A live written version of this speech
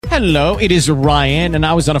Hello, it is Ryan, and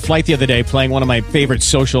I was on a flight the other day playing one of my favorite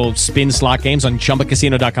social spin slot games on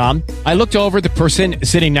ChumbaCasino.com. I looked over at the person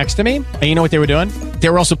sitting next to me, and you know what they were doing? They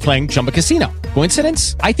were also playing Chumba Casino.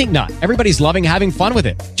 Coincidence? I think not. Everybody's loving having fun with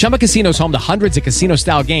it. Chumba Casino is home to hundreds of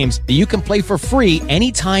casino-style games that you can play for free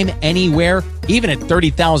anytime, anywhere, even at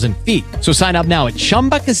 30,000 feet. So sign up now at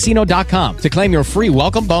ChumbaCasino.com to claim your free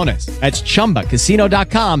welcome bonus. That's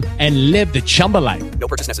ChumbaCasino.com and live the Chumba life. No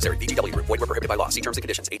purchase necessary. VGW. Void where prohibited by law. See terms and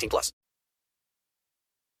conditions. 18+. God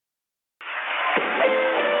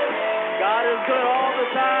is good all the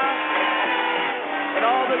time, and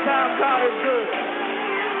all the time God is good.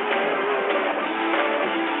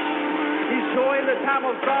 He's joy in the time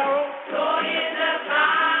of sorrow. Joy in the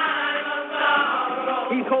time of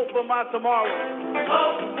sorrow. He's hope for my tomorrow.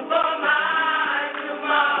 Hope for my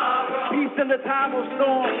tomorrow. Peace in the time of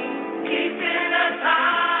storm. Peace in the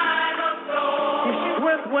time of storm. He's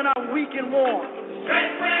strength when I'm weak and worn.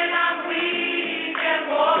 Strength when I'm weak and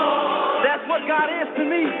worn. That's what God is to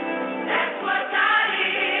me. That's what God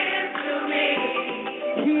is to me.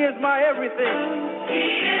 He is my everything. He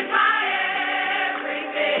is my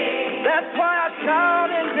everything. That's why I shout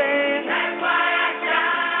and dance. That's why I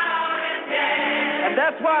shout and dance. And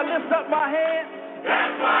that's why I lift up my hand.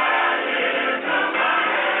 That's why I lift up my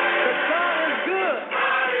hand. Because God is good.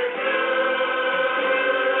 God is good.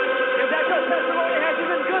 Is that your testimony? Has He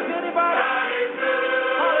been good to anybody? God is good.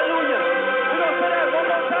 Hallelujah. We're going to say that one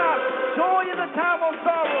more time. Joy in the time of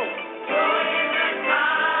sorrow. Joy in the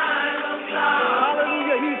time of sorrow.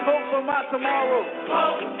 Hallelujah. He's hope for my tomorrow.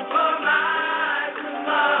 Hope for my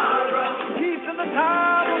tomorrow. Peace in the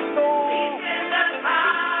time of storm. Peace in the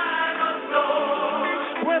time of storm.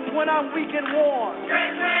 Strength when I'm weak and worn.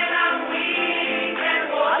 Strength when I'm weak and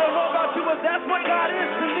I worn. don't know about you, but that's what God is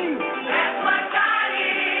to me. That's what God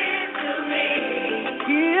is to me.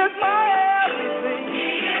 He is my everything. He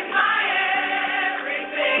is my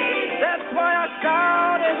everything. That's why I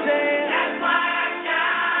shout and dance. That's why I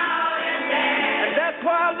shout and dance. And that's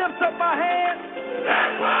why I lift up my hand.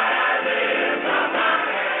 That's why I lift up my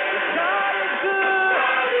hands. God is good.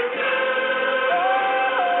 God is good. Oh,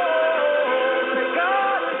 say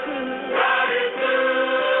God is good. God is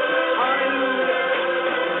good. Hallelujah.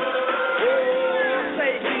 Oh,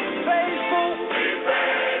 say He's faithful, He's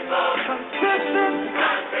faithful. consistent,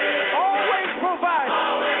 Consistent. always providing.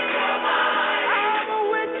 Always providing. I'm a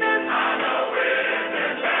witness. I'm a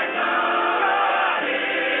witness that God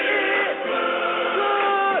is good.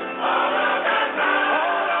 Good. All of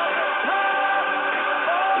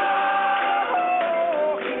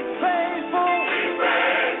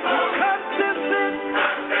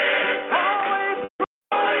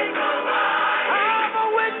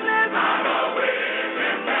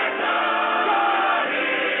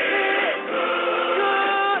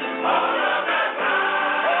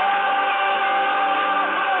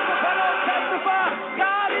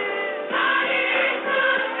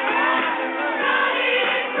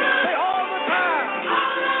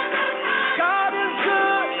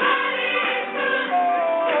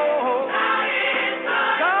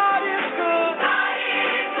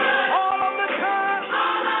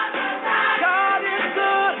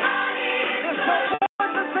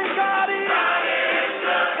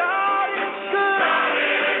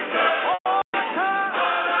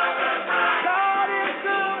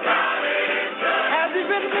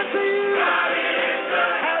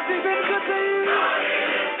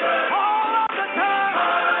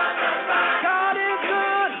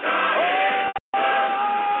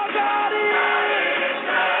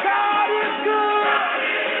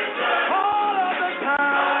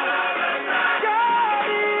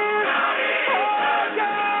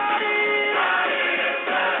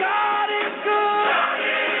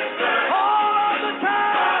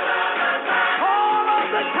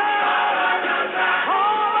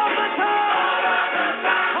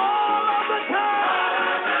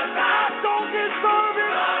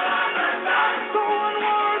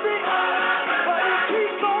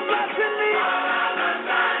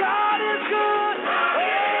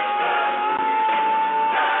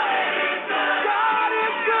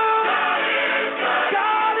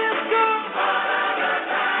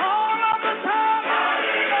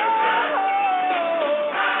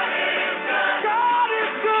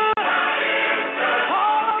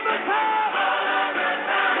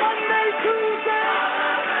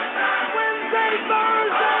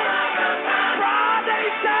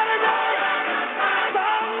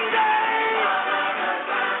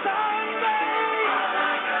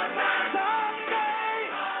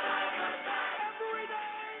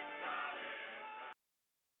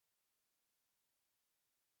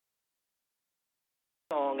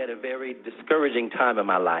a very discouraging time in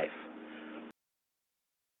my life.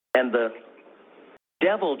 And the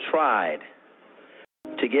devil tried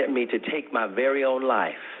to get me to take my very own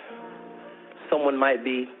life. Someone might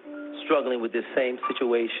be struggling with this same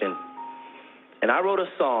situation. And I wrote a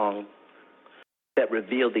song that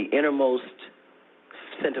revealed the innermost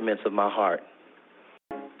sentiments of my heart.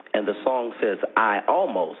 And the song says, I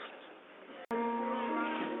almost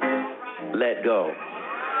let go.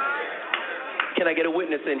 Can I get a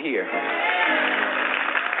witness in here?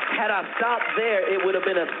 Had I stopped there, it would have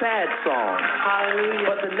been a sad song. Hallelujah.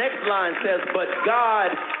 But the next line says, but God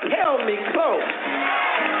held me close,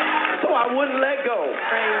 so I wouldn't let go.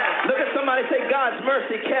 Look at somebody, say, God's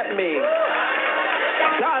mercy kept me.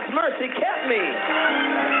 God's mercy kept me,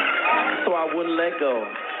 so I wouldn't let go.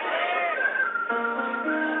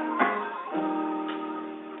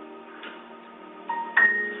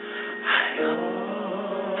 I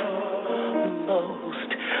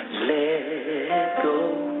almost let go.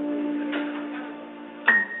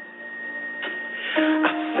 I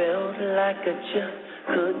felt like I just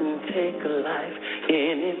couldn't take a life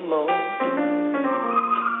anymore.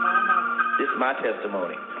 This is my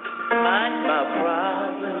testimony. My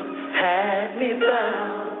problems had me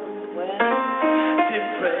bound.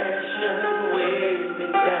 Depression weighed me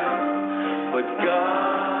down. But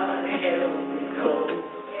God held me close,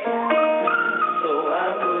 so I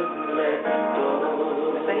wouldn't let go.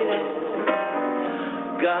 Say that.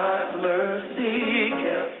 God's mercy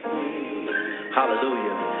kept me.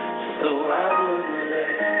 Hallelujah. So I wouldn't let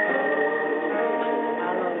go.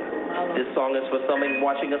 This song is for someone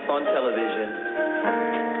watching us on television.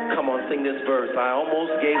 Come on, sing this verse. I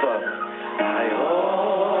almost gave up. I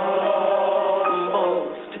almost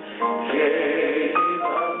gave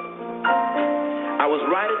up. I was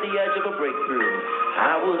right at the edge of a breakthrough.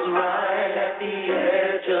 I was right at the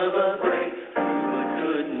edge of a breakthrough, but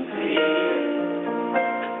couldn't see it.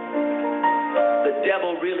 The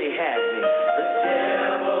devil really had me. The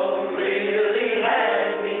devil really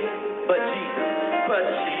had me. But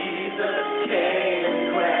Jesus came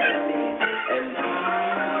and grabbed me. And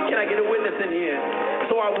can I get a witness in here?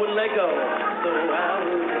 So I wouldn't let go. So I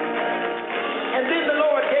wouldn't. And then the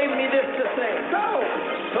Lord gave me this to say. Go.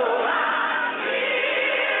 So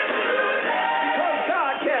because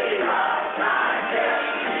God kept me.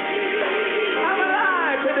 I'm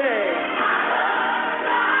alive today.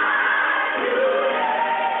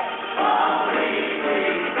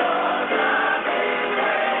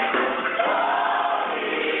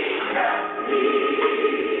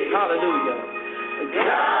 Hallelujah.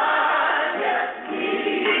 God kept me.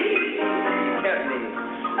 Kept me.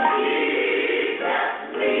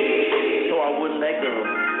 So I wouldn't let go.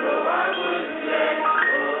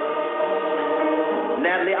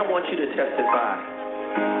 Natalie, I want you to testify.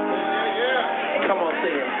 Come on,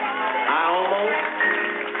 sing it. I almost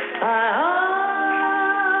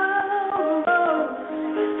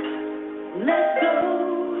let go.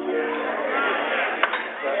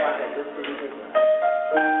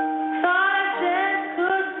 Thought I just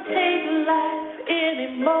couldn't take life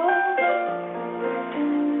anymore.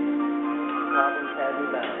 Problems had me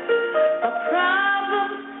bound. A problem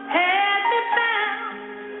had me bound.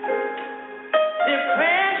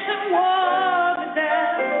 Depression wore me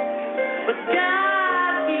down. But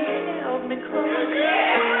God, He held me close.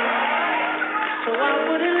 So I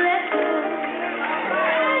wouldn't let go.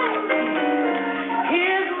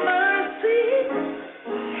 His mercy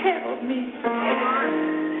held me.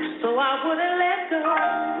 So I wouldn't let go.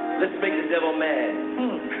 Let's make the devil mad.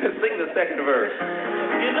 Sing the second verse.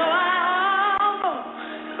 You know, I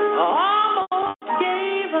almost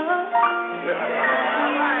gave up.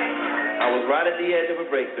 I was right at the edge of a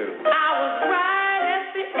breakthrough. I was right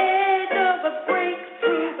at the edge of a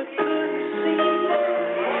breakthrough, but couldn't see.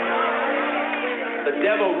 The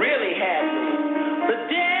devil really had me. The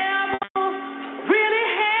devil really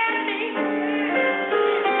had me.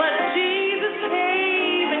 But Jesus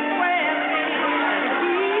came and grabbed me.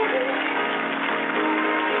 He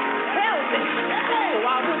held me. So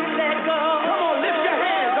I wouldn't let go. Come on, lift your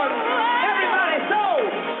hands on everybody. So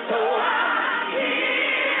I'm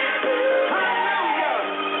here. Hallelujah.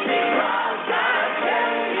 Because God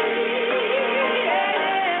kept me.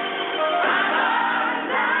 I'm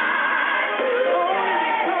alive.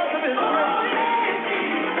 Because of His grace.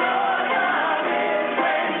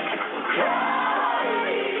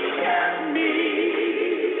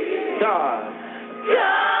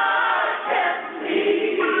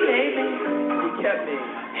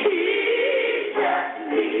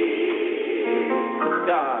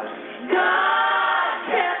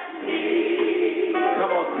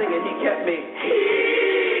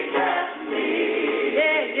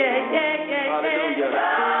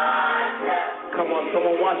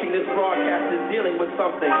 Someone watching this broadcast is dealing with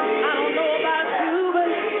something. I don't know about you,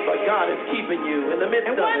 But God is keeping you in the midst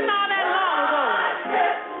it of wasn't it. all that long ago.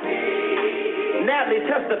 Natalie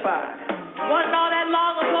testified. Wasn't all that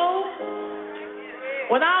long ago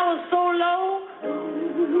when I was so low,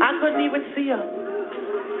 I couldn't even see up.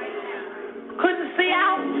 Couldn't see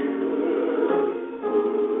out.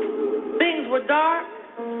 Things were dark,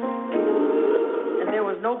 and there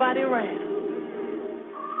was nobody around.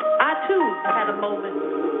 I, too, had a moment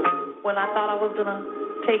when I thought I was going to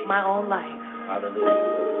take my own life.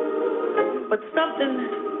 Hallelujah. But something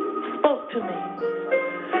spoke to me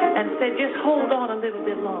and said, just hold on a little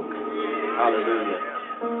bit longer. Hallelujah.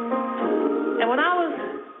 And when I was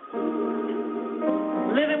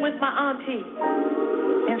living with my auntie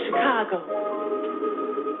in Chicago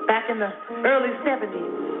back in the early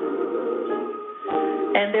 70s,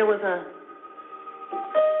 and there was a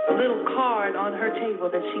little card on her table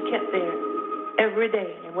that she kept there every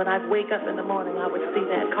day. And when I'd wake up in the morning, I would see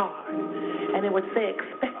that card. And it would say,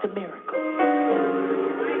 expect a miracle.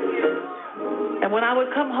 And when I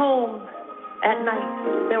would come home at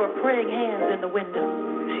night, there were praying hands in the window.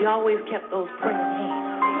 She always kept those praying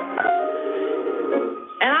hands.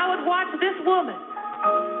 And I would watch this woman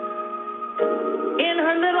in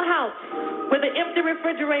her little house with an empty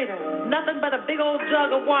refrigerator, nothing but a big old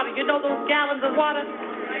jug of water. You know those gallons of water?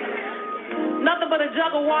 Nothing but a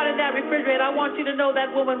jug of water in that refrigerator. I want you to know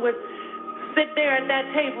that woman would sit there at that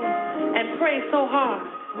table and pray so hard.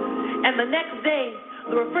 And the next day,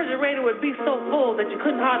 the refrigerator would be so full that you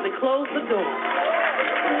couldn't hardly close the door.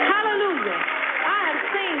 Hallelujah. I have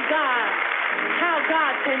seen God, how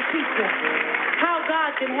God can keep you, how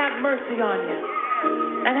God can have mercy on you,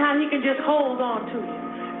 and how he can just hold on to you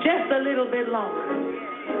just a little bit longer.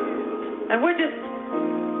 And we're just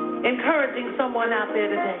encouraging someone out there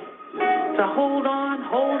today to hold on,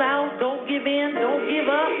 hold out, don't give in, don't give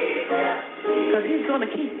up, because he's going to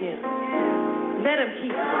keep you. Let him keep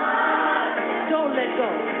you. Don't let go.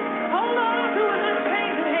 Hold on to his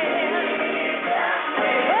unchanging hand.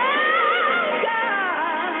 Oh,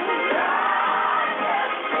 God.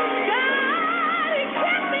 God, he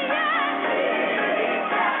kept me out.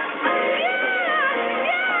 He kept me.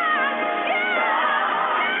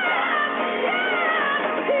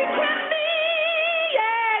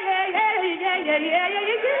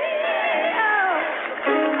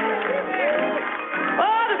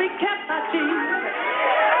 Oh, to be kept by Jesus.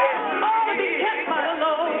 Oh, to be kept by the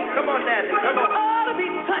Lord. Come on, Natalie. Come on. Oh, to be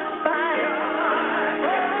touched by it.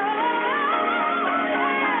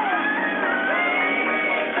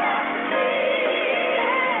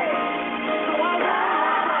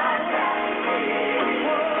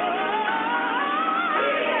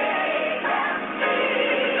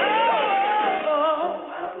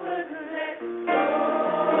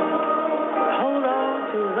 Hold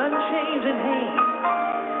on to his unchanging hand.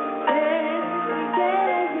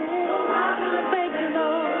 Thank you,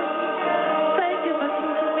 Lord. Thank you for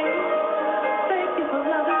keeping me. Thank you for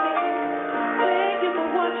loving me. Thank you for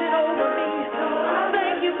watching over me.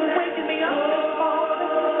 Thank you for waking me up this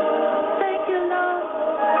morning. Thank you, Lord.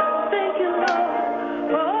 Thank you, Lord,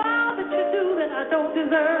 for all that you do that I don't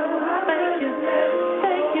deserve. Thank you.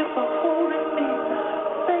 Thank you for holding me.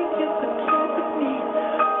 Thank you for keeping me.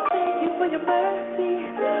 Thank you for your mercy.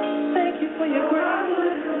 Thank you for your grace.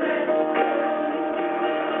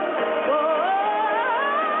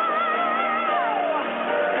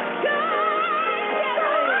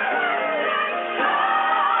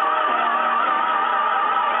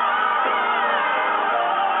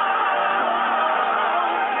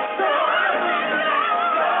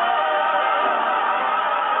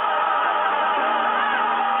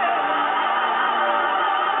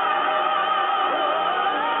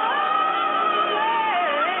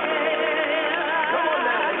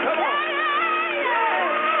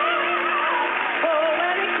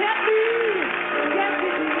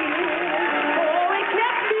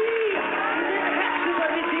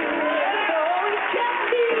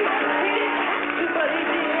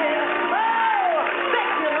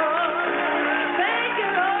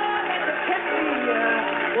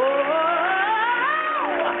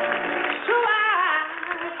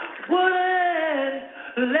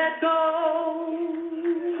 Let go.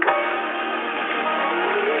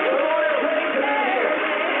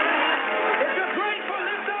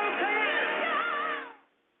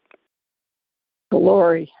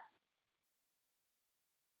 Glory.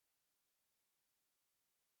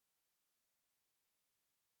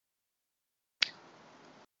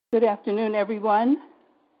 Good afternoon, everyone.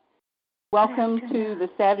 Welcome to the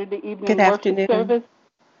Saturday evening worship service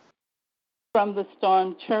from the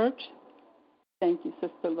Storm Church. Thank you,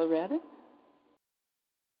 Sister Loretta.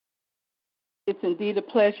 It's indeed a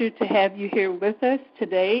pleasure to have you here with us.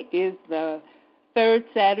 Today is the third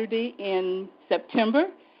Saturday in September.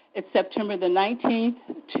 It's September the 19th,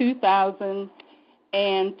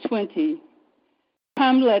 2020.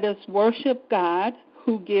 Come, let us worship God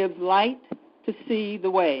who gives light to see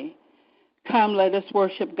the way. Come, let us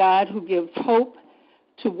worship God who gives hope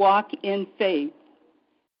to walk in faith.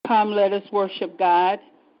 Come, let us worship God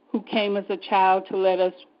who came as a child to let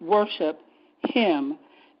us worship Him.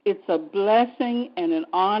 It's a blessing and an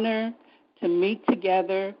honor to meet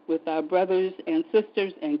together with our brothers and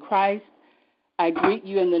sisters in Christ. I greet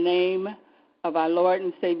you in the name of our Lord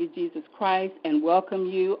and Savior Jesus Christ and welcome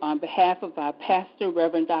you on behalf of our pastor,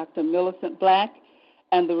 Reverend Dr. Millicent Black,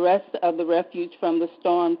 and the rest of the Refuge from the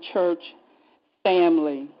Storm Church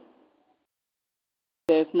family.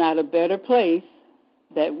 There's not a better place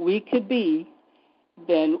that we could be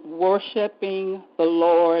than worshiping the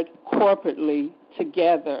Lord corporately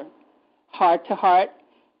together, heart to heart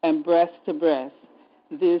and breast to breast.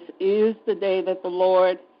 This is the day that the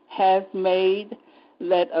Lord has made.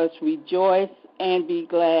 Let us rejoice and be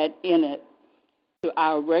glad in it. To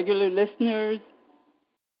our regular listeners,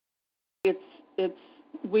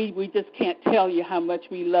 we just can't tell you how much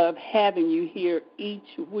we love having you here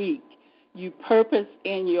each week. You purpose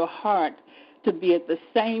in your heart to be at the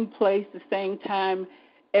same place, the same time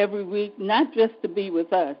every week, not just to be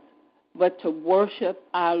with us, but to worship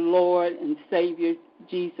our Lord and Savior,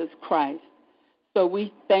 Jesus Christ. So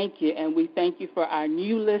we thank you, and we thank you for our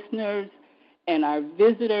new listeners and our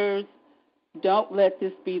visitors. Don't let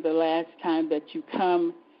this be the last time that you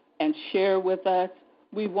come and share with us.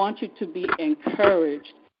 We want you to be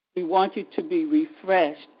encouraged. We want you to be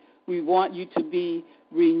refreshed. We want you to be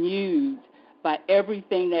renewed by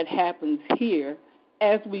everything that happens here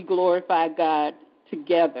as we glorify God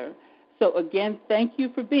together. So again, thank you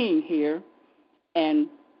for being here, and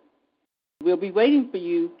we'll be waiting for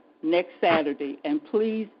you next Saturday. And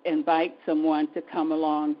please invite someone to come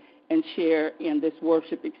along and share in this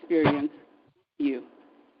worship experience with you.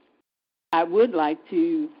 I would like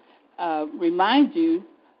to remind you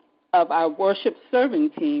of our worship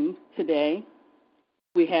serving team today.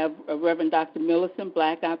 We have Reverend Dr. Millicent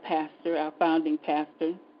Black, our pastor, our founding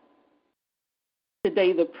pastor.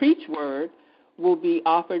 Today, the preach word will be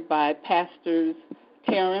offered by Pastors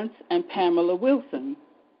Terrence and Pamela Wilson.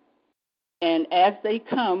 And as they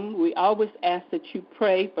come, we always ask that you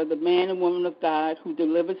pray for the man and woman of God who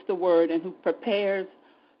delivers the word and who prepares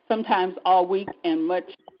sometimes all week and much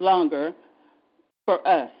longer for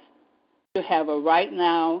us to have a right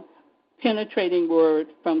now penetrating word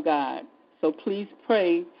from God. So please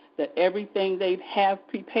pray that everything they have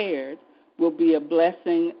prepared will be a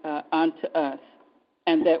blessing unto us,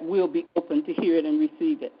 and that we'll be open to hear it and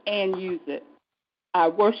receive it and use it. Our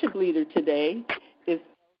worship leader today is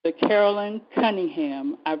Elder Carolyn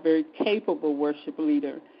Cunningham, our very capable worship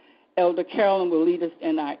leader. Elder Carolyn will lead us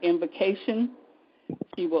in our invocation.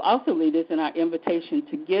 She will also lead us in our invitation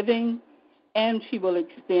to giving, and she will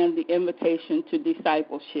extend the invitation to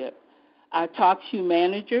discipleship. Our talk show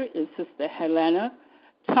manager is Sister Helena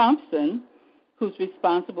Thompson, who's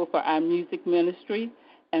responsible for our music ministry,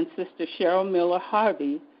 and Sister Cheryl Miller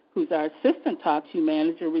Harvey, who's our assistant talk show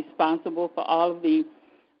manager, responsible for all of the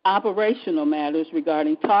operational matters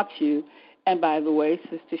regarding talk show. And by the way,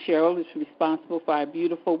 Sister Cheryl is responsible for our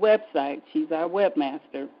beautiful website. She's our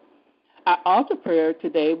webmaster. Our altar prayer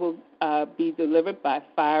today will be delivered by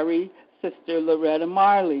fiery Sister Loretta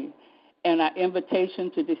Marley, and our invitation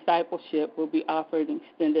to discipleship will be offered and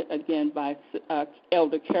extended again by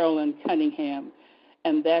Elder Carolyn Cunningham.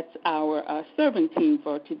 And that's our serving team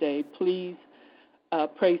for today. Please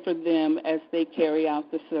pray for them as they carry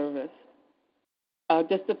out the service.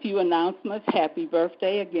 Just a few announcements. Happy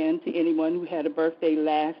birthday again to anyone who had a birthday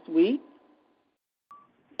last week,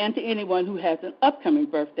 and to anyone who has an upcoming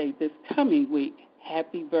birthday this coming week.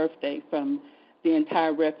 Happy birthday from the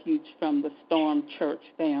entire Refuge from the Storm Church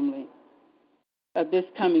family. This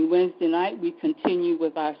coming Wednesday night, we continue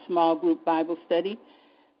with our small group Bible study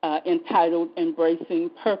entitled Embracing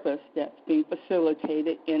Purpose, that's being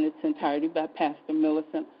facilitated in its entirety by Pastor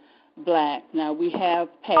Millicent Black. Now, we have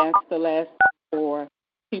passed the last for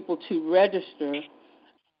people to register,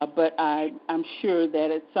 but I'm sure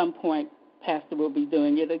that at some point Pastor will be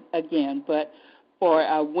doing it again. But for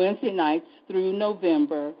our Wednesday nights through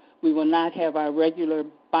November, we will not have our regular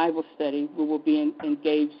Bible study. We will be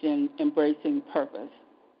engaged in embracing purpose.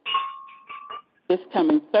 This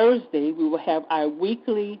coming Thursday, we will have our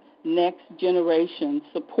weekly Next Generation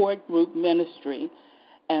Support Group Ministry,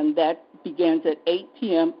 and that begins at 8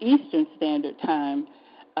 p.m. Eastern Standard Time,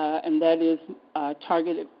 and that is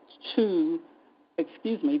targeted to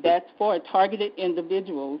That's for targeted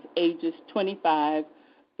individuals ages 25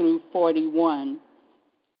 through 41.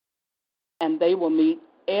 And they will meet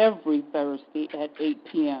every Thursday at 8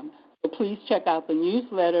 p.m. So please check out the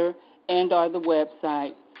newsletter and or the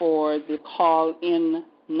website for the call-in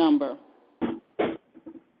number.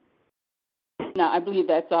 Now, I believe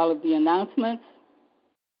that's all of the announcements,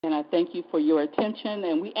 and I thank you for your attention,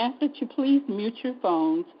 and we ask that you please mute your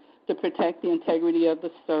phones to protect the integrity of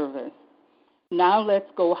the service. Now let's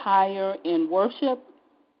go higher in worship.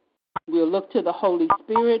 We'll look to the Holy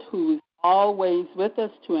Spirit, who is always with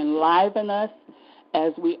us to enliven us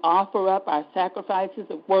as we offer up our sacrifices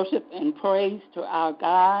of worship and praise to our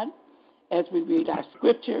God, as we read our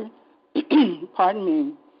scripture,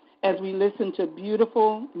 as we listen to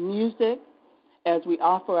beautiful music, as we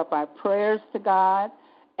offer up our prayers to God,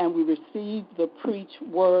 and we receive the preached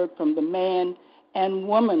word from the man and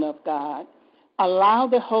woman of God. Allow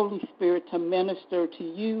the Holy Spirit to minister to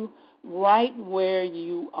you right where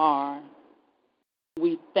you are.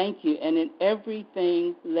 We thank you, and in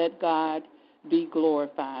everything, let God be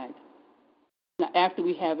glorified. Now, after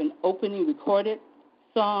we have an opening recorded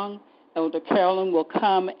song, Elder Carolyn will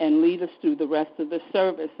come and lead us through the rest of the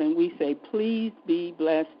service, and we say, please be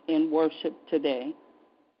blessed in worship today.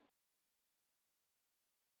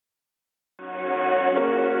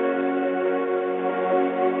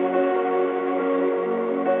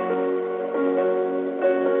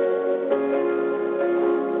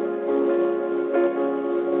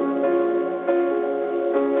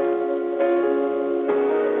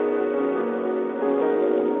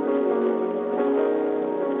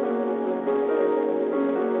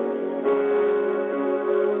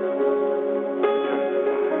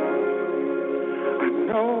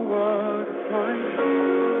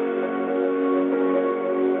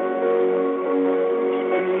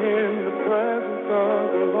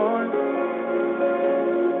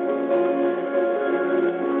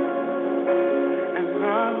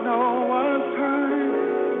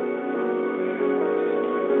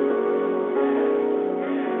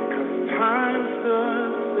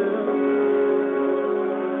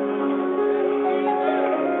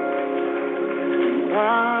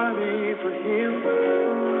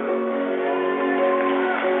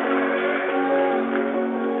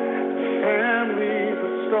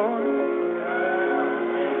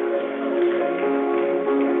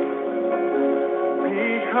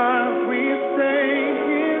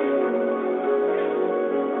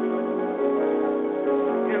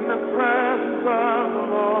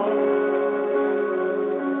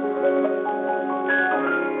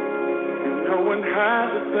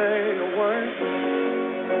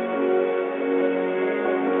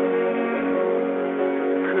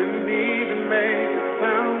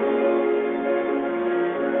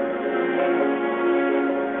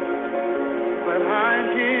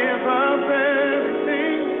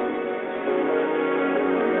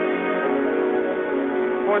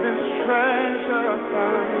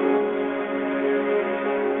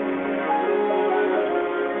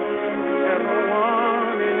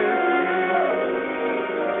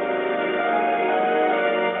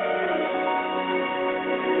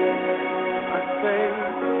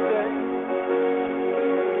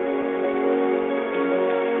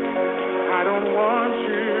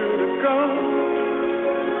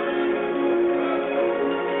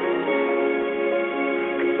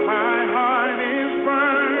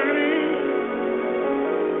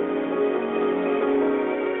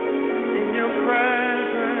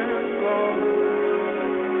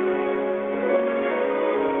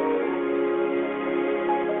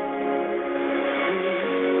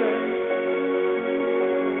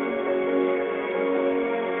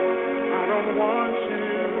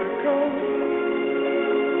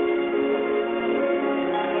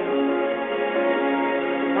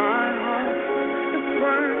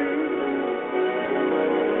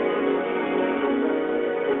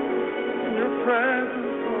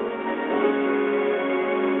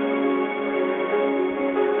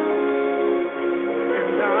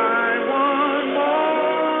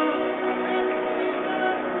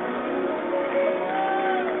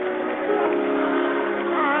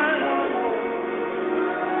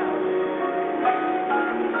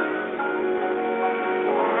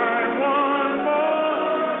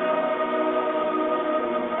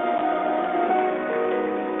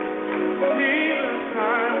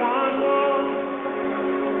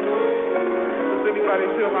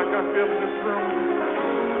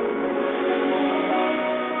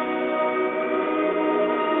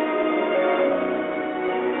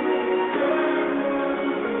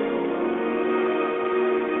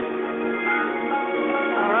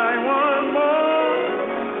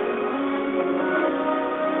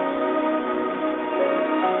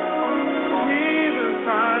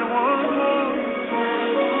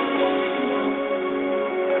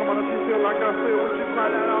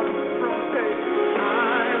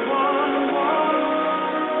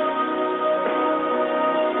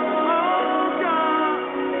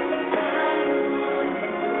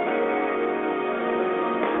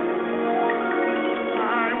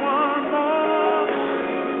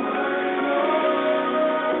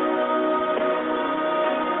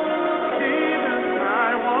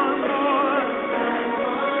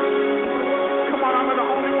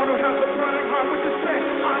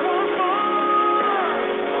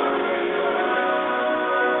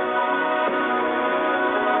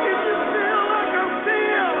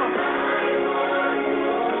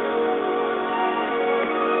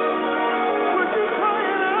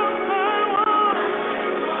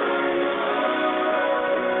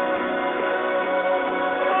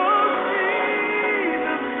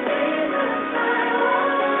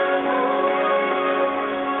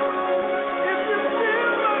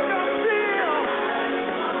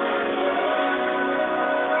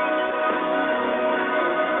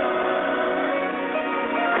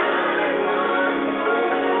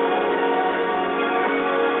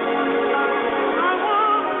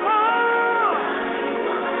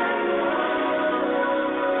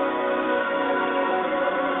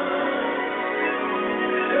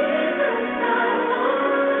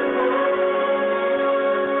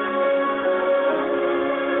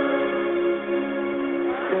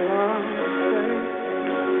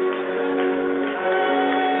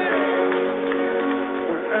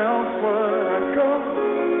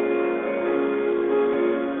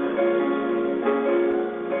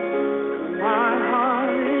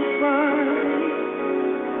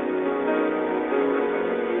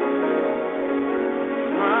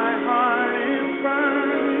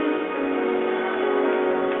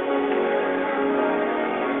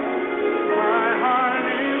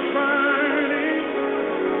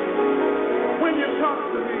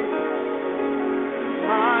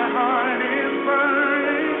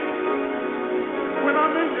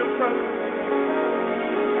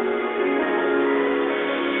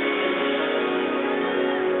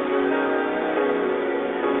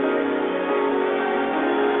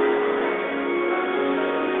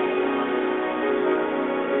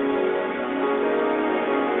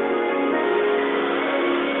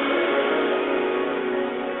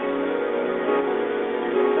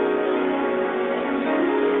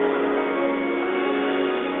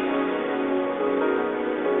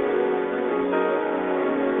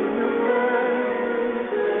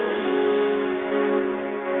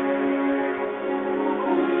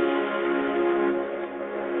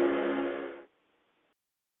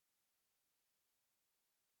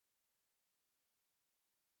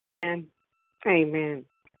 Amen.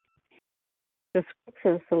 The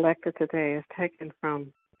scripture selected today is taken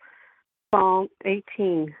from Psalm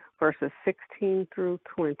 18, verses 16 through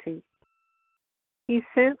 20. He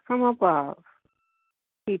sent from above.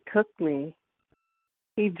 He took me.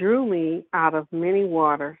 He drew me out of many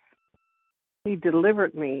waters. He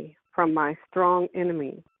delivered me from my strong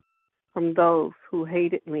enemy, from those who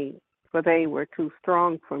hated me, for they were too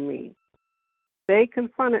strong for me. They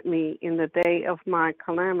confronted me in the day of my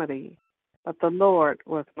calamity, but the Lord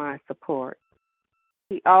was my support.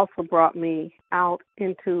 He also brought me out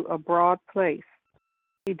into a broad place.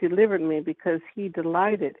 He delivered me because he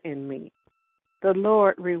delighted in me. The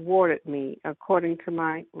Lord rewarded me according to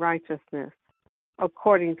my righteousness,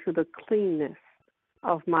 according to the cleanness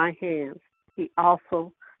of my hands. He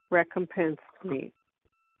also recompensed me.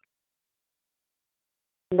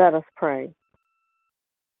 Let us pray.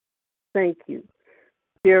 Thank you,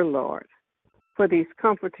 dear Lord, for these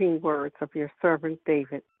comforting words of your servant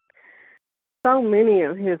David. So many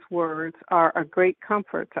of his words are a great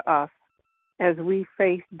comfort to us as we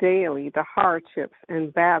face daily the hardships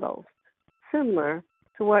and battles similar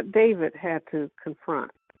to what David had to confront.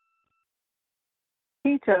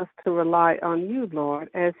 Teach us to rely on you, Lord,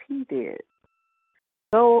 as he did.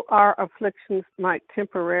 Though our afflictions might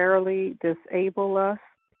temporarily disable us,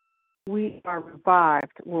 we are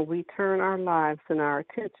revived when we turn our lives and our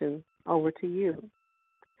attention over to you.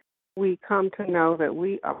 We come to know that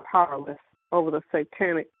we are powerless over the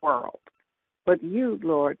satanic world, but you,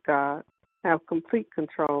 Lord God, have complete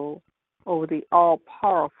control over the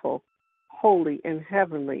all-powerful, holy, and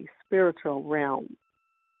heavenly spiritual realm.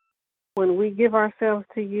 When we give ourselves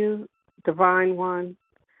to you, Divine One,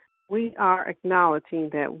 we are acknowledging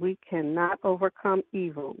that we cannot overcome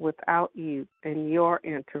evil without you and your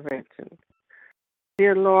intervention.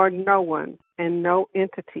 Dear Lord, no one and no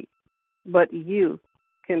entity but you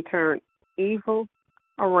can turn evil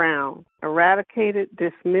around, eradicate it,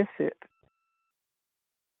 dismiss it,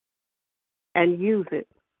 and use it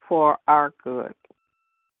for our good.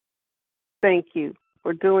 Thank you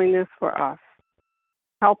for doing this for us.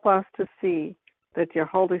 Help us to see that your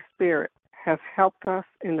Holy Spirit has helped us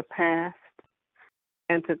in the past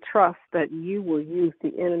and to trust that you will use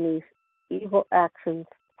the enemy's evil actions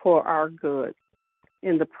for our good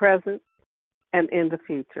in the present and in the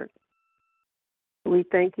future. We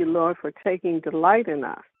thank you, Lord, for taking delight in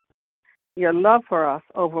us. Your love for us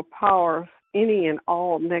overpowers any and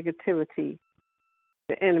all negativity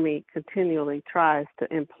the enemy continually tries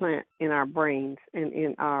to implant in our brains and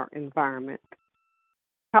in our environment.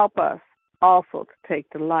 Help us also to take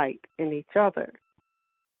delight in each other.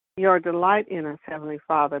 Your delight in us, Heavenly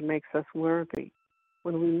Father, makes us worthy.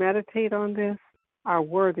 When we meditate on this, our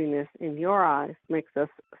worthiness in your eyes makes us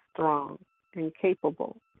strong and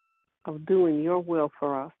capable of doing your will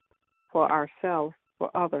for us, for ourselves,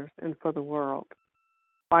 for others, and for the world.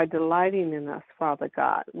 By delighting in us, Father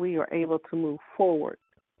God, we are able to move forward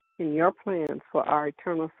in your plans for our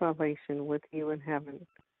eternal salvation with you in heaven.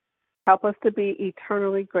 Help us to be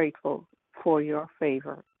eternally grateful for your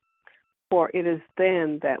favor, for it is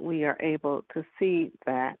then that we are able to see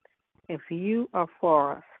that if you are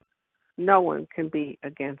for us, no one can be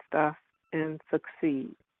against us and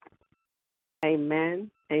succeed.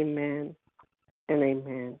 Amen, amen, and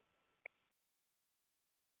amen.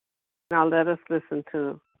 Now let us listen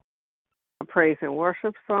to a praise and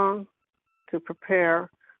worship song to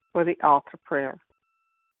prepare for the altar prayer,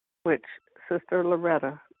 which Sister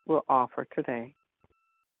Loretta will offer today.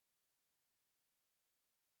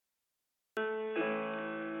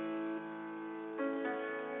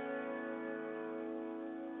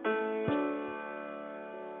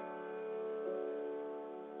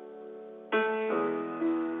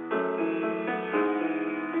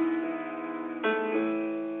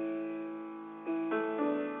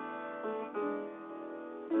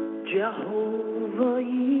 Jehovah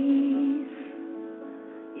is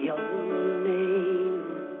your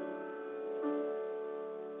name.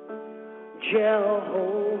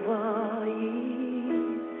 Jehovah is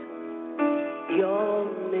your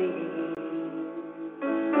name.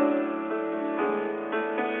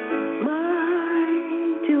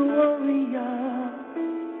 Mighty warrior,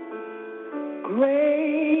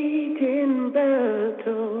 great in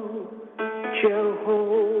battle,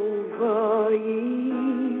 Jehovah is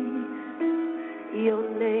your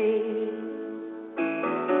name.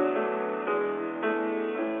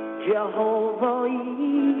 Jehovah is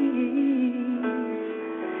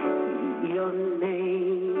your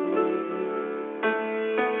name.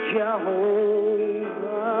 Jehovah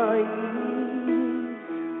is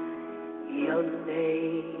your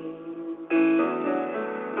name.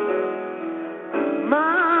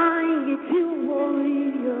 Mighty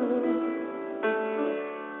warrior,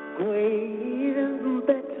 great in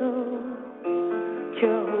battle,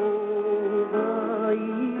 Jehovah is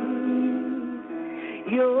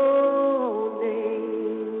your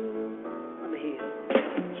name. I'm here.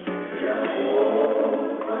 Jehovah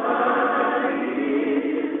is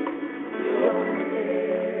your name.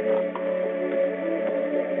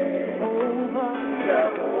 Jehovah is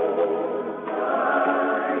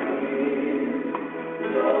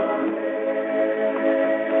your name.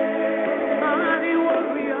 Mighty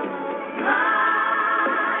warrior,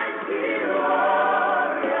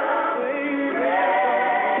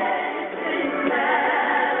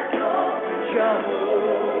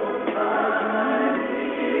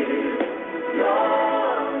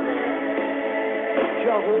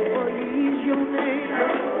 Jehovah is your name.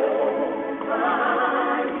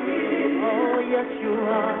 Oh, yes, you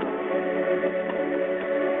are.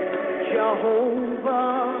 Jehovah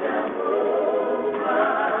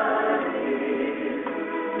is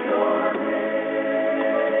your name.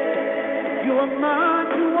 You are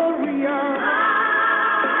mighty warrior.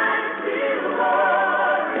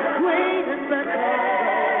 Great in battle.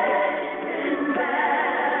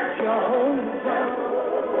 Jehovah.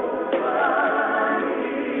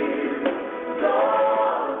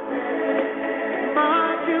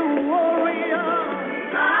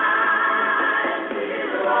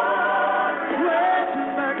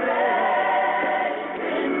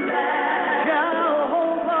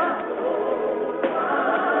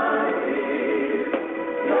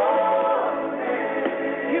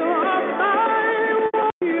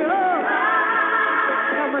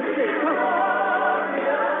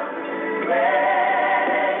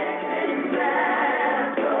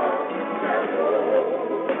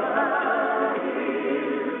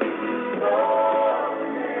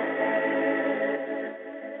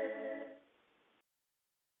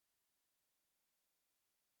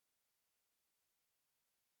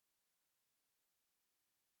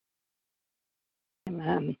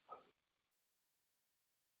 Amen.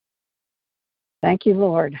 Thank you,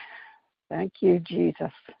 Lord. Thank you,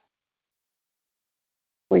 Jesus.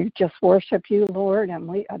 We just worship you, Lord, and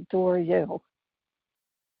we adore you.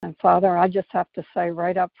 And Father, I just have to say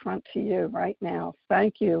right up front to you right now,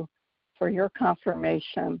 thank you for your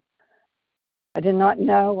confirmation. I did not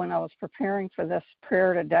know when I was preparing for this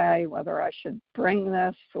prayer today whether I should bring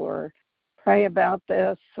this or pray about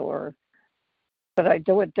this or should I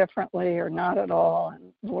do it differently or not at all.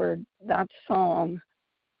 And Lord, that song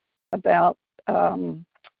about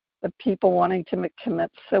the people wanting to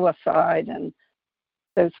commit suicide and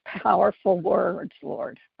those powerful words,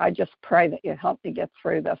 Lord. I just pray that you help me get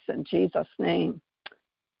through this in Jesus' name.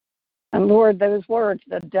 And Lord, those words,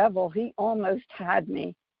 the devil, he almost had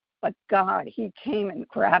me, but God, he came and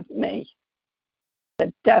grabbed me.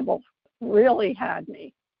 The devil really had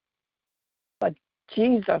me, but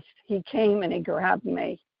Jesus, he came and he grabbed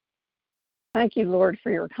me. Thank you, Lord,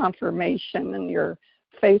 for your confirmation and your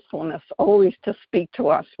faithfulness always to speak to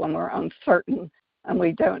us when we're uncertain and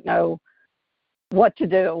we don't know what to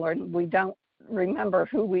do, or we don't remember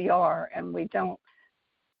who we are, and we don't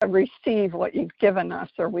receive what you've given us,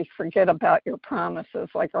 or we forget about your promises.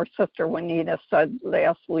 Like our sister Juanita said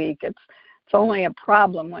last week, it's only a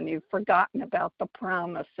problem when you've forgotten about the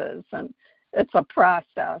promises, and it's a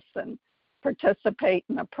process, and participate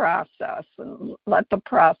in the process, and let the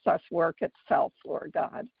process work itself, Lord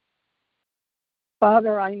God.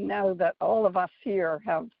 Father, I know that all of us here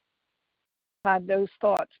have had those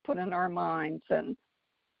thoughts put in our minds and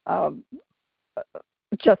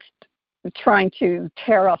just trying to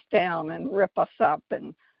tear us down and rip us up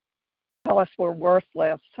and tell us we're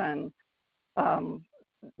worthless and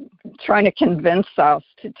trying to convince us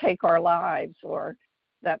to take our lives or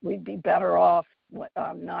that we'd be better off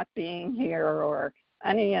not being here, or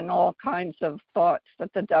any and all kinds of thoughts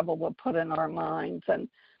that the devil will put in our minds. And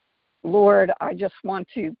Lord, I just want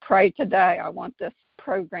to pray today. I want this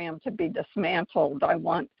program to be dismantled. I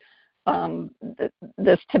want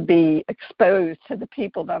this to be exposed to the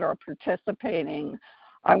people that are participating.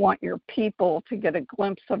 I want your people to get a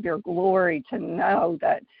glimpse of your glory, to know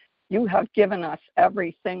that you have given us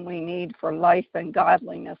everything we need for life and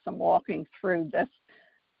godliness and walking through this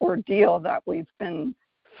ordeal that we've been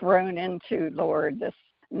thrown into, Lord, this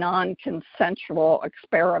non-consensual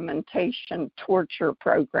experimentation torture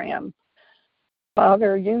program.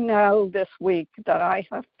 Father, you know this week that I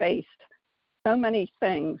have faced so many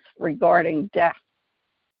things regarding death,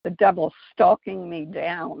 the devil stalking me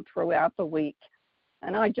down throughout the week.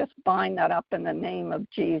 And I just bind that up in the name of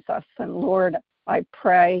Jesus. And Lord, I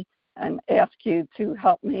pray and ask you to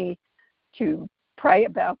help me to pray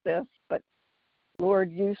about this. But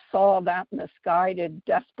Lord, you saw that misguided,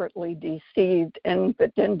 desperately deceived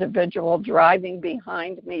individual driving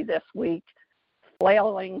behind me this week,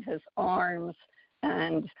 flailing his arms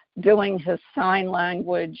and doing his sign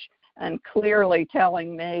language and clearly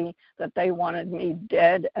telling me that they wanted me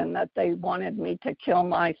dead and that they wanted me to kill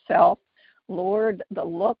myself. Lord, the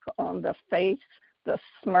look on the face, the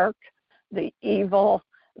smirk, the evil,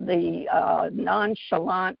 the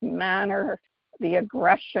nonchalant manner, the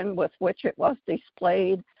aggression with which it was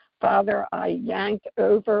displayed. Father, I yanked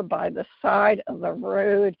over by the side of the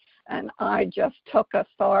road and I just took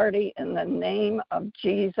authority in the name of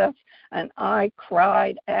Jesus and I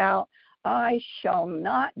cried out, I shall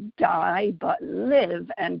not die but live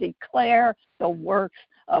and declare the works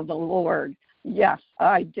of the Lord. Yes,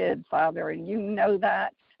 I did, Father, and you know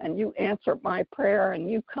that, and you answered my prayer, and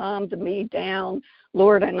you calmed me down,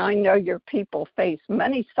 Lord, and I know your people face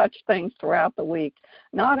many such things throughout the week.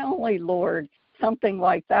 Not only, Lord, something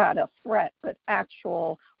like that, a threat, but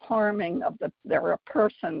actual harming of their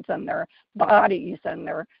persons and their bodies and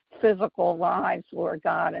their physical lives, Lord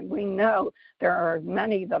God. And we know there are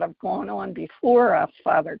many that have gone on before us,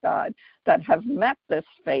 Father God, that have met this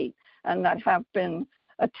fate and that have been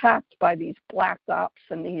attacked by these black ops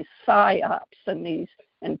and these psyops and these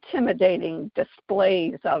intimidating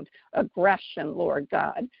displays of aggression, Lord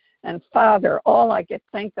God. And Father, all I could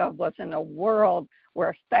think of was in a world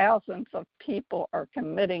where thousands of people are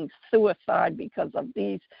committing suicide because of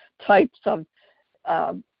these types of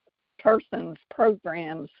persons,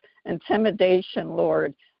 programs, intimidation,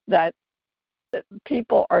 Lord, that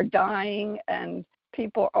people are dying and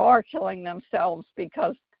people are killing themselves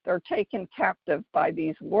because they're taken captive by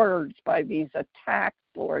these words, by these attacks,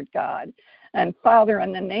 Lord God. And Father,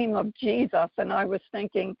 in the name of Jesus, and I was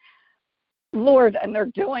thinking, Lord, and they're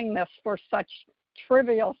doing this for such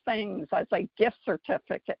trivial things as a gift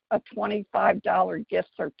certificate, a $25 gift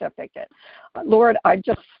certificate. Lord, I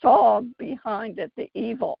just saw behind it the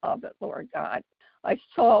evil of it, Lord God. I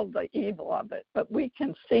saw the evil of it, but we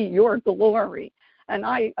can see your glory. And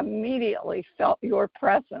I immediately felt your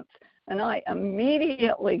presence. And I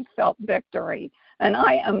immediately felt victory. And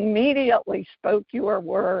I immediately spoke your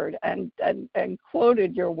word and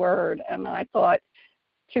quoted your word. And I thought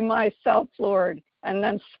to myself, Lord, and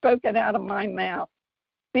then spoke it out of my mouth,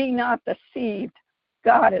 be not deceived.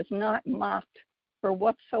 God is not mocked. For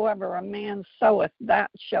whatsoever a man soweth,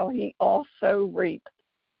 that shall he also reap.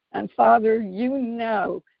 And Father, you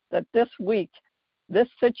know that this week, this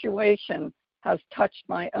situation has touched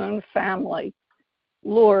my own family.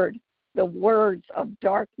 Lord, the words of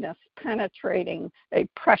darkness penetrating a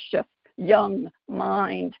precious young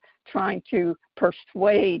mind, trying to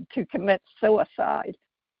persuade to commit suicide.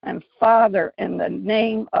 And Father, in the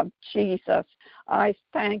name of Jesus, I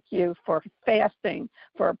thank you for fasting,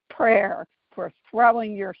 for prayer, for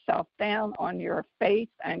throwing yourself down on your face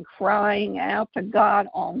and crying out to God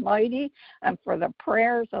Almighty, and for the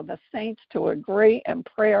prayers of the saints to agree in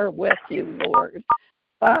prayer with you, Lord.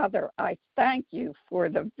 Father, I thank you for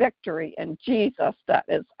the victory in Jesus that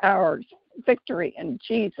is ours, victory in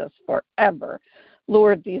Jesus forever.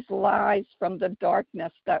 Lord, these lies from the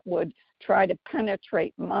darkness that would try to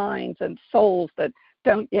penetrate minds and souls that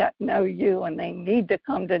don't yet know you, and they need to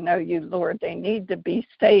come to know you, Lord. They need to be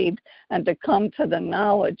saved and to come to the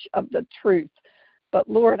knowledge of the truth. But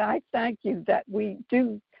Lord, I thank you that we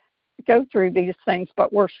do go through these things,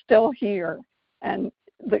 but we're still here, and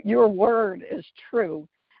that your word is true.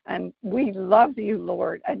 And we love you,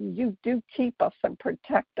 Lord, and you do keep us and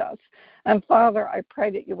protect us. And Father, I pray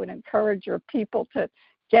that you would encourage your people to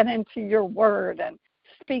get into your word and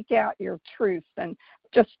speak out your truth. And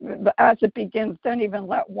just as it begins, don't even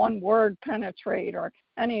let one word penetrate or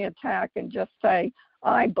any attack, and just say,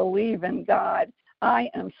 I believe in God. I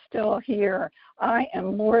am still here. I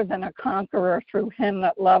am more than a conqueror through him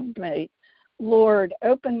that loved me. Lord,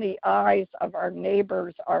 open the eyes of our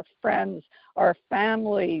neighbors, our friends, our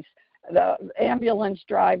families, the ambulance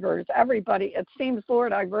drivers, everybody. It seems,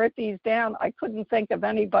 Lord, I wrote these down. I couldn't think of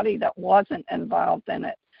anybody that wasn't involved in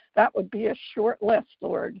it. That would be a short list,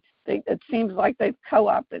 Lord. It seems like they've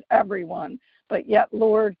co-opted everyone. But yet,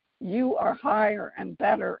 Lord, you are higher and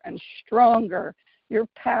better and stronger. Your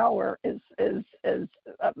power is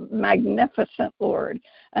magnificent, Lord.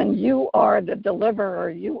 And you are the deliverer.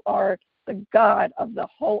 You are the God of the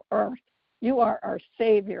whole earth. You are our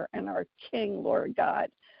Savior and our King, Lord God.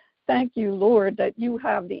 Thank you, Lord, that you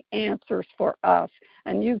have the answers for us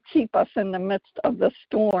and you keep us in the midst of the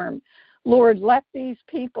storm. Lord, let these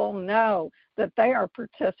people know that they are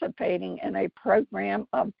participating in a program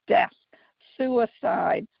of death,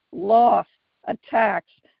 suicide, loss,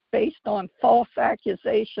 attacks based on false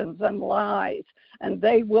accusations and lies, and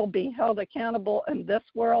they will be held accountable in this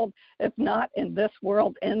world, if not in this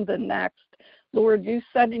world, in the next. Lord, you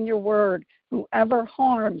said in your word, whoever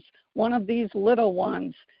harms one of these little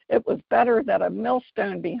ones, it was better that a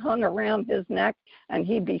millstone be hung around his neck and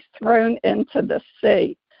he be thrown into the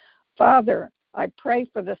sea. Father, I pray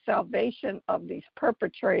for the salvation of these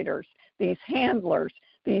perpetrators, these handlers,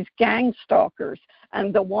 these gang stalkers,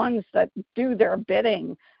 and the ones that do their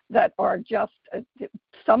bidding that are just,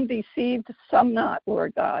 some deceived, some not,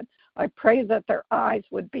 Lord God. I pray that their eyes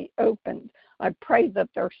would be opened. I pray that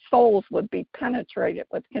their souls would be penetrated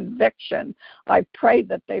with conviction. I pray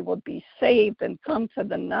that they would be saved and come to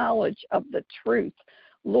the knowledge of the truth.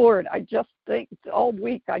 Lord, I just think all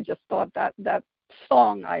week I just thought that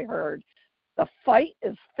song I heard, the fight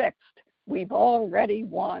is fixed. We've already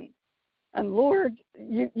won. And Lord,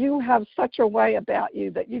 you have such a way about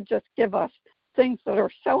you that you just give us things that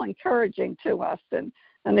are so encouraging to us, and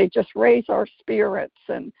they just raise our spirits.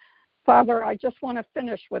 And Father, I just want to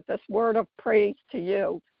finish with this word of praise to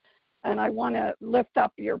you. And I want to lift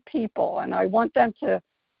up your people, and I want them to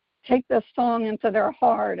take this song into their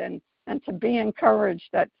heart and to be encouraged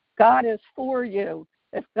that God is for you.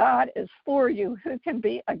 If God is for you, who can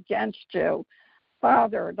be against you?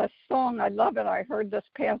 Father, the song, I love it. I heard this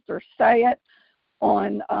pastor say it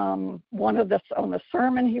on on the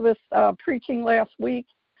sermon he was preaching last week.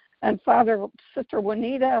 And Father, Sister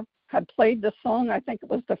Juanita had played the song. I think it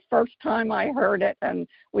was the first time I heard it, and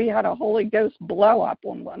we had a Holy Ghost blow up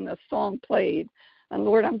when the song played. And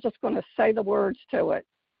Lord, I'm just going to say the words to it.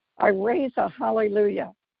 I raise a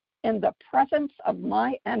hallelujah in the presence of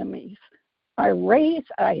my enemies. I raise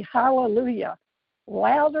a hallelujah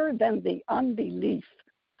louder than the unbelief.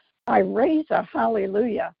 I raise a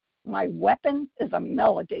hallelujah. My weapon is a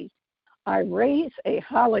melody. I raise a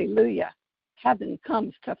hallelujah. Heaven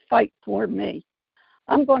comes to fight for me.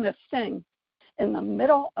 I'm going to sing in the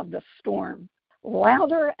middle of the storm,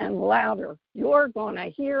 louder and louder. You're going to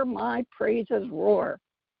hear my praises roar.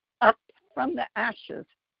 Up from the ashes,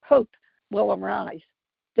 hope will arise.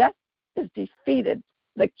 Death is defeated.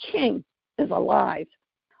 The King is alive.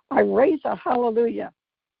 I raise a hallelujah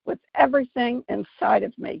with everything inside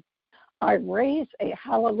of me. I raise a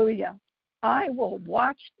hallelujah. I will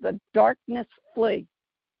watch the darkness flee.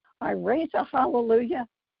 I raise a hallelujah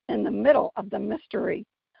in the middle of the mystery.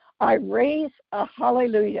 I raise a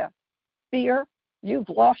hallelujah. Fear, you've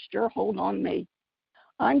lost your hold on me.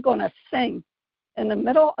 I'm going to sing in the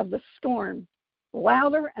middle of the storm,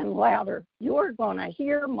 louder and louder. You're going to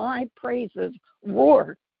hear my praises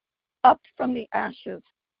roar. Up from the ashes,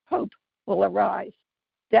 hope will arise.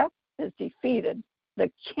 Death is defeated.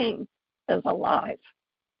 The King is alive.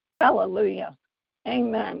 Hallelujah.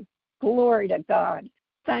 Amen. Glory to God.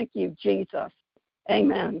 Thank you, Jesus.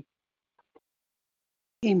 Amen.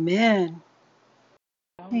 Amen.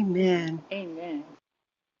 Amen. Amen.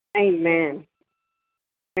 Amen.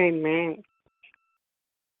 Amen.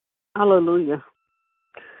 Hallelujah.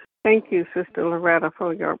 Thank you, Sister Loretta,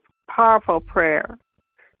 for your powerful prayer,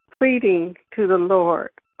 pleading to the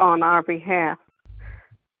Lord on our behalf.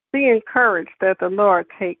 Be encouraged that the Lord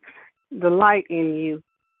takes delight in you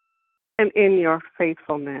and in your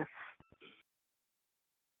faithfulness.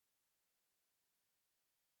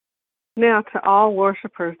 Now, to all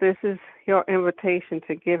worshipers, this is your invitation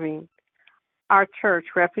to giving. Our church,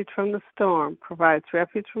 Refuge from the Storm, provides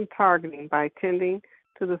refuge from targeting by attending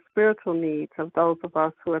to the spiritual needs of those of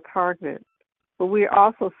us who are targeted. But we are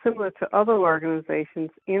also similar to other organizations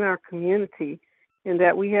in our community in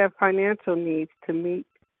that we have financial needs to meet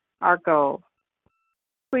our goals.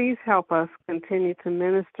 Please help us continue to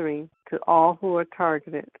ministering to all who are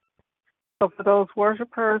targeted. So for those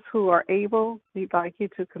worshipers who are able, we'd like you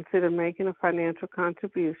to consider making a financial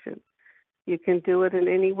contribution. You can do it in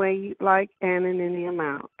any way you'd like and in any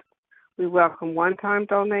amount. We welcome one-time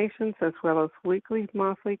donations as well as weekly,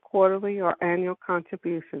 monthly, quarterly, or annual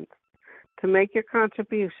contributions. To make your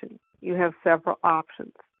contribution, you have several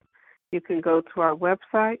options. You can go to our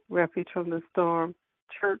website,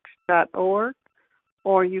 refugefromthestormchurch.org,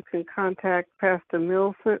 or you can contact Pastor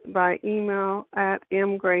Millicent by email at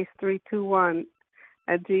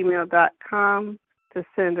mgrace321@gmail.com to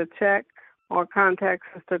send a check, or contact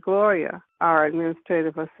Sister Gloria, our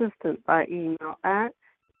administrative assistant, by email at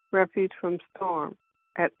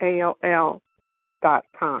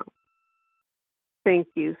refugefromstorm@aol.com. Thank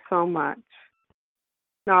you so much.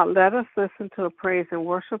 Now let us listen to a praise and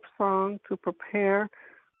worship song to prepare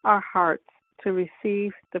our hearts to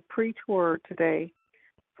receive the preached word today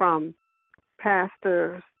from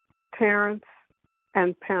Pastors Terrence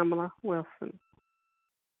and Pamela Wilson.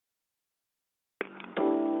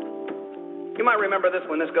 You might remember this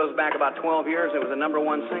one. This goes back about 12 years. It was a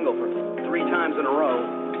 #1 single for 3 times in a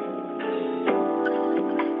row.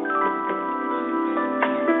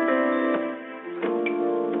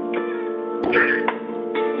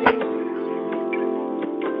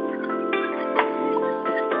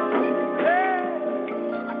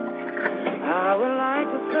 I would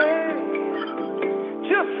like to say,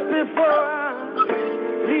 just before I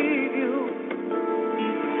leave you,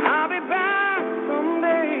 I'll be back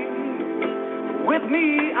someday. With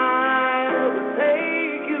me, I will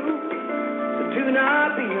take you, so do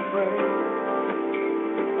not be afraid.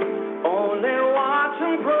 Only watch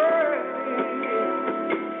and pray,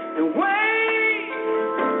 and wait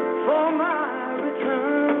for my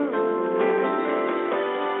return.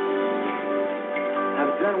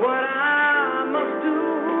 I've done what I must do.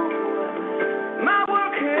 My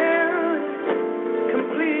work here is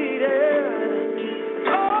completed.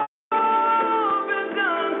 All been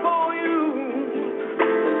done for you.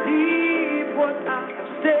 Believe what I have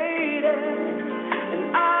stated,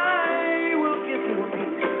 and I will give you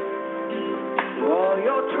peace through all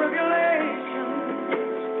your tribulations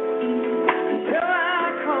until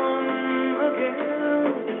I come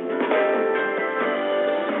again.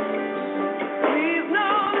 Please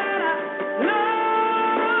know that I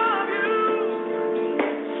love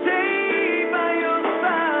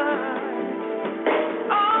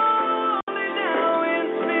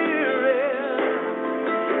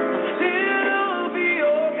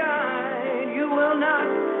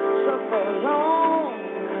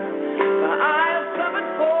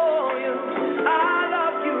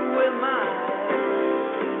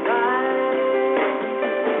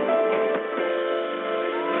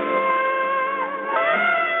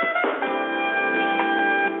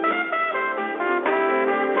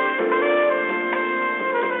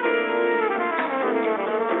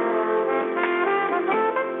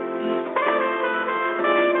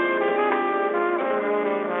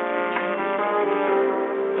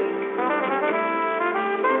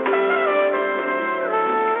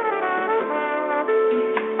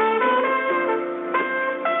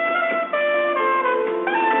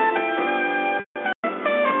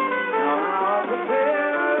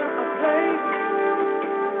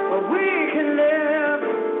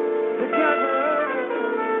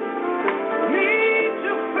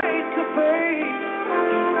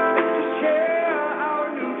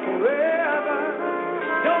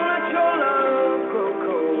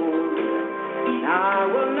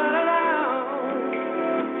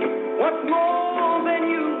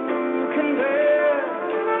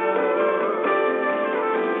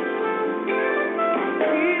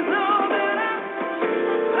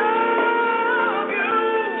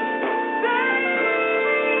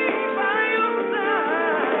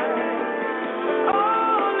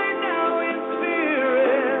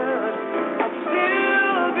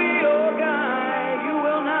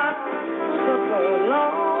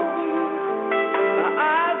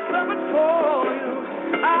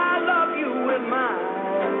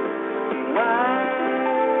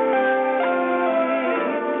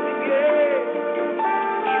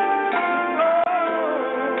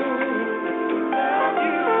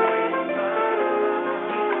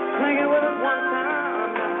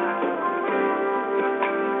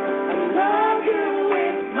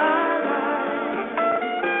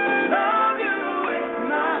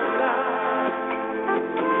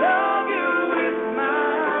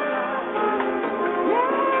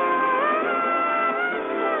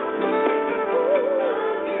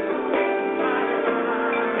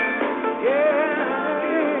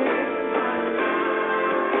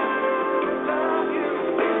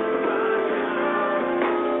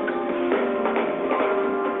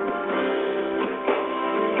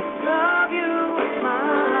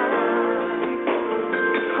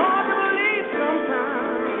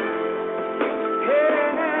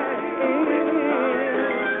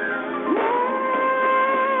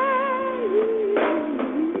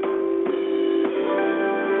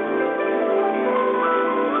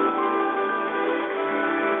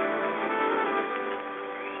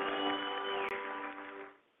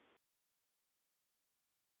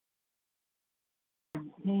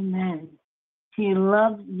He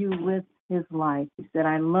loved you with his life. He said,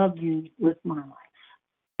 I love you with my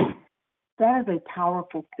life. That is a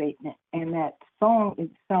powerful statement, and that song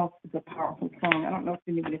itself is a powerful song. I don't know if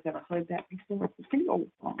anybody's ever heard that before. It's a pretty old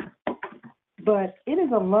song. But it is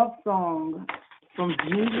a love song from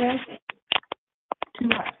Jesus to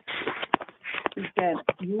us. He said,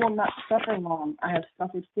 you will not suffer long. I have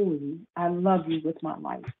suffered for you. I love you with my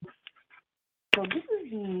life. So this is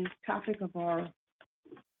the topic of our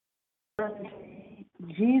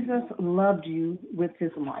Jesus loved you with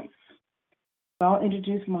his life. So I'll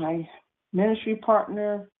introduce my ministry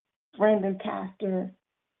partner, friend, and pastor,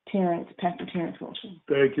 Pastor Terrence Wilson.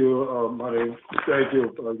 Thank you, Money. Thank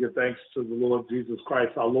you. Give thanks to the Lord Jesus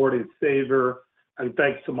Christ, our Lord and Savior. And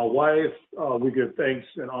thanks to my wife. We give thanks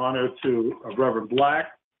and honor to Reverend Black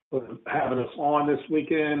for having us on this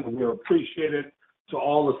weekend. We appreciate it. To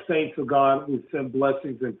all the saints of God, we send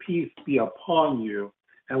blessings and peace be upon you.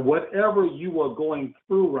 And whatever you are going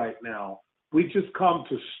through right now, we just come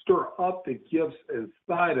to stir up the gifts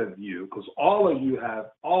inside of you, because all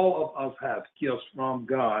of us have gifts from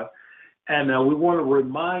God. And we want to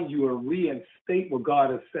remind you and reinstate what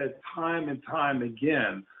God has said time and time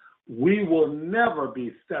again. We will never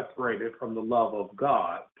be separated from the love of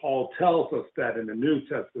God. Paul tells us that in the New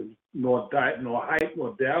Testament, nor height,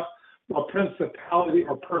 nor depth, nor principality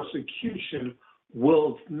or persecution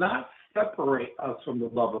will not separate us from the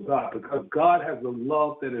love of God, because God has a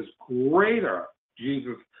love that is greater.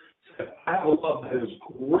 Jesus said, I have a love that is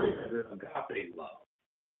greater than agape love.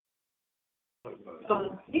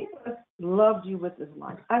 So Jesus loved you with his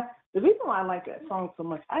life. The reason why I like that song so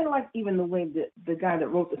much, I like even the way that the guy that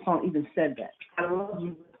wrote the song even said that. I love you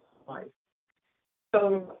with life.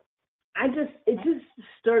 So it just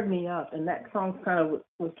stirred me up, and that song kind of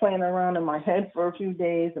was playing around in my head for a few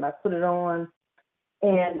days, and I put it on,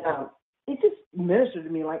 and it just ministered to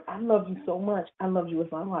me like, I love you so much. I love you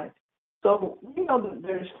with my life. So,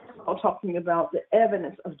 there's all talking about the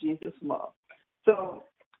evidence of Jesus' love. So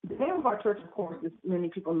the name of our church, of course, as many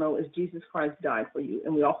people know, is Jesus Christ Died for You,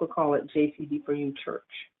 and we also call it JCD for You Church.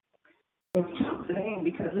 And we chose the name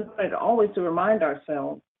because we wanted always to remind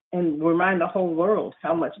ourselves and remind the whole world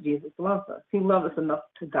how much Jesus loves us. He loved us enough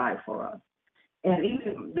to die for us. And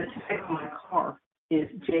even the tag on my car is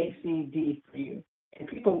JCD for You. And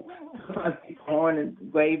people sometimes keep on and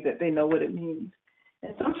wave that they know what it means.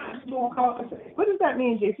 And sometimes people will call and say, what does that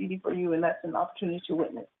mean, JCD for You? And that's an opportunity to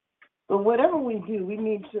witness. But whatever we do, we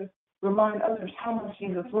need to remind others how much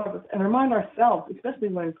Jesus loves us and remind ourselves, especially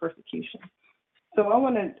when in persecution. So I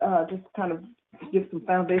want to just kind of give some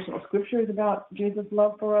foundational scriptures about Jesus'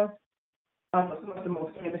 love for us. Some of the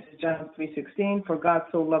most famous is John 3:16. For God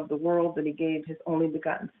so loved the world that he gave his only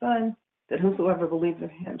begotten Son, that whosoever believes in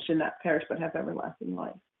him should not perish but have everlasting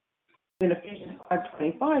life. Then Ephesians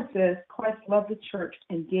 5:25 says, Christ loved the church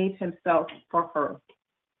and gave himself for her.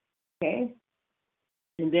 Okay?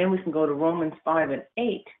 And then we can go to Romans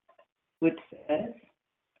 5:8, which says,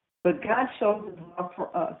 but God shows his love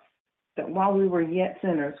for us, that while we were yet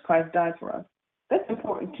sinners, Christ died for us. That's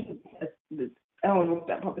important too. Ellen wrote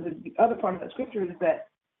that part, because the other part of that scripture is that,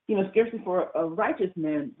 scarcely for a righteous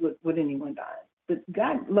man would anyone die. But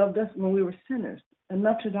God loved us when we were sinners,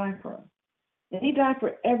 enough to die for us. And he died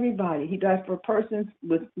for everybody. He died for persons,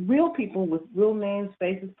 with real people with real names,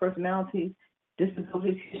 faces, personalities,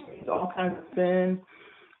 disabilities, histories, all kinds of sin.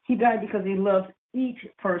 He died because he loved each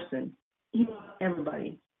person. He loved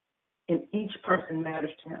everybody. And each person matters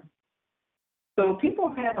to him. So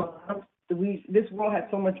people have this world has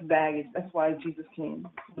so much baggage. That's why Jesus came.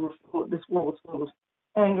 This world was full of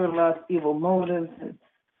anger, lust, evil motives, and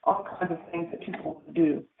all kinds of things that people would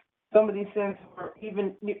do. Some of these sins were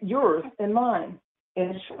even yours and mine.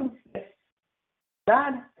 And it's true that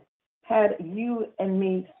God had you and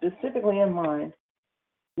me specifically in mind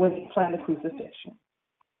when he planned the crucifixion.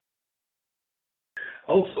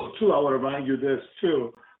 Also, too, I want to remind you this,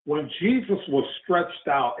 too. When Jesus was stretched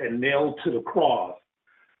out and nailed to the cross,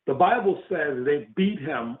 the Bible says they beat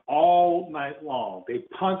him all night long. They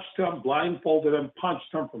punched him, blindfolded him,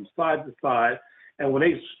 punched him from side to side. And when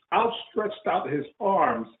they outstretched out his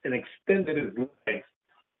arms and extended his legs,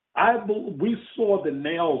 we saw the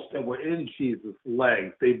nails that were in Jesus'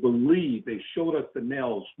 legs. They showed us the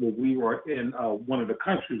nails when we were in one of the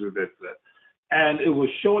countries we visited. And it was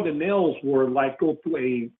showing the nails were like go through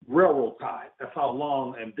a railroad tie. That's how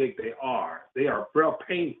long and big they are. They are real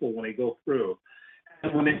painful when they go through.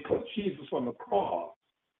 And when they put Jesus on the cross,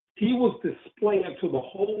 he was displaying to the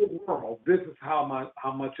whole world, this is how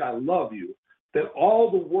much I love you. That all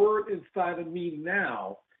the word inside of me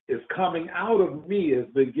now is coming out of me has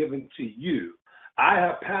been given to you. I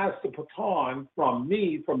have passed the baton from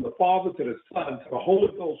me, from the Father to the Son, to the Holy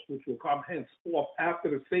Ghost, which will come henceforth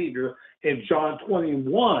after the Savior. In John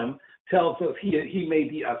 21 tells us he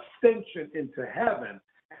made the ascension into heaven.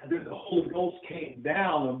 And then the Holy Ghost came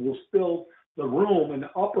down and was still the room in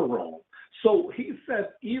the upper room. So he said,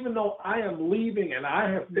 even though I am leaving and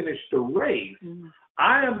I have finished the race,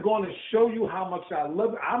 I am going to show you how much I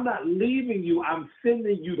love you. I'm not leaving you. I'm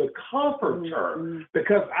sending you the comforter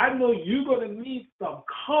because I know you're going to need some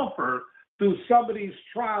comfort through some of these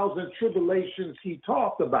trials and tribulations he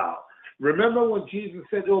talked about. Remember when Jesus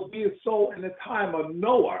said it'll be so in the time of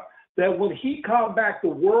Noah that when he come back, the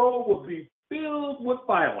world will be filled with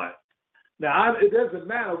violence. Now, it doesn't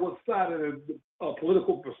matter what side of the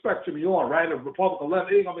political perspective you're on, right? If Republican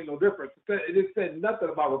left, it ain't going to make no difference. It said nothing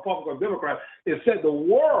about Republican or Democrat. It said the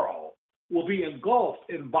world will be engulfed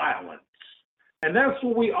in violence. And that's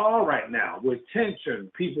where we are right now, with tension,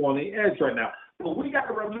 people on the edge right now. But we got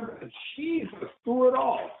to remember that Jesus threw it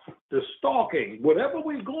all, the stalking, whatever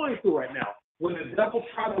we're going through right now. When the devil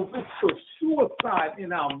tries to whisper suicide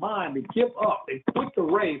in our mind to give up and quit the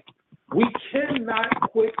race, we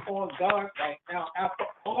cannot quit on God right now after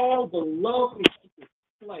all the love we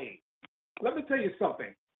displayed. Let me tell you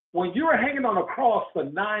something. When you were hanging on a cross for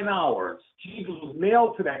 9 hours, Jesus was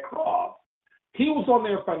nailed to that cross. He was on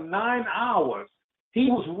there for 9 hours. He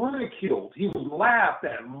was ridiculed. He was laughed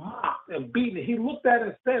at, mocked, and beaten. He looked at it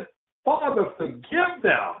and said, Father, forgive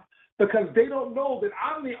them, because they don't know that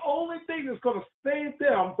I'm the only thing that's going to save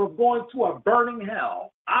them from going to a burning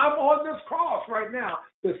hell. I'm on this cross right now.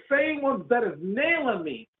 The same one that is nailing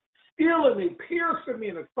me, stealing me, piercing me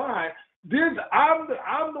in the side.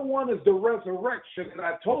 I'm the one that's the resurrection. And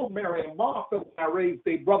I told Mary and Martha when I raised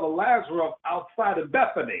their brother Lazarus outside of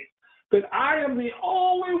Bethany that I am the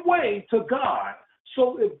only way to God.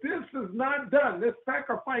 So if this is not done, this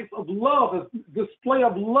sacrifice of love, this display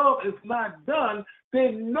of love is not done,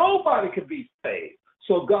 then nobody can be saved.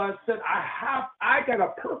 So God said, I got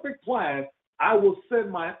a perfect plan. I will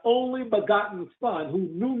send my only begotten Son who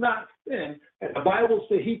knew not sin. And the Bible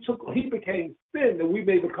said he became sin that we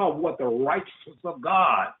may become what? The righteousness of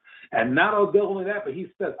God. And not only that, but he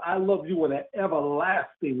says, I love you with an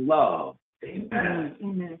everlasting love. Amen.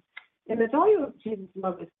 Amen. And the value of Jesus'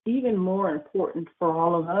 love is even more important for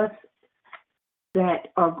all of us that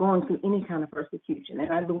are going through any kind of persecution.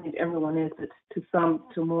 And I believe everyone is, but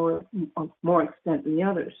to more extent than the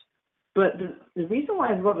others. But the reason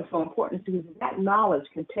why his love is so important is because that knowledge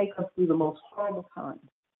can take us through the most horrible times.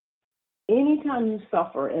 Anytime you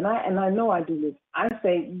suffer, and I know I do this, I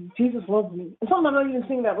say, Jesus loves me. And sometimes I don't even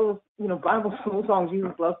sing that little, Bible song,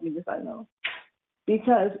 Jesus loves me, yes, I know.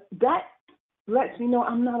 Because that lets me know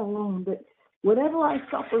I'm not alone, that whatever I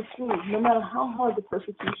suffer through, no matter how hard the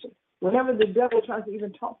persecution, whenever the devil tries to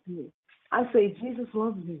even talk to me, I say, Jesus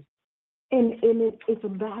loves me. And it's a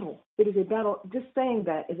battle. It is a battle. Just saying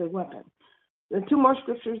that is a weapon. There are two more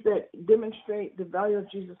scriptures that demonstrate the value of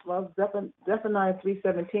Jesus' love. Zephaniah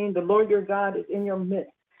 3:17, the Lord your God is in your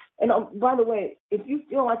midst. And by the way, if you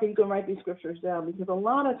feel like it, you can write these scriptures down, because a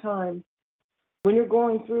lot of times when you're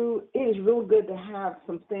going through, it is real good to have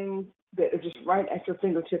some things that are just right at your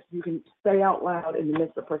fingertips. You can say out loud in the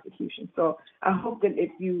midst of persecution. So I hope that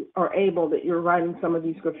if you are able, that you're writing some of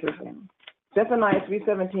these scriptures down. Zephaniah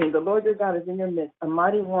 3:17, the Lord your God is in your midst, a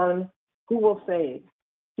mighty one who will save.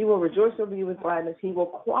 He will rejoice over you with gladness. He will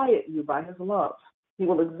quiet you by his love. He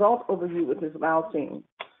will exalt over you with his loud singing.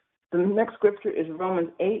 The next scripture is Romans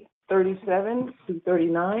 8:37 through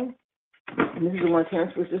 39. And this is the one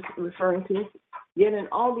Terrence was just referring to. Yet in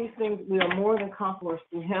all these things we are more than conquerors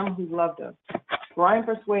through him who loved us. For I am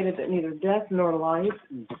persuaded that neither death nor life,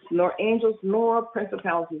 nor angels, nor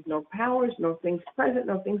principalities, nor powers, nor things present,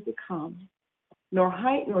 nor things to come, nor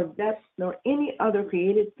height, nor depth, nor any other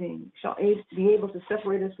created thing shall be able to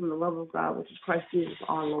separate us from the love of God, which is Christ Jesus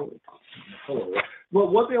our Lord. Well,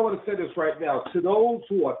 one thing I want to say this right now, to those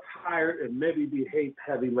who are tired and maybe be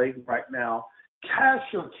heavy laden right now,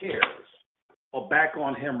 cast your cares back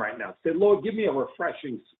on him right now. Say, Lord, give me a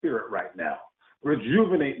refreshing spirit right now.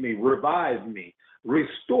 Rejuvenate me, revive me,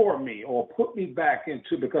 restore me, or put me back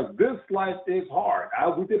into, because this life is hard.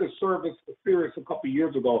 We did a service series a couple of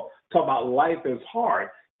years ago talking about life is hard.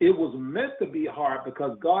 It was meant to be hard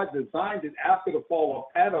because God designed it after the fall of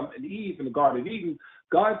Adam and Eve in the Garden of Eden.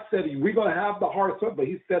 God said, we're going to have the hard stuff, but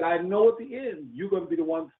he said, I know at the end you're going to be the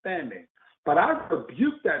one standing. But I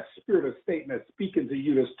rebuke that spirit of Satan that's speaking to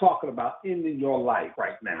you, that's talking about ending your life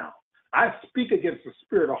right now. I speak against the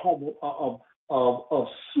spirit of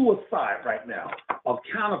suicide right now, of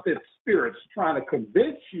counterfeit spirits trying to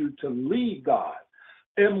convince you to leave God.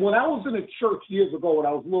 And when I was in a church years ago, when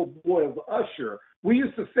I was a little boy as an usher, they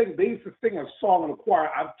used to sing a song in the choir,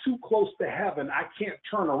 I'm too close to heaven, I can't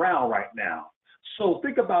turn around right now. So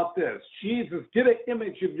think about this. Jesus, get an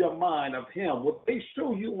image of your mind of him. What they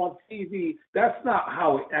show you on TV, that's not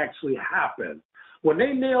how it actually happened. When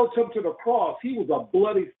they nailed him to the cross, he was a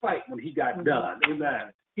bloody sight when he got done.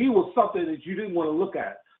 Amen. He was something that you didn't want to look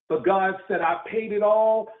at. But God said, I paid it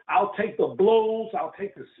all. I'll take the blows. I'll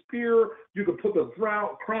take the spear. You can put the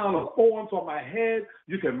crown of thorns on my head.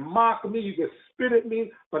 You can mock me. You can spit at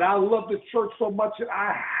me. But I love the church so much that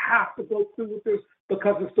I have to go through with this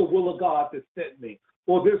because it's the will of God that sent me.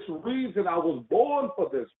 For this reason, I was born for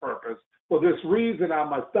this purpose. For this reason, I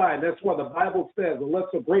must die. And that's why the Bible says, unless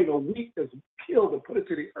a grain of wheat is killed and put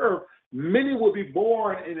into the earth, many will be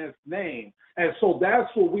born in his name. And so that's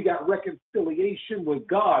where we got reconciliation with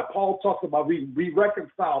God. Paul talks about we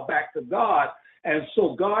reconcile back to God. And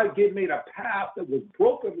so God made a path that was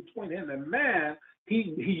broken between him and man.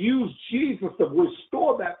 He used Jesus to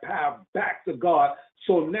restore that path back to God.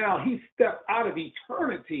 So now he stepped out of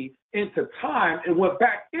eternity into time and went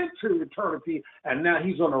back into eternity. And now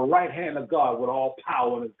he's on the right hand of God with all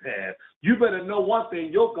power in his hand. You better know one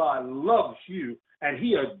thing, your God loves you and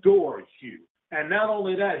he adores you. And not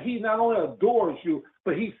only that, he not only adores you,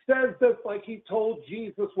 but he says this like he told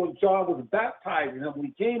Jesus when John was baptizing him, when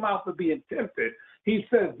he came out to be tempted. He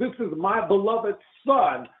says, this is my beloved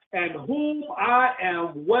son, and whom I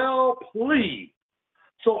am well pleased.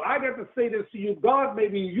 So I got to say this to you. God,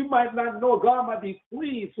 maybe you might not know, God might be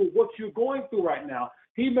pleased with what you're going through right now.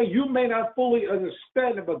 You may not fully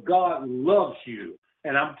understand it, but God loves you.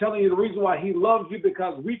 And I'm telling you the reason why he loves you,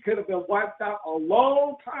 because we could have been wiped out a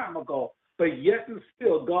long time ago. But yet and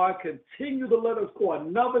still, God continued to let us go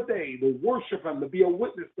another day to worship him, to be a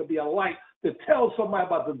witness, to be a light, to tell somebody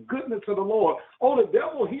about the goodness of the Lord. Oh, the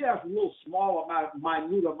devil, he has a little small amount,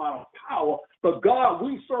 minute amount of power. But God,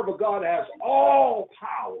 we serve a God that has all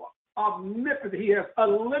power, omnipotent. He has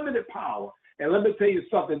unlimited power. And let me tell you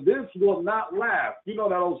something, this will not last. You know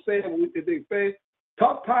that old saying, they say,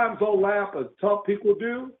 tough times don't last, but tough people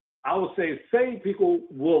do. I would say saved people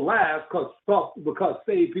will last because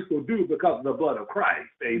saved people do because of the blood of Christ.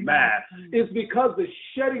 Amen. Mm-hmm. It's because the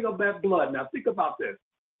shedding of that blood. Now think about this.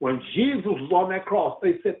 When Jesus was on that cross,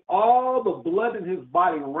 they said all the blood in his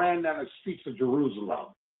body ran down the streets of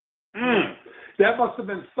Jerusalem. That must have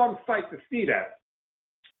been some sight to see that.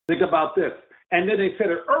 Think about this. And then they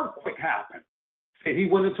said an earthquake happened. And he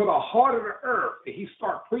went into the heart of the earth and he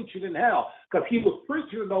started preaching in hell because he was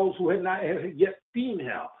preaching to those who had not yet seen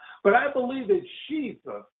hell. But I believe that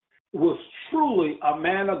Jesus was truly a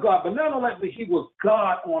man of God. But not only that, he was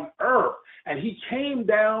God on earth. And he came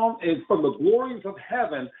down from the glories of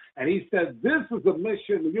heaven. And he said, this is a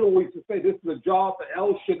mission. You know, we used to say this is a job for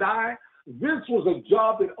El Shaddai. This was a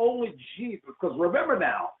job that only Jesus, because remember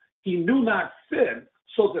now, he knew not sin.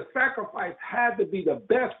 So the sacrifice had to be the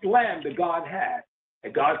best lamb that God had.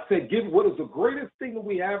 And God said, give what is the greatest thing that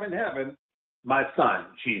we have in heaven? My son,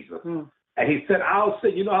 Jesus. And he said, I'll say,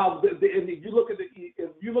 you know how, if you look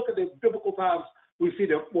at the biblical times, we see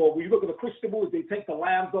that, well, when you look at the Christian movies, they take the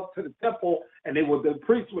lambs up to the temple, and the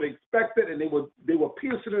priests would expect it, and they would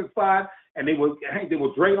pierce it inside, and they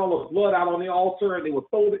would drain all the blood out on the altar, and they would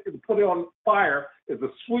throw it and put it on fire. It's a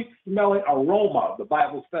sweet-smelling aroma, the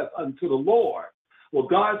Bible says, unto the Lord. Well,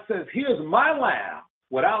 God says, here's my lamb,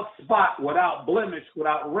 without spot, without blemish,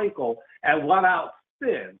 without wrinkle, and without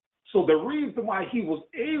sin. So the reason why he was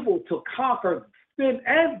able to conquer sin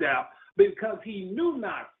and death, because he knew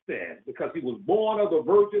not sin, because he was born of the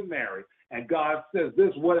Virgin Mary. And God says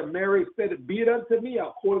this, what Mary said, be it unto me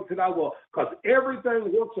according to thy will, because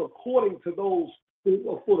everything works according to those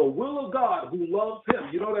who, for the will of God, who loves him.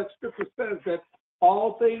 You know that scripture says that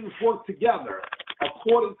all things work together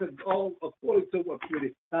according to what,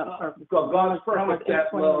 sweetie? Because God is perfect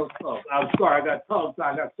that loves us. I'm sorry, I got tongue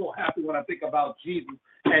tied. I got so happy when I think about Jesus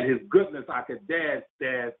and his goodness. I could dance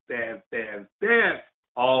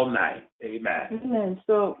all night. Amen. Amen.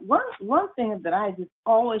 So one thing that I just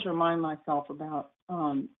always remind myself about,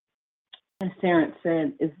 as Terrence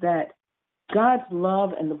said, is that God's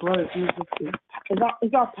love and the blood of Jesus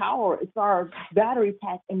is our power. It's our battery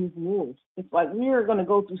pack in his wolves. It's like we're going to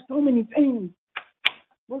go through so many things.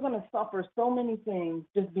 We're going to suffer so many things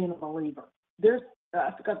just being a believer.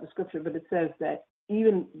 I forgot the scripture, but it says that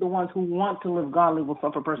even the ones who want to live godly will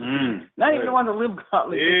suffer persecution. Not even the ones who live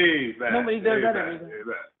godly. Amen. Nobody does that every day.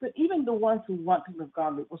 But even the ones who want to live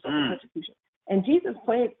godly will suffer persecution. And Jesus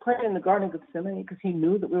prayed in the Garden of Gethsemane because he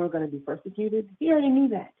knew that we were going to be persecuted. He already knew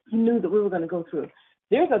that. He knew that we were going to go through it.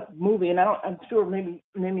 There's a movie, and I'm sure maybe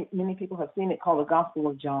many people have seen it, called The Gospel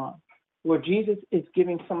of John. where Jesus is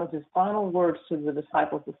giving some of his final words to the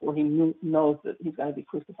disciples before he knows that he's going to be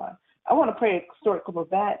crucified. I want to pray a short clip of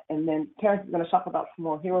that, and then Terrence is going to talk about some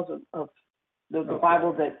more heroes of the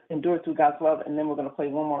Bible that endured through God's love, and then we're going to play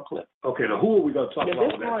one more clip. Okay, now who are we going to talk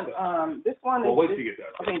about? This one well, is wait till you get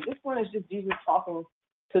that. Okay, this one is just Jesus talking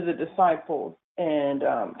to the disciples and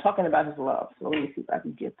talking about his love. So let me see if I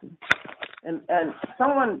can get to it. And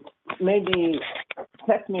someone maybe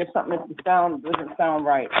text me or something if the sound doesn't sound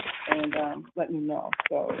right, and let me know.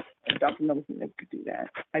 So Dr. Miller can do that.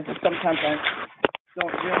 Sometimes I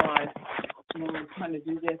don't realize when we're trying to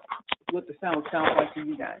do this what the sound sounds like to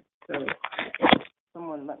you guys. So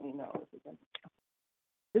someone let me know.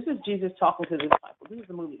 This is Jesus talking to the disciples. This is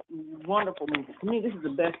a movie, wonderful movie. To me, this is the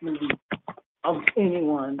best movie of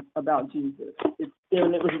anyone about Jesus. It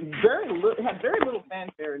had very little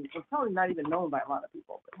fanfare, and it was probably not even known by a lot of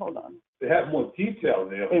people. But hold on. They had more detail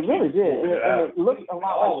there. It really did. And it looked a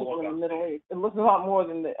lot like people in the Middle East. It looks a lot more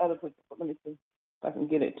than the other places. Let me see if I can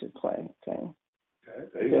get it to play. Okay,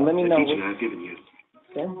 let me know. The teaching I've given you.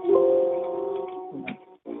 Okay.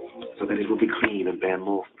 So that it will be clean and bear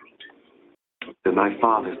more fruit. Then my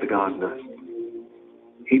Father is the gardener.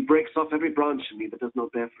 He breaks off every branch in me that does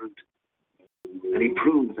not bear fruit, and he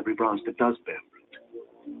prunes every branch that does bear fruit,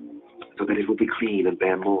 so that it will be clean and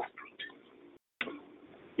bear more fruit.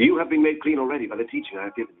 You have been made clean already by the teaching I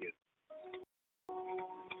have given you.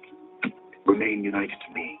 Remain united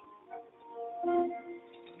to me,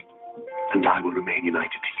 and I will remain united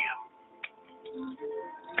to you.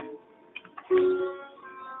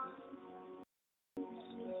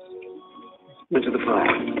 Into the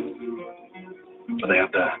fire, for they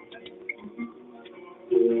have burned.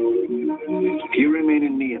 If you remain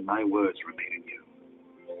in me and my words remain in you,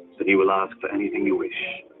 then you will ask for anything you wish,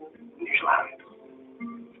 and you shall have it.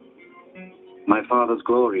 My Father's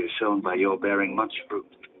glory is shown by your bearing much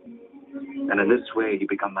fruit, and in this way you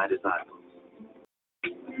become my disciples.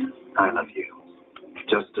 I love you,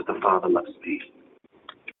 just as the Father loves me.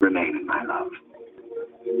 Remain in my love.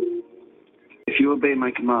 If you obey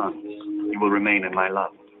my commands, you will remain in my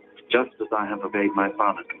love, just as I have obeyed my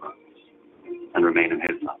Father's commands, and remain in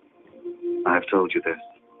his love. I have told you this,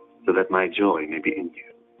 so that my joy may be in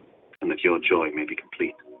you, and that your joy may be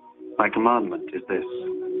complete. My commandment is this: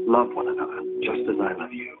 love one another, just as I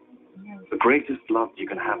love you. The greatest love you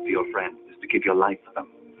can have for your friends is to give your life for them,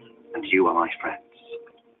 and you are my friends,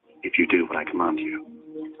 if you do what I command you.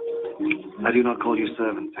 I do not call you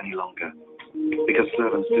servants any longer, because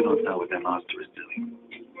servants do not know what their master is doing.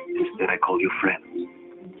 Instead, I call you friends,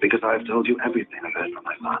 because I have told you everything I've heard from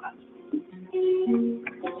my Father.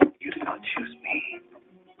 You did not choose me.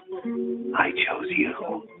 I chose you,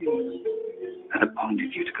 and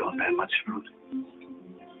appointed you to go and bear much fruit,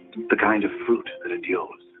 the kind of fruit that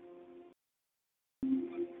endures.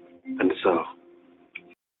 And so,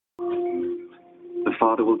 the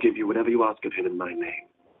Father will give you whatever you ask of him in my name.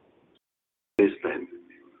 This, then,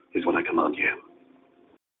 is what I command you.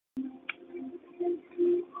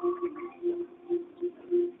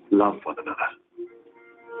 Love one another.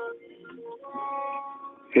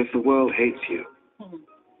 If the world hates you,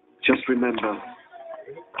 just remember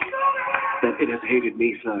that it has hated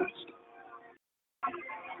me first.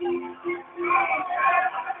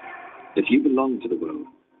 If you belong to the world,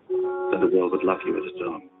 then the world would love you as its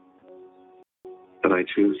own. But I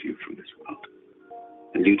chose you from this world,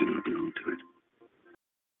 and you do not belong to it.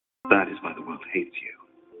 That is why the world hates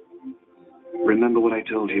you. Remember what I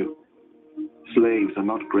told you. Slaves are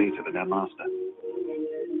not greater than their master.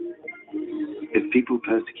 If people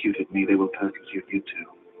persecuted me, they will persecute you too.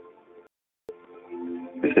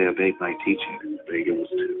 If they obeyed my teaching, obey yours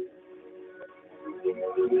too.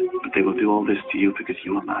 But they will do all this to you because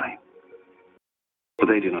you are mine. For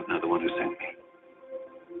they do not know the one who sent me.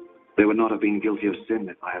 They would not have been guilty of sin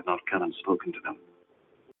if I had not come and spoken to them.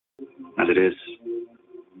 As it is,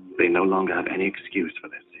 they no longer have any excuse for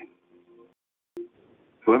their sin.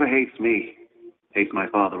 Whoever hates me hates my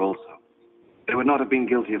Father also. They would not have been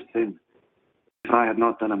guilty of sin if I had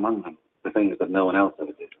not done among them the things that no one else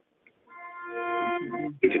ever did.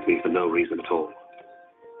 Hated me for no reason at all.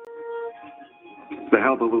 The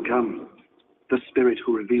Helper will come, the Spirit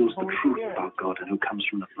who reveals the truth about God and who comes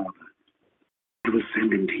from the Father. He will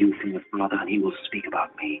send him to you from the Father, and he will speak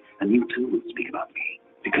about me, and you too will speak about me,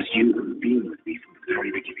 because you have been with me from the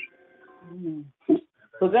very beginning.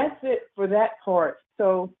 So that's it for that part.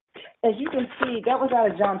 So as you can see, that was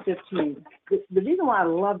out of John 15. The reason why I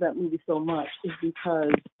love that movie so much is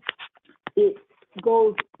because it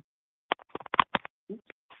goes,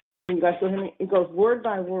 you guys still hear me? It goes word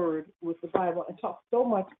by word with the Bible and talks so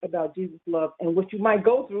much about Jesus' love and what you might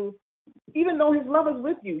go through even though his love is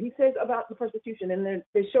with you. He says about the persecution, and then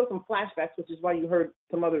they show some flashbacks, which is why you heard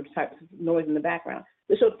some other types of noise in the background.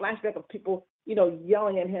 They showed flashback of people,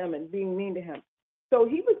 yelling at him and being mean to him. So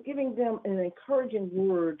he was giving them an encouraging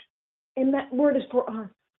word, and that word is for us.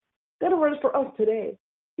 That word is for us today.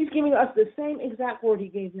 He's giving us the same exact word he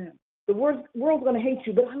gave them. The world's going to hate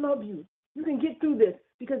you, but I love you. You can get through this,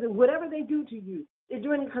 because whatever they do to you, they're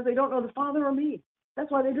doing it because they don't know the Father or me. That's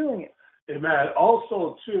why they're doing it. Amen.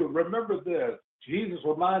 Also, too, remember this. Jesus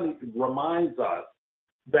reminds us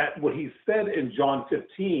that what he said in John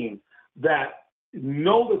 15, that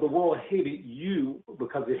know that the world hated you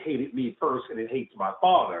because it hated me first and it hates my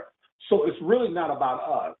Father. So it's really not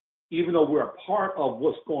about us, even though we're a part of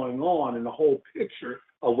what's going on in the whole picture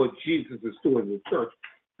of what Jesus is doing in the church.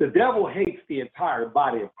 The devil hates the entire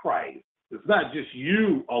body of Christ. It's not just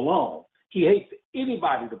you alone. He hates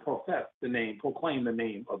anybody to proclaim the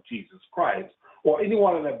name of Jesus Christ, or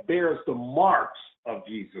anyone that bears the marks of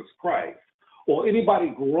Jesus Christ, or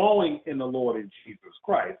anybody growing in the Lord and Jesus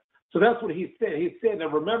Christ. So that's what he said. He said,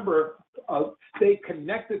 and remember, stay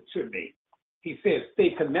connected to me. He said,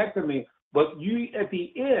 stay connected to me. But you, at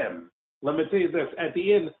the end, let me tell you this, at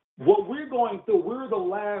the end, what we're going through, we're the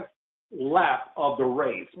last lap of the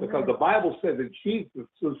race, because the Bible says that Jesus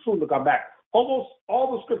is soon to come back. Almost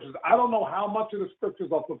all the scriptures, I don't know how much of the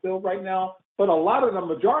scriptures are fulfilled right now, but a lot of the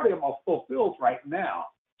majority of them are fulfilled right now.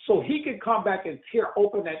 So he can come back and tear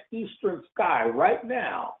open that eastern sky right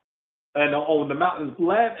now, and on the mountains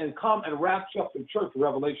land, and come and rapture up the church.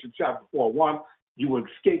 Revelation chapter 4:1. You will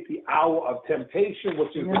escape the hour of temptation,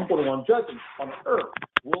 which is the 41 judgment on earth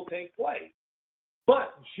will take place.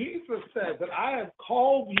 But Jesus says that I have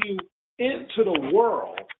called you into the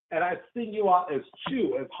world, and I sing you out as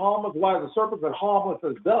two, as harmless wise as serpents and harmless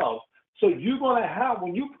as doves. So you're going to have,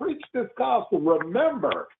 when you preach this gospel,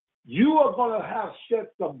 remember, you are going to have shed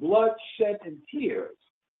some blood, shed, and tears.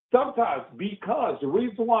 Sometimes, because the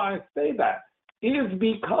reason why I say that is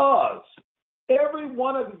because every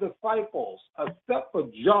one of the disciples, except for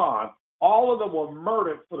John, all of them were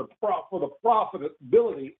murdered for the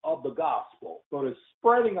profitability of the gospel, for the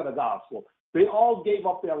spreading of the gospel. They all gave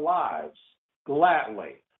up their lives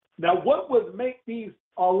gladly. Now, what would make these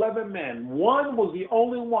 11 men? One was the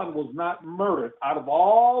only one was not murdered out of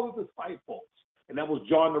all the disciples, and that was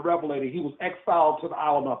John the Revelator. He was exiled to the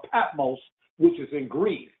island of Patmos, which is in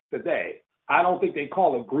Greece today. I don't think they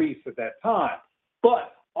call it Greece at that time.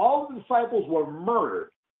 But all the disciples were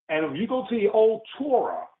murdered. And if you go to the old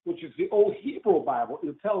Torah, which is the old Hebrew Bible,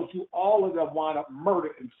 it tells you all of them wound up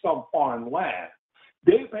murdered in some foreign land.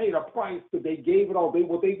 They paid a price, but they gave it all.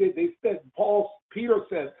 What they did, they said, Peter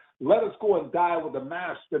said, let us go and die with the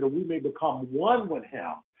master that we may become one with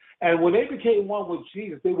him. And when they became one with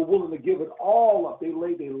Jesus, they were willing to give it all up. They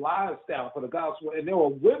laid their lives down for the gospel. And there were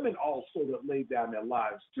women also that laid down their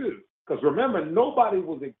lives too. Because remember, nobody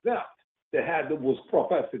was exempt that was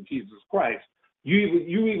professing Jesus Christ.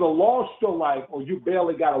 You either lost your life or you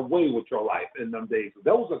barely got away with your life in them days.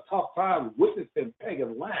 That was a tough time witnessing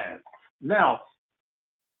pagan lands. Now,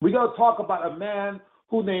 we got to talk about a man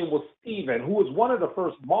whose name was Stephen, who was one of the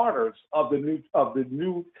first martyrs of the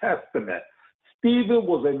New Testament. Stephen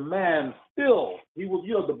was a man filled. He was,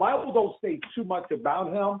 the Bible don't say too much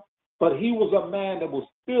about him, but he was a man that was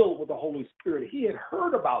filled with the Holy Spirit. He had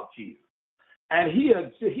heard about Jesus, and he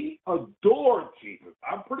adored Jesus.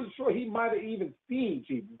 I'm pretty sure he might have even seen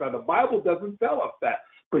Jesus, but the Bible doesn't tell us that.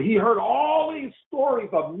 But he heard all these stories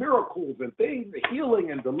of miracles and things, healing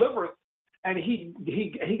and deliverance. And he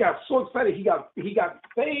got so excited, he got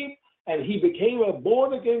saved, and he became a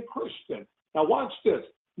born-again Christian. Now watch this.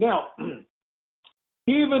 Now,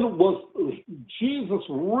 Jesus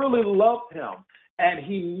really loved him, and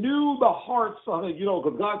he knew the hearts of him,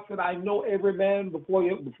 because God said, I know every man before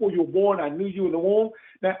you were born, I knew you in the womb.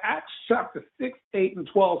 Now, Acts chapter 6, 8, and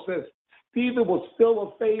 12 says, Stephen was filled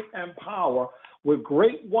with faith and power, with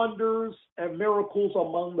great wonders and miracles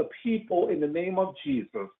among the people in the name of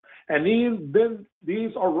Jesus. And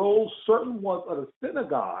these arose certain ones of the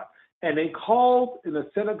synagogue, and they called in the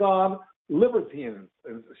synagogue Libertines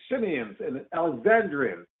and Shinians and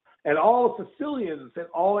Alexandrians and all Sicilians and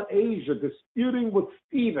all in Asia, disputing with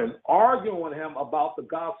Stephen, arguing with him about the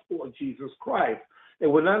gospel of Jesus Christ. They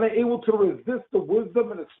were not able to resist the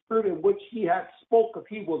wisdom and the spirit in which he had spoken.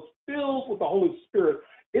 He was filled with the Holy Spirit.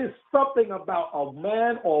 It's something about a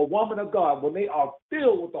man or a woman of God. When they are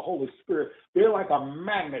filled with the Holy Spirit, they're like a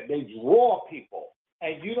magnet. They draw people.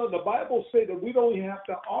 And the Bible says that we don't even have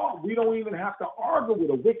to argue with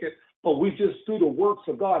the wicked, but we just do the works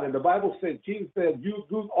of God. And the Bible says, Jesus said, you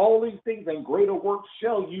do all these things and greater works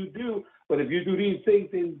shall you do. But if you do these things,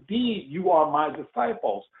 indeed, you are my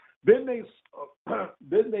disciples. Then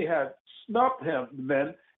they had snubbed him, the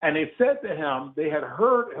men, and they said to him, they had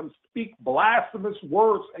heard him speak blasphemous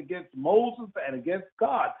words against Moses and against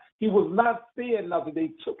God. He was not saying nothing.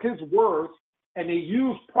 They took his words and they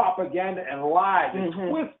used propaganda and lied and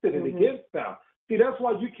twisted it against them. See, that's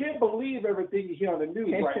why you can't believe everything you hear on the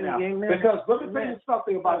news right now. Because let me tell you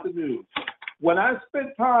something about the news. When my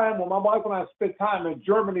wife and I spent time in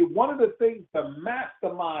Germany, one of the things, the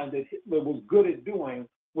mastermind that Hitler was good at doing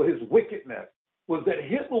with his wickedness was that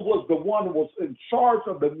Hitler was the one who was in charge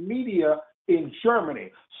of the media in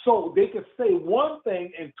Germany. So they could say one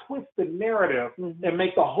thing and twist the narrative and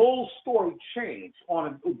make the whole story change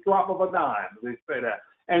on a drop of a dime, they say that.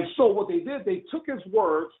 And so what they did, they took his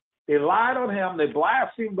words, they lied on him, they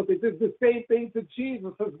blasphemed, but they did the same thing to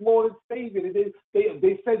Jesus, his Lord and Savior.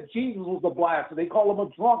 They said Jesus was a blasphemer. They called him a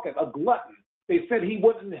drunkard, a glutton. They said he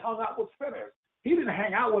went and hung out with sinners. He didn't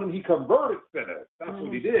hang out with them, he converted sinners. That's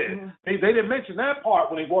what he did. They didn't mention that part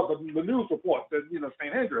when they brought the news report that,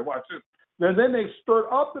 St. Andrew, watch this. And then they stirred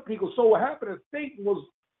up the people. So what happened is Satan was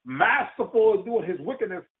masterful in doing his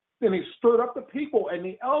wickedness. Then he stirred up the people and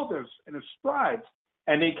the elders and the scribes.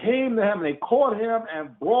 And they came to him and they caught him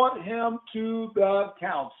and brought him to the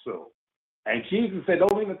council. And Jesus said,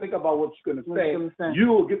 don't even think about what you're going to say. You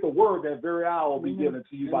will get the word that very hour will be given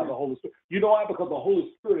to you by the Holy Spirit. You know why? Because the Holy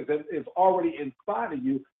Spirit is already inside of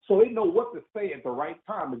you. So they know what to say at the right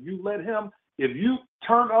time. If you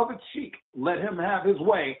turn the other cheek, let him have his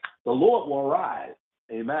way, the Lord will arise.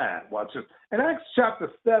 Amen. Watch this. In Acts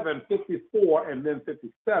chapter 7, 54 and then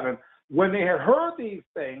 57, when they had heard these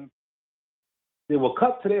things, they were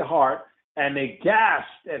cut to their heart and they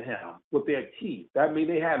gasped at him with their teeth. That means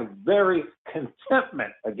they had very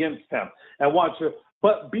contentment against him. And watch it.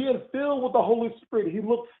 But being filled with the Holy Spirit, he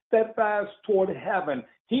looked steadfast toward heaven.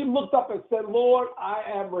 He looked up and said, Lord, I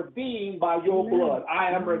am redeemed by your blood.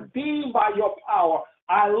 I am redeemed by your power.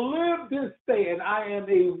 I live this day, and I am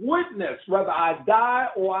a witness, whether I die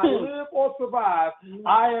or I live or survive.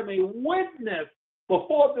 I am a witness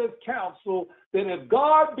before this council that if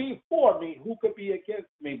God be for me, who could be against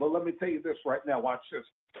me? But let me tell you this right now. Watch this.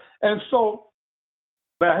 And so,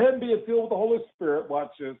 by him being filled with the Holy Spirit,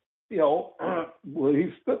 watch this. He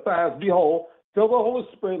stood fast, behold, filled with the Holy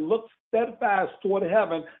Spirit, looked steadfast toward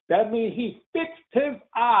heaven. That means he fixed his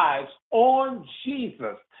eyes on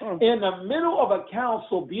Jesus. In the middle of a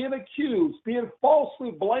council, being accused, being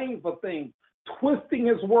falsely blamed for things, twisting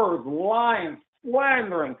his words, lying,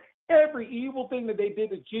 slandering, every evil thing that they did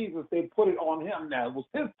to Jesus, they put it on him now. It was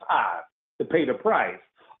his time to pay the price.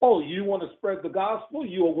 Oh, you want to spread the gospel?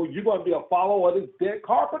 You're going to be a follower of this dead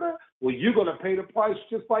carpenter? Well, you're going to pay the price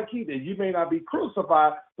just like he did. You may not be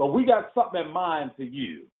crucified, but we got something in mind for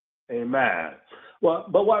you. Amen. Well,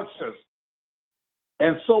 but watch this.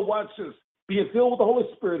 And so watch this. Being filled with the Holy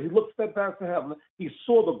Spirit, he looked steadfast to heaven. He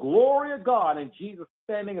saw the glory of God and Jesus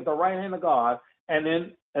standing at the right hand of God. And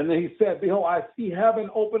then he said, behold, I see heaven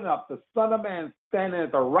open up, the Son of Man standing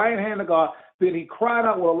at the right hand of God. Then he cried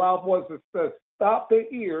out with a loud voice and said, stop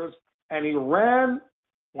their ears. And he ran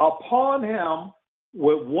upon him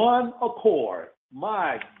with one accord.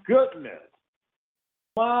 My goodness.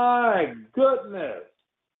 My goodness.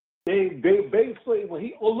 They basically, when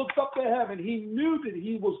he looked up to heaven, he knew that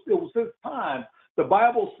it was his time. The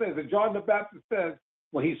Bible says, and John the Baptist says,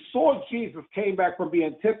 when he saw Jesus came back from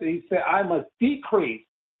being tempted, he said, I must decrease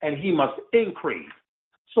and he must increase.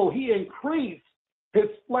 So he increased, his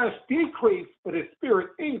flesh decreased, but his spirit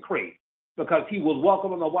increased because he was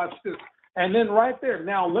welcome to watch this. And then right there,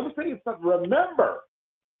 now let me tell you something. Remember,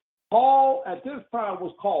 Paul at this time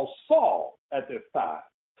was called Saul at this time.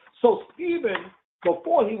 So Stephen,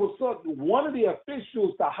 before he was one of the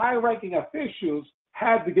officials, the high-ranking officials,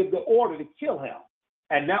 had to give the order to kill him.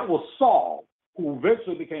 And that was Saul, who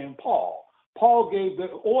eventually became Paul. Paul gave the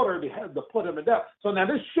order to put him to death. So now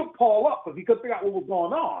this shook Paul up because he couldn't figure out what was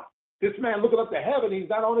going on. This man looking up to heaven, he's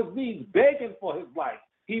not on his knees begging for his life.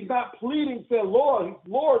 He's not pleading, saying,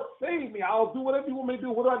 Lord, save me. I'll do whatever you want me to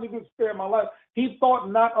do. What do I need to spare my life? He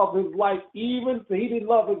thought not of his life he didn't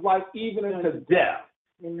love his life even into death.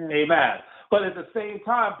 Amen. But at the same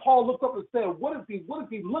time, Paul looked up and said, what is he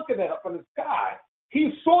looking at up in the sky? He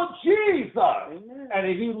saw Jesus. Amen. And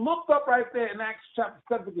if he looked up right there in Acts chapter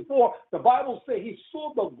 74, the Bible says he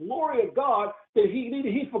saw the glory of God that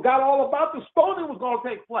he forgot all about the stoning was going to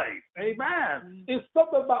take place. Amen. It's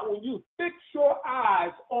something about when you fix your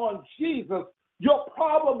eyes on Jesus, your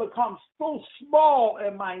problem becomes so small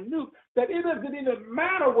and minute that it doesn't even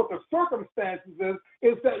matter what the circumstances is.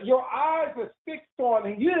 It's that your eyes are fixed on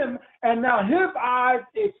him, and now his eyes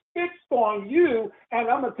is fixed on you. And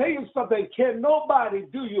I'm going to tell you something. something. Can nobody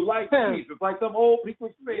do you like Jesus? Like them old people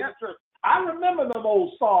say in the church. I remember them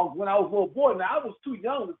old songs when I was a little boy. Now, I was too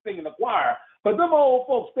young to sing in the choir. But them old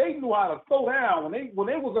folks, they knew how to throw down. When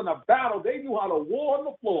they was in a battle, they knew how to war on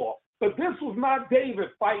the floor. But this was not David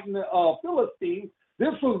fighting the Philistines.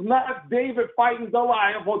 This was not David fighting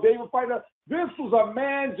Goliath or David fighting. This was a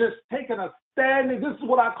man just taking a standing. This is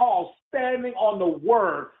what I call standing on the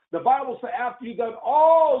word. The Bible says after you've done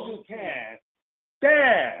all you can,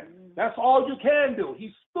 stand. That's all you can do.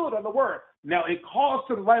 He stood on the word. Now, it cost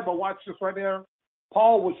him, right, but watch this right there.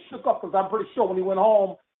 Paul was shook up because I'm pretty sure when he went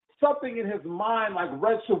home, something in his mind like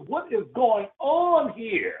registered, what is going on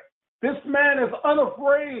here? This man is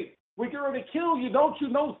unafraid. We're going to kill you. Don't you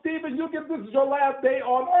know, Stephen? This is your last day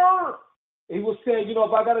on earth. He was saying, you know,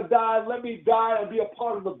 if I got to die, let me die and be a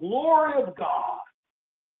part of the glory of God.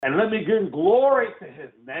 And let me give glory to his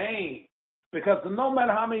name. Because no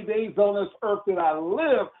matter how many days on this earth that I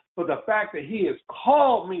live, but the fact that he has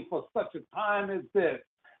called me for such a time as this.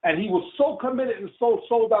 And he was so committed and so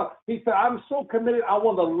sold out. He said, I'm so committed, I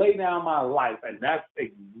want to lay down my life. And that's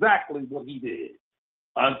exactly what he did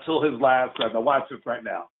until his last breath. Now watch this right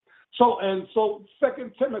now. So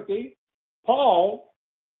 2 Timothy, Paul,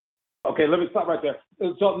 okay, let me stop right there.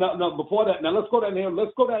 So now before that, now let's go down here.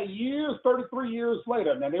 Let's go down years, 33 years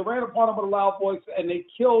later. Now they ran upon him with a loud voice and they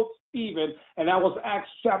killed Stephen. And that was Acts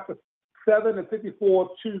chapter 7 and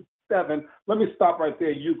 54-7. Let me stop right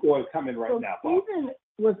there. You go and come in right now, Paul. Stephen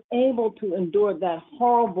was able to endure that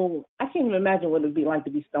horrible, I can't even imagine what it would be like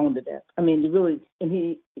to be stoned to death. I mean, really, and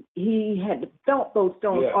he had felt those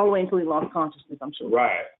stones all the way until he lost consciousness, I'm sure.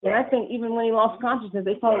 Right. And I think even when he lost consciousness,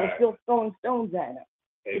 they probably were still throwing stones at him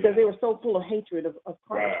because they were so full of hatred of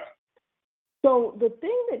Christ. Right. So the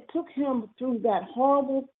thing that took him through that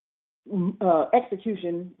horrible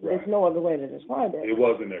execution, there's no other way to describe it. It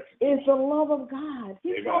wasn't execution. It's the love of God.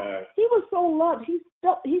 He was so loved.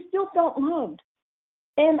 He still felt loved.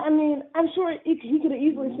 And I mean, I'm sure he could have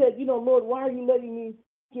easily said, you know, Lord, why are you letting me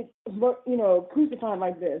get, you know, crucified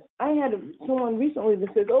like this? I had someone recently that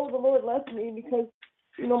said, oh, the Lord left me because,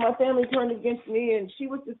 you know, my family turned against me, and she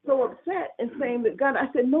was just so upset and saying that God,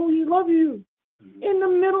 I said, no, he loves you. In the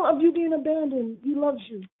middle of you being abandoned, he loves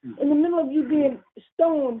you. In the middle of you being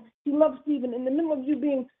stoned, he loves Stephen. In the middle of you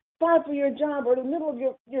being fired for your job, or in the middle of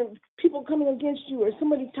your people coming against you, or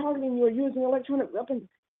somebody targeting you or using electronic weapons,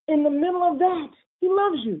 in the middle of that, he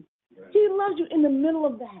loves you. He loves you in the middle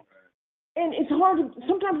of that. And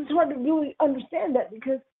sometimes it's hard to really understand that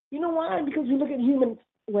because, you know why? Because we look at human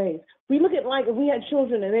ways. We look at like if we had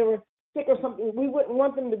children and they were sick or something, we wouldn't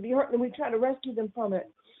want them to be hurt and we try to rescue them from it.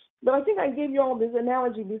 But I think I gave you all this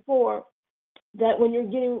analogy before that when you're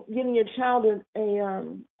getting your child a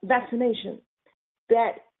vaccination,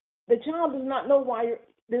 that the child does not know why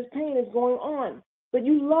this pain is going on, but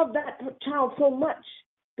you love that child so much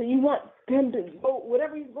that you want him to go,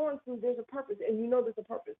 whatever he's going through, there's a purpose, and you know there's a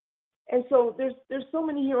purpose. And so there's so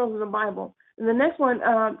many heroes in the Bible. And the next one,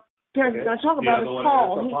 Terrence is going to talk about is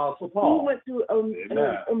Paul. He went through an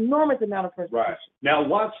enormous amount of persecution. Right. Now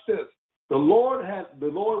watch this. The Lord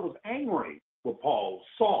was angry with Paul,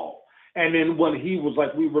 Saul. And then when he was,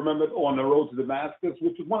 like we remembered, on the road to Damascus,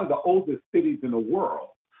 which is one of the oldest cities in the world.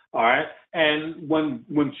 All right. And when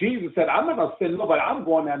Jesus said, I'm not going to send nobody, I'm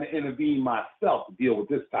going down to intervene myself to deal with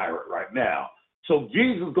this tyrant right now. So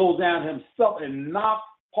Jesus goes down himself and knocks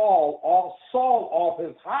Saul off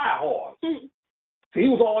his high horse. He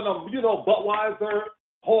was on them, Budweiser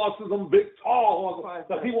horses, them big tall horses.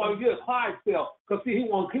 So he wanted to get his high self. Because he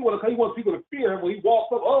wants people to fear him when he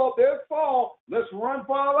walks up, oh, there's Saul. Let's run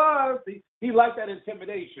for our lives. He liked that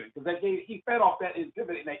intimidation because he fed off that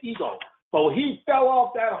intimidation, that ego. So he fell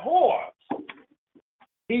off that horse.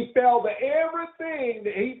 He fell to everything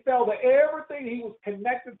he was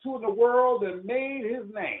connected to in the world and made his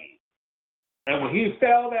name. And when he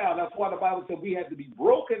fell down, that's why the Bible said we had to be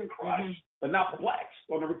broken, crushed, but not perplexed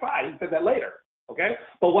or refined. He said that later. Okay?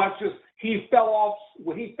 But watch this. He fell off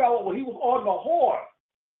when he was on the horse,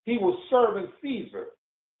 he was serving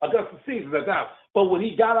Augustus Caesar at that time. But when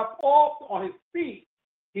he got up off on his feet,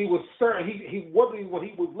 he was serving. He was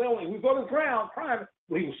on the ground crying.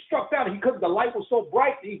 When he was struck down, the light was so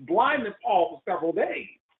bright that he blinded Paul for several days.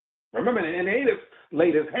 Remember, and they just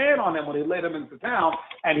laid his hand on him when they led him into town,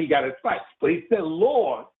 and he got his sight. But he said,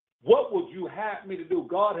 Lord, what would you have me to do?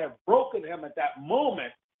 God had broken him at that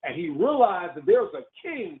moment, and he realized that there's a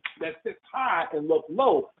king that sits high and looks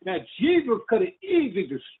low. Now, Jesus could have easily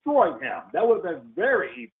destroyed him. That would have been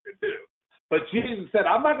very easy to do. But Jesus said,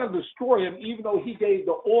 I'm not going to destroy him, even though he gave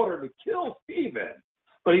the order to kill Stephen.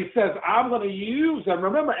 But he says, I'm going to use them.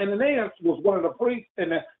 Remember, Ananias was one of the priests,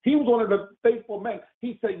 and he was one of the faithful men.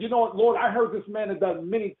 He said, you know what, Lord, I heard this man has done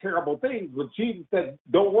many terrible things. But Jesus said,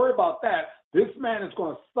 don't worry about that. This man is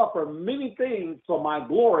going to suffer many things for my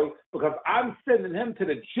glory because I'm sending him to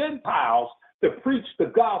the Gentiles to preach the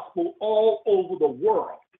gospel all over the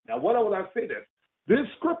world. Now, what would I say this? This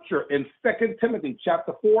scripture in 2 Timothy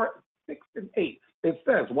chapter 4, 6, and 8, it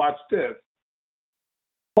says, watch this.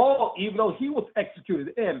 Paul, even though he was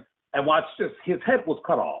executed in, and watch this, his head was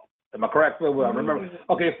cut off. Am I correct? Well, remember.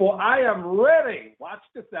 Okay, for I am ready. Watch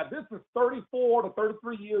this. Now, this is 34 to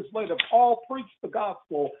 33 years later. Paul preached the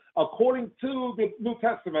gospel according to the New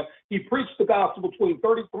Testament. He preached the gospel between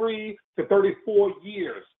 33 to 34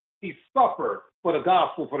 years. He suffered for the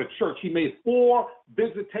gospel, for the church. He made 4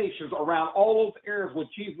 visitations around all those areas where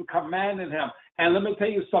Jesus commanded him. And let me tell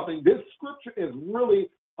you something. This scripture is really,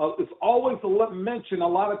 it's always mentioned a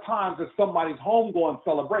lot of times at somebody's homegoing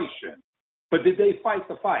celebration. But did they fight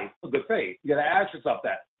the fight of the faith? You got to ask yourself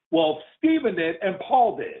that. Well, Stephen did and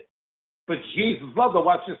Paul did. But Jesus loved them.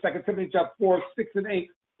 Watch this, 2 Timothy chapter 4, 6, and 8.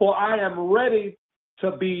 For I am ready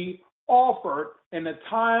to be offered, and the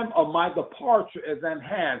time of my departure is at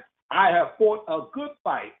hand. I have fought a good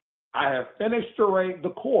fight. I have finished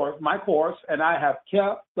my course, and I have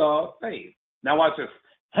kept the faith. Now watch this.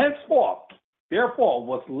 Henceforth, therefore,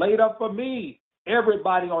 was laid up for me,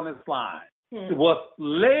 everybody on this line. It was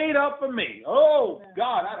laid up for me. Oh,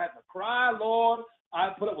 God, I had to cry, Lord. I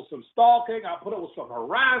put up with some stalking. I put up with some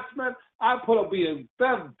harassment. I put up with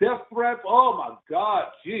death threats. Oh, my God,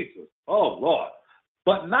 Jesus. Oh, Lord.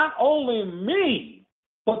 But not only me,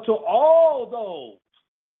 but to all those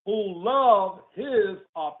who love his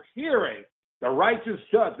appearing, the righteous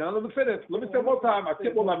judge. Now, let me say this. Let me say it one time. I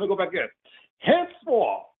said one time. Let me go back in.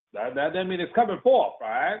 Henceforth, that doesn't mean it's coming forth,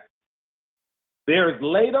 right? There is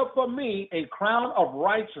laid up for me a crown of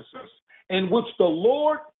righteousness, in which the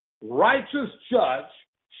Lord, righteous judge,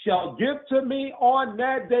 shall give to me on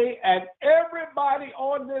that day, and everybody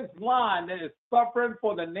on this line that is suffering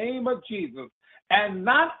for the name of Jesus, and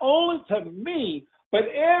not only to me, but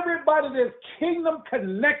everybody that's kingdom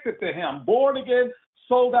connected to him, born again,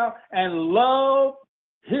 sold out, and love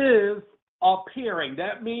his appearing.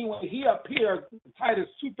 That means when he appears, Titus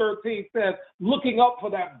 2:13 says, looking up for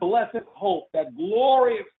that blessed hope, that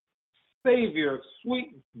glorious Savior,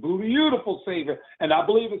 sweet, beautiful Savior. And I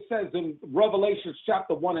believe it says in Revelation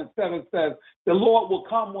chapter 1 and 7 says, the Lord will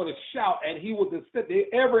come with a shout, and he will descend.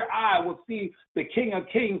 Every eye will see the King of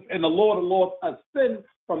Kings and the Lord of Lords ascend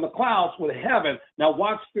from the clouds with heaven. Now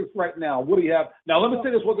watch this right now. What do you have? Now let me say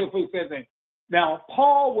this one thing before you say anything. Now,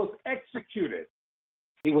 Paul was executed.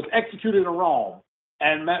 He was executed in Rome.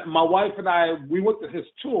 And my wife and I, we went to his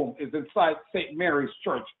tomb. It's inside St. Mary's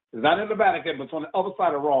Church. It's not in the Vatican, but it's on the other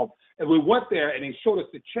side of Rome. And we went there, and he showed us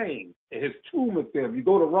the chain. And his tomb is there. If you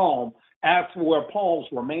go to Rome, ask for where Paul's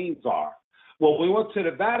remains are. Well, we went to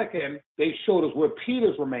the Vatican. They showed us where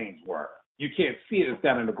Peter's remains were. You can't see it. It's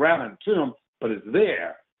down in the ground in the tomb, but it's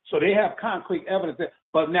there. So they have concrete evidence there.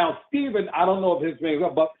 But now Stephen, I don't know if his name is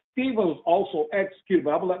up, but Stephen was also executed,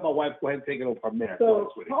 but I'm going to let my wife go ahead and take it over from there.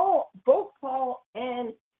 So both Paul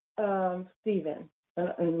and Stephen,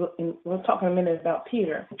 and we'll talk in a minute about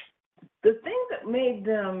Peter, the thing that made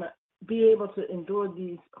them be able to endure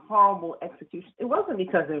these horrible executions, it wasn't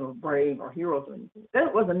because they were brave or heroes or anything.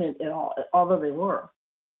 That wasn't it at all, although they were.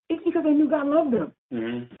 It's because they knew God loved them.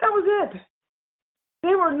 Mm-hmm. That was it. They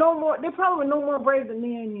probably were no more brave than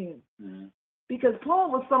me and you. Mm-hmm. Because Paul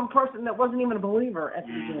was some person that wasn't even a believer at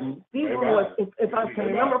the beginning. Stephen was, if I can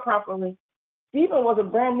remember properly, Stephen was a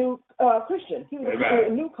brand new Christian. He was a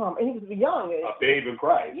newcomer, and he was young. A babe in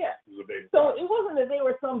Christ. Yeah. So it wasn't that they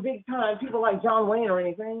were some big time people like John Wayne or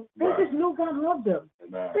anything. They just knew God loved them.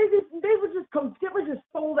 They were just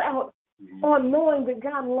sold out on knowing that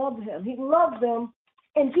God loved him. He loved them,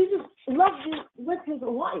 and Jesus loved you with his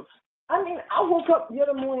life. I mean, I woke up the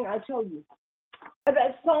other morning, I tell you,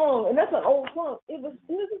 that song, and that's an old song. It was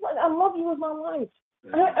just like, I love you with my life.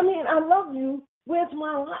 I mean, I love you with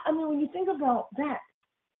my life. I mean, when you think about that,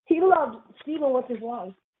 he loved Stephen with his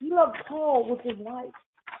life. He loved Paul with his life.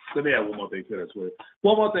 Let me add one more thing to this.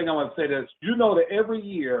 One more thing I want to say this. You know that every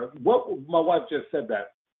year, what my wife just said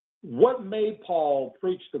that, what made Paul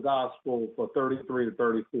preach the gospel for 33 to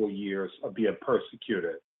 34 years of being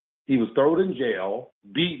persecuted? He was thrown in jail,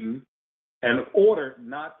 beaten, and ordered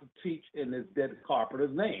not to teach in his dead carpenter's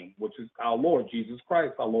name, which is our Lord Jesus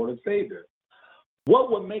Christ, our Lord and Savior. What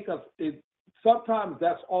would make us, sometimes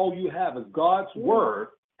that's all you have is God's word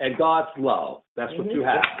and God's love. That's what you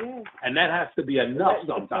have. And that has to be enough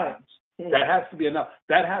sometimes. That has to be enough.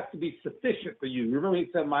 That has to be sufficient for you. Remember he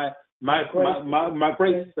said, my My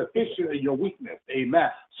grace is sufficient in your weakness. Amen.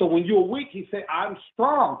 So when you're weak, he said, I'm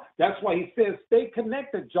strong. That's why he says, stay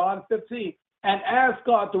connected, John 15, and ask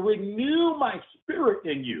God to renew my spirit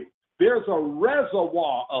in you. There's a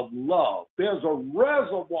reservoir of love. There's a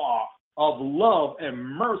reservoir of love and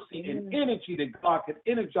mercy and energy that God can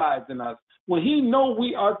energize in us. When he knows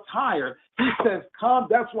we are tired, he says, come.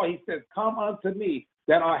 That's why he says, come unto me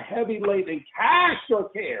that are heavy laden and cast your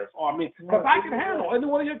cares on me. Because I can handle any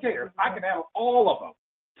one of your cares. I can handle all of them.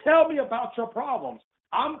 Tell me about your problems.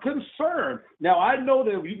 I'm concerned. Now, I know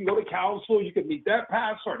that you can go to counsel, you can meet that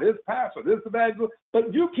pastor, this evangelist,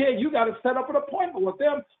 but you can't. You got to set up an appointment with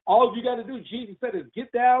them. All you got to do, Jesus said, is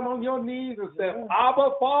get down on your knees and say, Abba,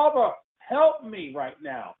 Father, help me right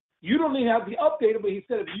now. You don't even have to be updated, but he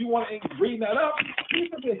said if you want to bring that up,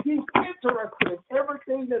 he's interested in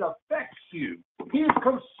everything that affects you. He's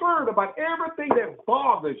concerned about everything that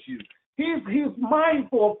bothers you. He's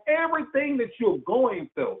mindful of everything that you're going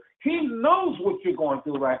through. He knows what you're going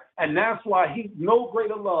through, right? And that's why he no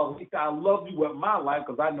greater love. He said, I love you with my life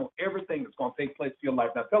because I know everything that's going to take place in your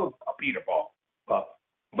life. Now tell us about Peter, Paul.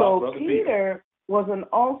 So Peter was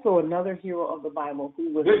also another hero of the Bible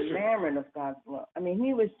who was enamored of God's love. I mean,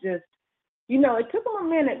 he was just, it took him a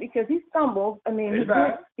minute because he stumbled. I mean,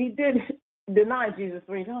 he did deny Jesus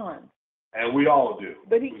 3 times. And we all do.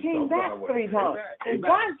 But he came back 3 times. And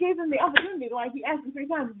God gave him the opportunity, like he asked him 3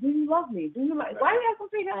 times, do you love me? Do you like? Why did he ask him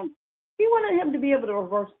 3 times? He wanted him to be able to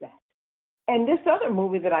reverse that. And this other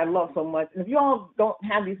movie that I love so much, and if you all don't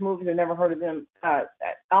have these movies or never heard of them,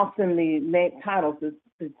 I'll send the main titles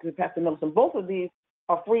to Pastor Middleton. Both of these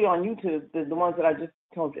are free on YouTube, the ones that I just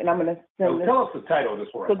told you. And I'm going to send this. Tell us the title of this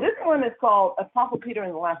one. So this one is called Apostle Peter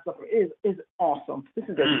and the Last Supper. It is awesome. This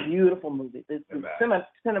is a beautiful movie. It's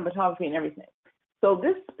cinematography and everything. So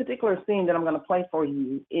this particular scene that I'm going to play for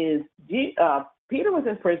you is Peter was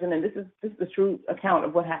in prison, and this is the true account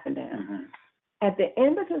of what happened to him. Mm-hmm. At the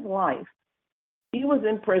end of his life, he was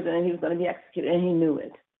in prison and he was going to be executed, and he knew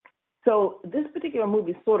it. So this particular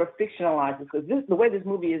movie sort of fictionalizes, because the way this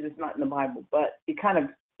movie is, it's not in the Bible, but you kind of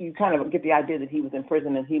get the idea that he was in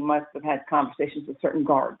prison and he must have had conversations with certain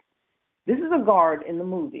guards. This is a guard in the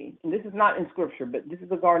movie, and this is not in scripture, but this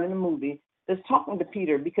is a guard in the movie that's talking to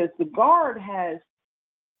Peter, because the guard has,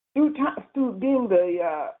 through being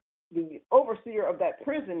the overseer of that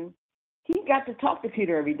prison, he got to talk to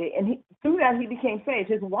Peter every day, and through that he became saved.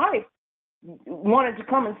 His wife wanted to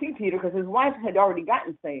come and see Peter because his wife had already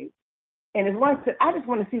gotten saved. And his wife said, I just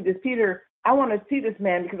want to see this Peter. I want to see this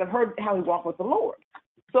man because I've heard how he walked with the Lord.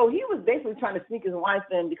 So he was basically trying to sneak his wife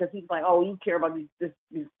in because he's like, oh, you care about these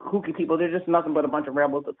kooky people. They're just nothing but a bunch of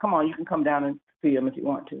rebels. So come on, you can come down and see them if you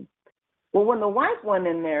want to. Well, when the wife went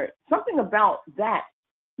in there, something about that,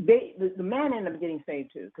 the man ended up getting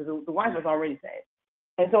saved too, because the wife was already saved.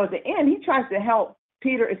 And so at the end, he tries to help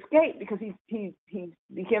Peter escape because he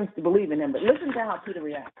begins to believe in him. But listen to how Peter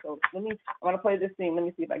reacts. So I'm going to play this scene. Let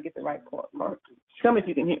me see if I get the right part. Tell me if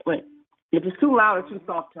you can hear. Wait, if it's too loud or too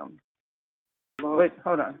soft, tell me. Wait,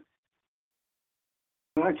 hold on.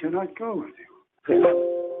 I cannot go with you.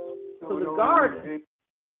 So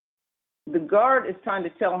the guard is trying to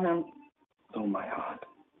tell him, oh my heart.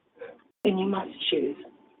 Then you must choose.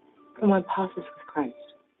 And one passes with Christ.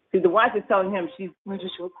 See, the wife is telling him she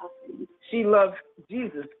loves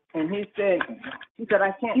Jesus, and she said,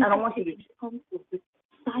 I don't want you to. With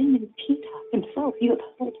Simon Peter himself, you have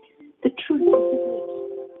heard the truth of his lips.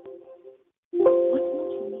 What more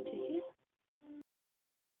do you need to hear?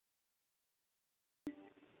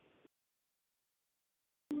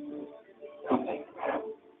 Nothing.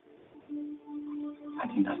 I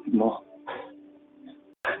need nothing more.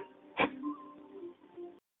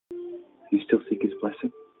 You still seek his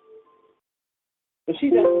blessing? But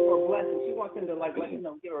she's asking for a blessing. She wants him to let him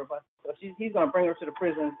know, give her a blessing. So he's going to bring her to the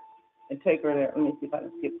prison and take her there. Let me see if I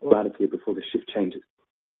can skip forward. Out of here before the shift changes.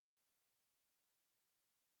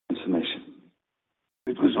 Information.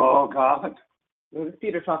 It was all God. It was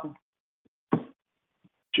Peter talking.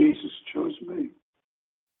 Jesus chose me.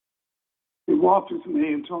 He walked with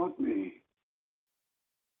me and taught me.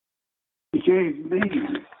 He gave me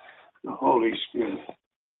the Holy Spirit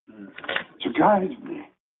to guide me.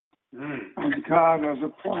 And God has a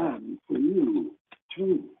plan for you,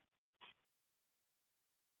 too.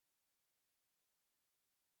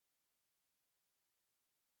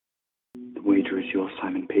 The wager is yours,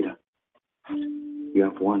 Simon Peter. You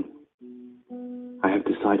have won. I have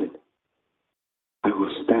decided. I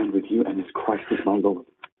will stand with you and as Christ is my Lord.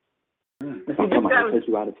 I'll take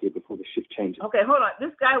you out of here before the shift changes. Okay, hold on.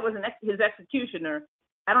 This guy was his executioner.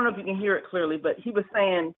 I don't know if you can hear it clearly, but he was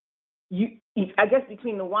saying, I guess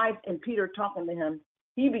between the wife and Peter talking to him,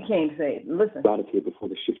 He became saved. Listen. Out of here before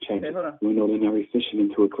the shift changes. Okay, hold on. You're an ordinary fisherman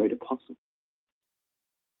to a great apostle.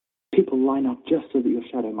 People line up just so that your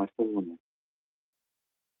shadow might fall on them.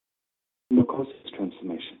 And what caused this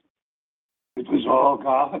transformation? It was all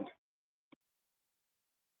God.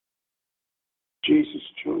 Jesus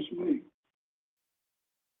chose me.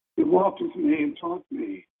 He walked with me and taught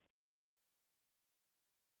me.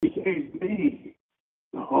 He gave me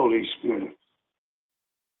the Holy Spirit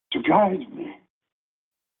to guide me.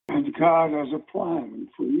 And God has a plan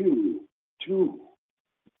for you, too.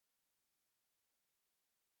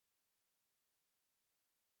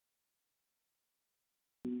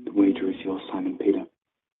 The wager is yours, Simon Peter.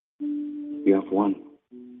 You have won.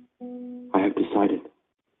 I have decided.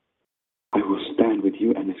 I will stand with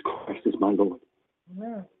you, and as Christ is my Lord.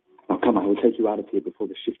 Amen. Now come, I will take you out of here before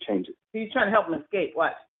the shift changes. He's trying to help him escape.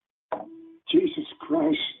 What? Jesus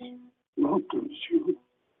Christ welcomes you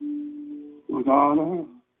with honor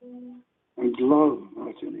and love,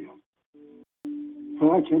 Martinia. But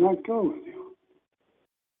I cannot go with you.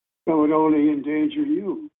 That would only endanger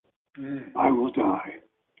you. I will die.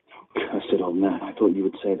 Cursed old man, I thought you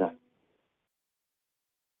would say that.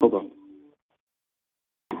 Hold on.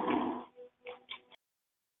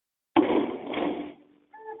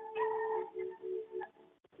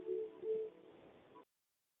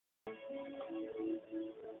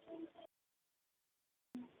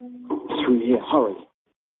 Through here, hurry.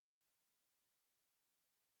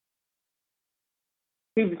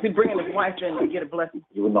 He's bringing his wife in to get a blessing.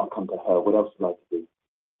 You would not come to her. What else would I do?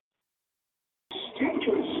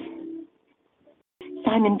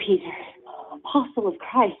 Simon Peter, apostle of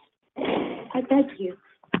Christ, I beg you,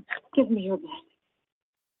 give me your blessing.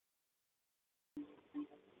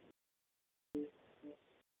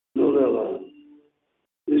 Lorella,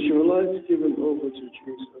 is your life given over to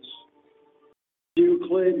Jesus? Do you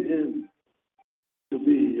claim him to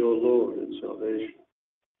be your Lord and salvation?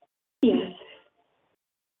 Yes.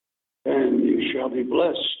 And you shall be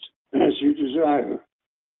blessed as you desire.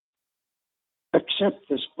 Accept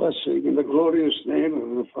this blessing in the glorious name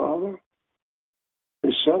of the Father,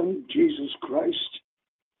 the Son, Jesus Christ,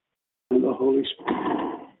 and the Holy Spirit.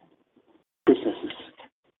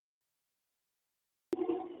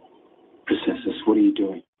 Princesses, what are you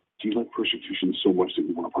doing? Do you like persecution so much that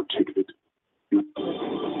you want to partake of it?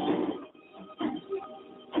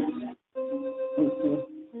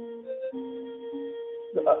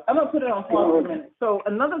 I'm going to put it on pause for a minute. So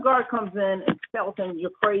another guard comes in and tells him,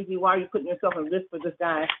 you're crazy. Why are you putting yourself at risk for this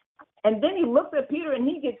guy? And then he looks at Peter and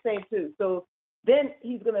he gets saved too. So then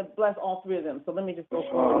he's going to bless all three of them. So let me just go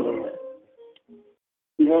forward a little bit.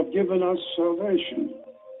 You have given us salvation.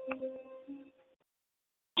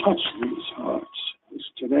 Touch these hearts as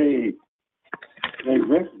today they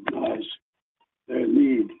recognize their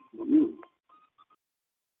need for you.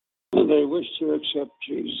 And they wish to accept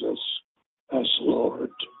Jesus as Lord.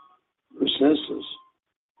 Princesses,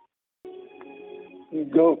 you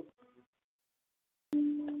go.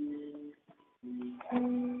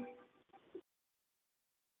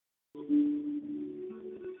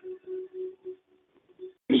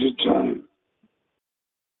 Is it time?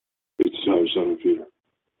 It's time, Son of Peter.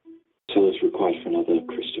 Tell us required for another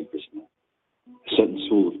Christian prisoner, a certain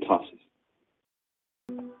Saul of Tarsus.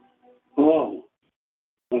 Oh,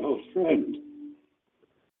 my old friend.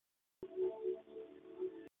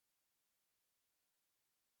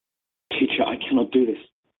 Teacher, I cannot do this.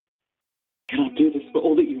 I cannot do this for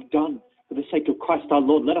all that you've done. For the sake of Christ our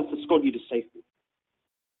Lord, let us escort you to safety.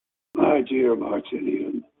 My dear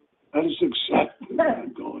Martinian, that is exactly where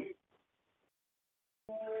I'm going.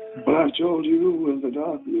 But I told you in the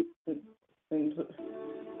darkness.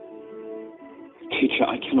 Teacher,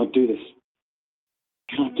 I cannot do this.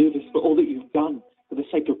 I cannot do this for all that you've done. For the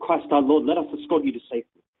sake of Christ our Lord, let us escort you to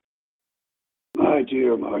safety. My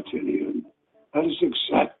dear Martinian, that is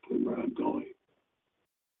exactly where I'm going.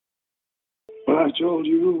 But I told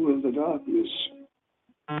you in the darkness.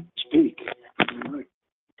 Speak.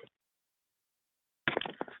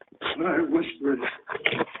 I whispered.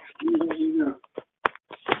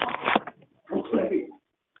 Proclaim.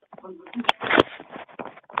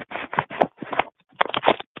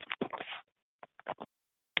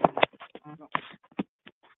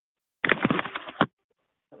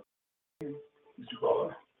 Did you call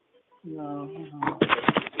her? No.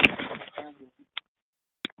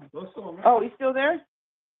 Oh, he's still there?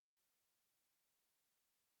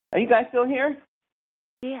 Are you guys still here?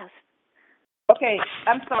 Yes. Okay,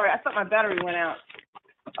 I'm sorry. I thought my battery went out.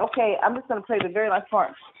 Okay, I'm just going to play the very last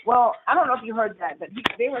part. Well, I don't know if you heard that, but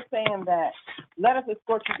they were saying that let us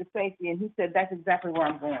escort you to safety. And he said, that's exactly where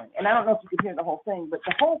I'm going. And I don't know if you could hear the whole thing, but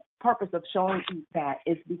the whole purpose of showing you that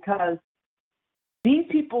is because these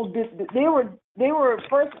people, they were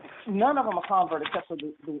first, none of them are converted except for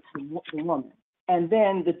the woman. And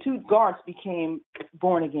then the two guards became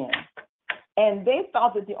born again. And they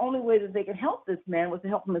thought that the only way that they could help this man was to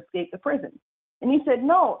help him escape the prison. And he said,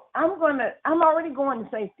 no, I'm already going to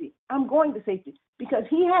safety. I'm going to safety. Because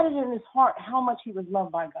he had it in his heart how much he was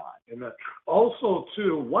loved by God. Amen. Also,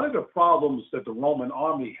 too, one of the problems that the Roman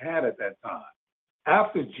army had at that time,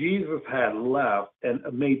 after Jesus had left and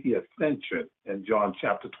made the ascension in John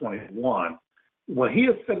chapter 21, when he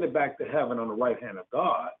ascended back to heaven on the right hand of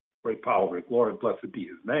God, great power, great glory, blessed be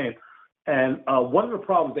his name. And one of the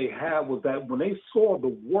problems they had was that when they saw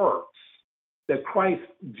the works that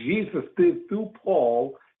Jesus did through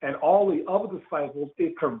Paul and all the other disciples,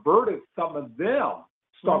 it converted some of them,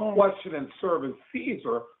 start questioning serving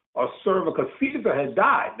Caesar or serving, because Caesar had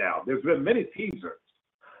died now. There's been many Caesars.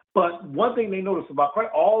 But one thing they noticed about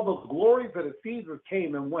Christ, all the glories of the Caesars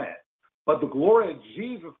came and went. But the glory of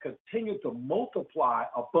Jesus continued to multiply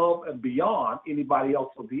above and beyond anybody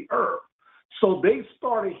else on the earth. So they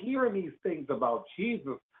started hearing these things about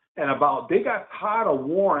Jesus and they got tired of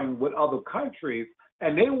warring with other countries,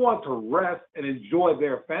 and they want to rest and enjoy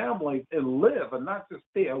their families and live and not just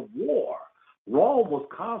stay at war. Rome was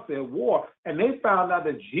constantly at war, and they found out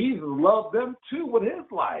that Jesus loved them too with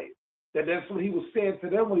his life. That's what he was saying to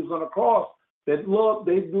them when he was on the cross, that Lord,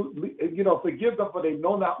 they do, forgive them for they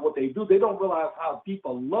know not what they do. They don't realize how deep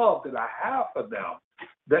a love that I have for them,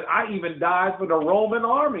 that I even died for the Roman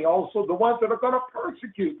army, also the ones that are going to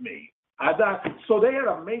persecute me. I died. So they had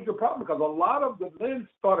a major problem because a lot of the men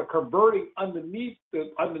started converting underneath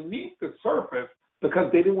the surface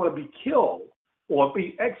because they didn't want to be killed or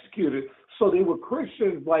be executed. So they were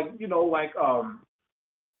Christians, who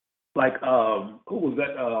was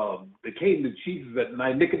that? They came to Jesus at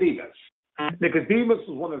night. Nicodemus. Nicodemus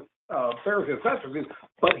was one of Pharisees and Sadducees,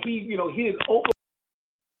 but he didn't open.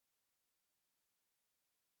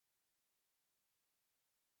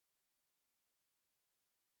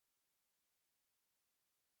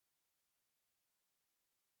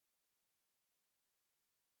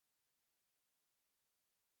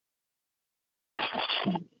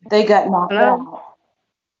 They got knocked out.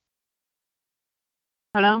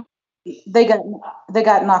 Hello? They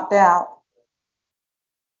got knocked out.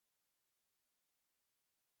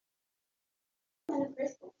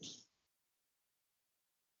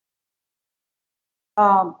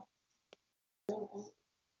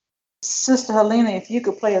 Sister Helena, if you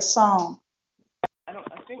could play a song. I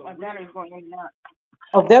think my battery's going in now.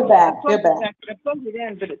 Oh, they're back. They're back. I plugged it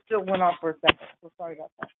in, but it still went off for a second. So sorry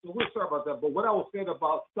about that. We're sorry about that. But what I was saying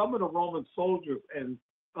about some of the Roman soldiers and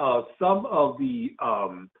some of the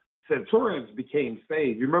centurions became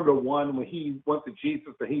saved. You remember the one when he went to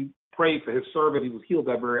Jesus and he prayed for his servant, he was healed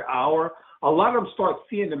that very hour. A lot of them start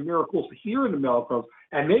seeing the miracles, hearing the miracles,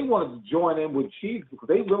 and they wanted to join in with Jesus because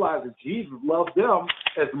they realized that Jesus loved them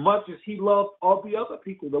as much as he loved all the other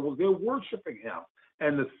people that was there worshiping him.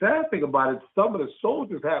 And the sad thing about it, some of the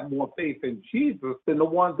soldiers had more faith in Jesus than the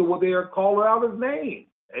ones that were there calling out his name.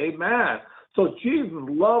 Amen. So Jesus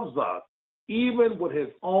loves us, even with his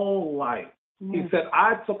own life. He said,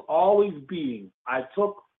 I took all these beings. I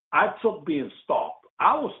took being stalked.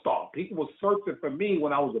 I was stalked. People were searching for me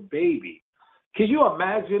when I was a baby. Can you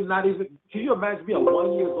imagine being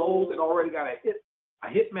 1 year old and already got a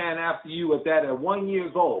hitman after you at 1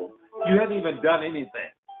 year old? You hadn't even done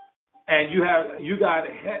anything. And you got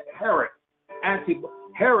Herod.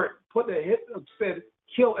 Herod put the hit, said,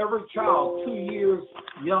 kill every child 2 years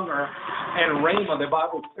younger. And Raymond, the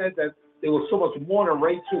Bible said that there was so much mourning.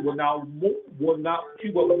 Rachel she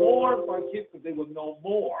would mourn for her kids because they would know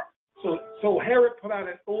more. So Herod put out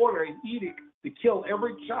an order, an edict, to kill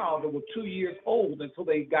every child that was 2 years old until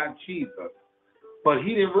they got Jesus. But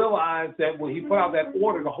he didn't realize that when he put out that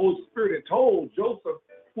order, the Holy Spirit had told Joseph,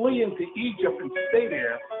 flee into Egypt and stay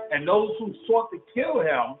there. And those who sought to kill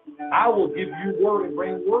him, I will give you word and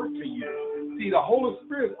bring word to you. See, the Holy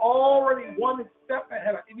Spirit is already one step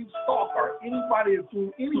ahead of any stalker, anybody that's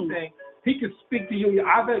doing anything. He can speak to you.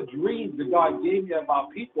 I've had dreams that God gave me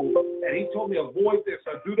about people, and he told me avoid this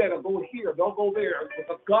or do that or go here, don't go there.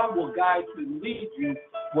 Because God will guide you and lead you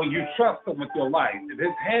when you trust him with your life. If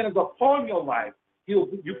his hand is upon your life, you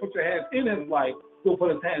put your hands in his life, he'll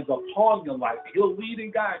put his hands upon your life. He'll lead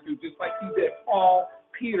and guide you just like he did Paul,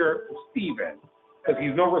 Peter, Stephen, because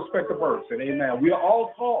he's no respecter of person. Amen. We are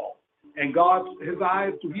all called. And God, his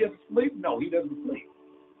eyes, do he ever sleep? No, he doesn't sleep.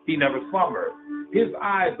 He never slumbers. His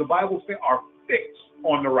eyes, the Bible says, are fixed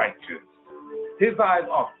on the righteous. His eyes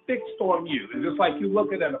are fixed on you. It's just like you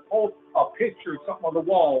looking at a picture, something on the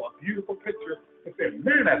wall, a beautiful picture, and say,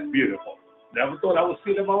 man, that's beautiful. Never thought I would see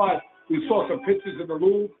it in my life. We saw some pictures in the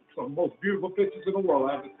Louvre, some of the most beautiful pictures in the world.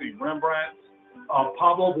 I haven't seen Rembrandt's,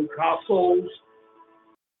 Pablo Picasso's,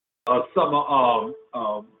 some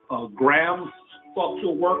Graham's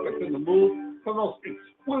sculptural work that's in the Louvre. Some of the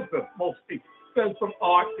most exquisite, most expensive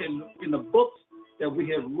art in the books that we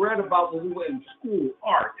have read about when we were in school,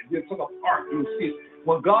 art. If you look up art, you'll see it.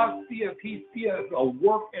 When God sees us, he sees us a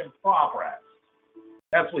work in progress.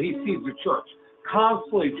 That's what he sees the church.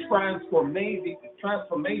 Constantly transformation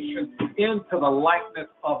into the likeness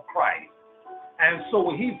of Christ. And so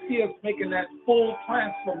when he sees us making that full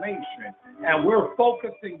transformation and we're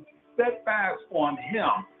focusing steadfast on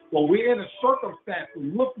him, when we're in a circumstance,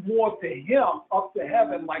 we look more to him up to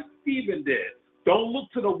heaven like Stephen did. Don't look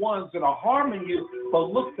to the ones that are harming you, but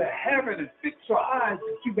look to heaven and fix your eyes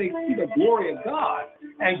that you may see the glory of God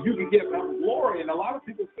and you can give him glory. And a lot of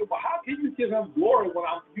people say, well, how can you give him glory when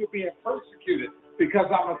you're being persecuted? Because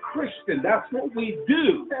I'm a Christian. That's what we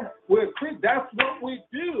do. That's what we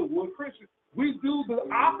do. We're Christians. We do the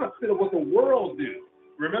opposite of what the world do.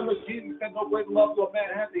 Remember, Jesus said, no greater love to a man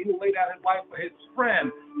has than he will lay down his life for his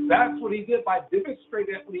friend. That's what he did by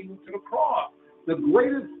demonstrating that when he went to the cross. The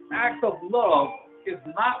greatest act of love is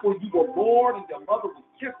not when you were born and your mother was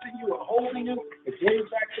kissing you and holding you. The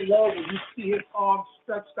greatest act of love when you see his arms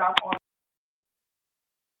stretched out on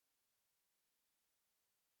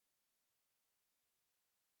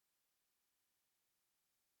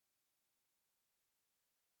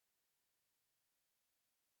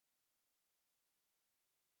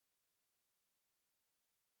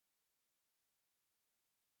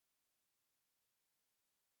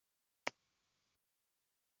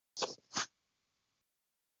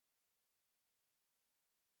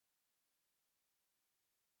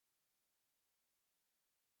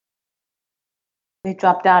They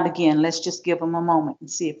dropped out again. Let's just give them a moment and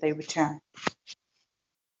see if they return.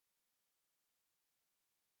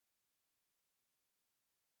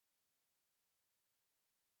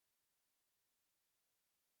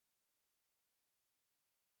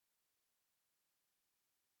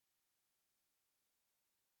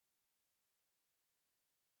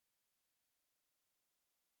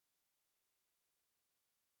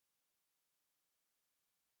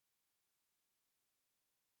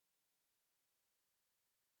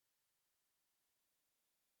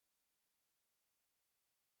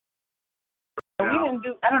 We didn't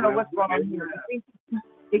do, I don't know what's going on here.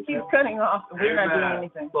 It keeps cutting off. We're not doing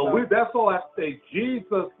anything. But that's all I say.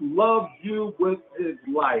 Jesus loves you with his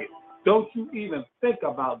life. Don't you even think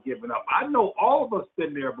about giving up. I know all of us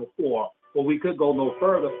been there before, but we could go no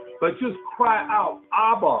further. But just cry out,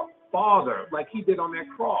 Abba, Father, like he did on that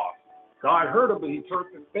cross. God heard him, but he turned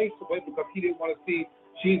his face away because he didn't want to see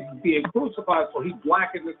Jesus being crucified, so he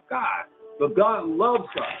blackened the sky. But God loves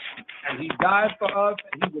us, and he died for us,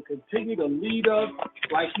 and he will continue to lead us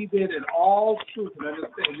like he did in all truth and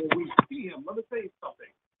understanding. When we see him, let me tell you something.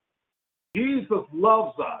 Jesus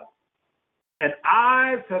loves us, and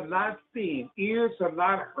eyes have not seen, ears have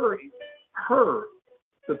not heard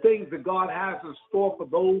the things that God has in store for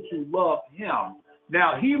those who love him.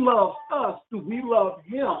 Now, he loves us. Do we love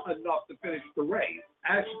him enough to finish the race?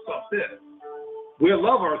 Ask yourself this. We're a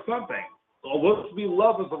lover of something, or let's be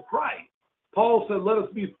lovers of Christ. Paul said, let us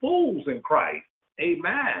be fools in Christ.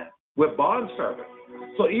 Amen. We're bondservants.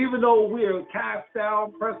 So even though we're cast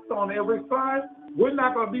down, pressed on every side, we're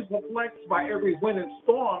not going to be perplexed by every wind and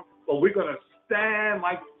storm, but we're going to stand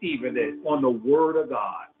like Stephen did on the word of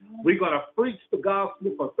God. We're going to preach the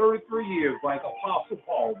gospel for 33 years like Apostle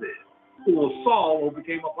Paul did, who was Saul, who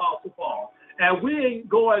became Apostle Paul. And we ain't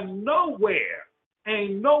going nowhere.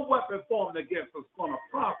 Ain't no weapon formed against us going to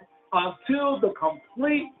prosper until the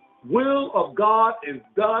complete will of God is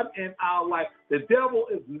done in our life. The devil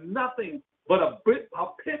is nothing but a pit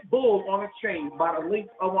bull on a chain by the link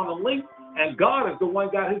on the link, and God is the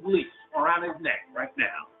one got his leash around his neck right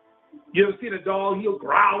now. You ever seen a dog? He'll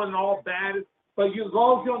growl and all bad, but as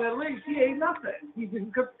long as he's on that leash, he ain't nothing. He's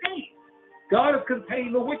contained. God has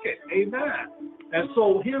contained the wicked. Amen. And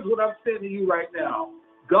so here's what I'm saying to you right now.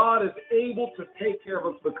 God is able to take care of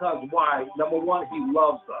us because why? Number one, he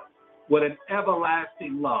loves us with an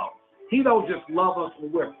everlasting love. He don't just love us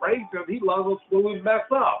when we're praising him. He loves us when we mess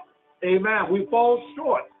up. Amen. We fall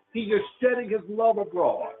short. He's just shedding his love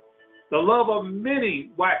abroad. The love of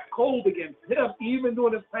many waxed cold against him, even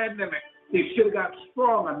during this pandemic. They should have got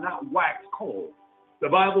strong and not waxed cold. The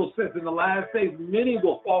Bible says in the last days, many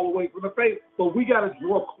will fall away from the faith, but we got to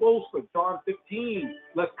draw closer. John 15.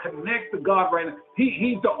 Let's connect to God right now.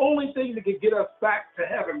 He's the only thing that can get us back to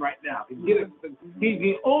heaven right now. He's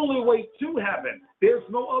the only way to heaven. There's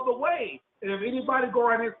no other way. And if anybody go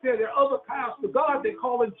around and say there are other paths to God, they're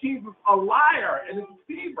calling Jesus a liar and a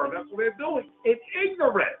deceiver. That's what they're doing. It's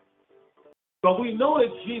ignorant. But we know that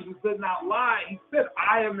Jesus did not lie. He said,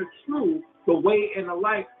 I am the truth, the way, and the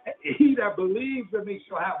life. He that believes in me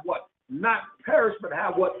shall have what? Not perish, but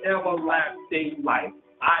have what? Everlasting life.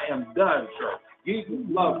 I am done, church. Jesus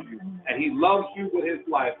loves you, and he loves you with his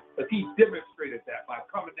life. But he demonstrated that by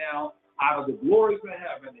coming down out of the glories of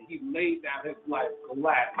heaven, and he laid down his life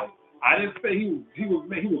gladly. I didn't say he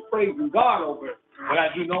was praising God over it, but I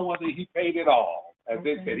do know one thing, he paid it all. As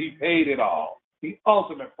they said, he paid it all. The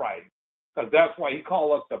ultimate price. Because that's why he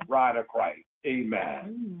called us the bride of Christ.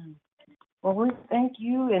 Amen. Well, we thank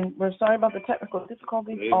you, and we're sorry about the technical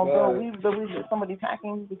difficulties, although we believe that somebody's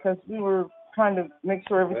hacking because we were trying to make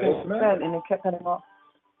sure everything was set and it kept cutting off.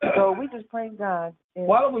 So we just praise God.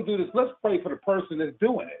 Why don't we do this? Let's pray for the person that's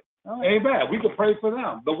doing it. Oh. Amen. We can pray for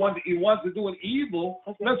them. The one that he wants to do an evil,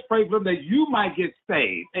 let's pray for them that you might get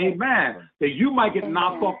saved. Amen. That you might get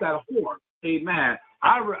knocked off that horse. Amen.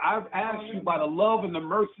 I've asked you by the love and the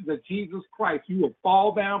mercies of Jesus Christ, you will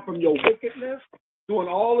fall down from your wickedness, doing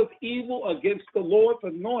all this evil against the Lord's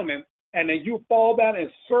anointing, and then you fall down and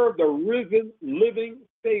serve the risen, living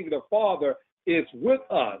Savior. The Father is with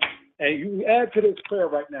us. And you add to this prayer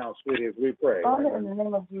right now, sweetie, as we pray. Father, in the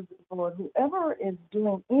name of Jesus, Lord, whoever is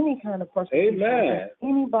doing any kind of persecution,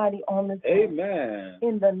 anybody on this earth,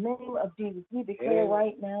 in the name of Jesus, we declare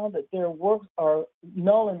right now that their works are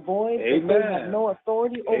null and void, that they have no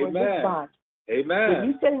authority over this body. Amen. But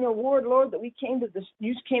you said in your word, Lord, that you came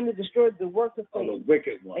to destroy the works of Satan. The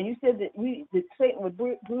wicked one. And you said that Satan would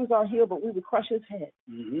bruise our heel, but we would crush his head.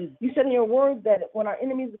 Mm-hmm. You said in your word that when our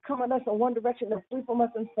enemies come at us in one direction, they'll flee from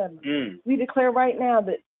us in seven. We declare right now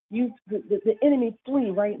that the enemy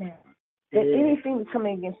flee right now. That anything that's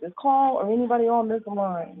coming against this call or anybody on this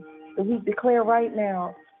line, that we declare right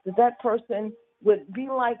now that person would be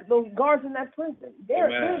like those guards in that prison. Their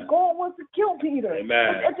goal was to kill Peter.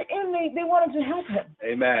 Amen. At the end, they wanted to help him.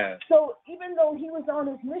 Amen. So even though he was on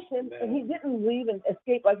his mission and he didn't leave and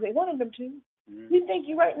escape like they wanted him to, we thank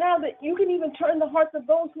you right now that you can even turn the hearts of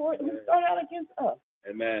those who start out against us.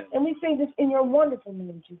 Amen. And we say this in your wonderful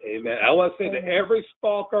name, Jesus. Amen. I want to say to every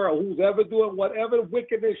stalker or who's ever doing whatever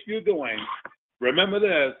wickedness you're doing, remember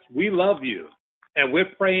this, we love you. And we're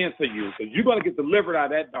praying for you. So you're going to get delivered out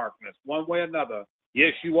of that darkness one way or another.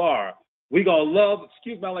 Yes, you are. We're going to love,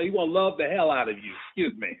 you're going to love the hell out of you.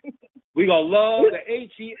 Excuse me. We're going to love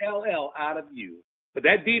the Hell out of you. But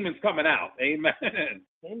that demon's coming out. Amen.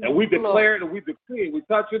 And we declare it and we decree it. We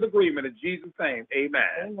touch an agreement in Jesus' name.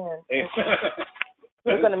 Amen. Amen.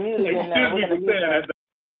 We're going to mute it now. We're going to mute it.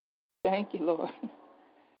 Thank you, Lord.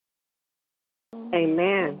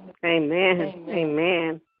 Amen. Amen.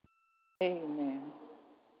 Amen. Amen.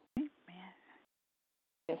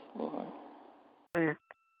 Yes, Lord.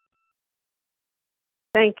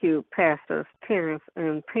 Thank you, Pastors Terrence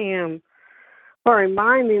and Pam, for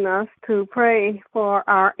reminding us to pray for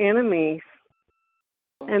our enemies.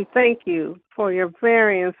 And thank you for your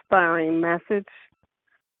very inspiring message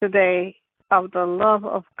today of the love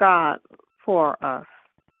of God for us.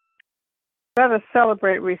 Let us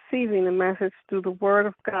celebrate receiving the message through the Word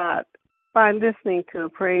of God by listening to a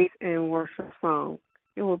praise and worship song.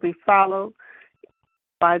 It will be followed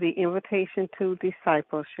by the invitation to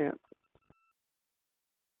discipleship.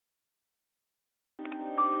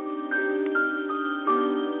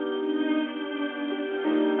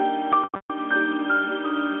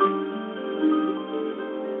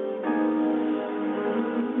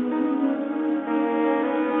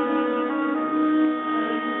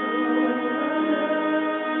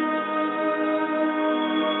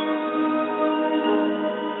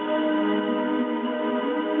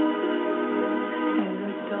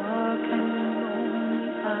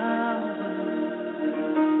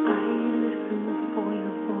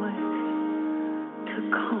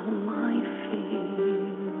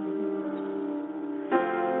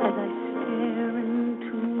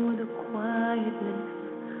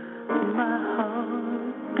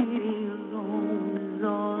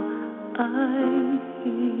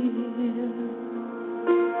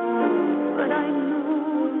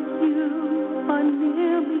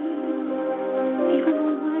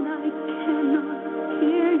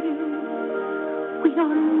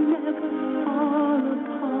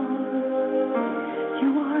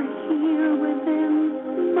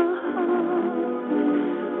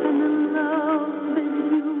 And the love that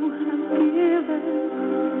you have given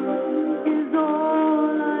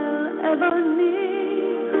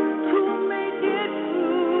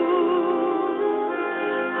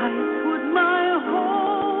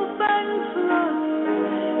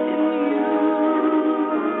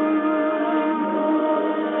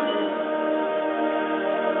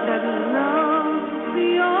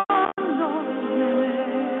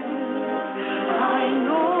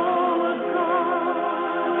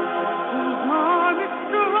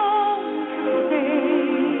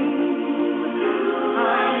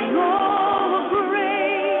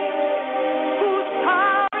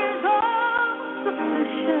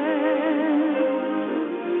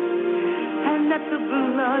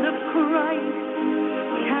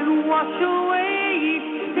wash away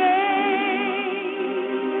each day.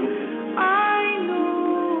 I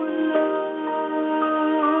know in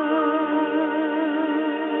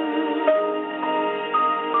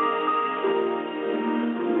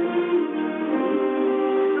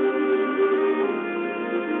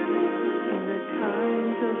the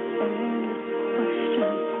times of endless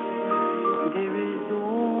question, there is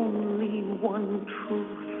only one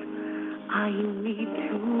truth I need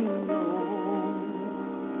to know.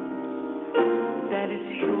 That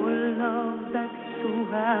it's your love that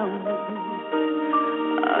surrounds me,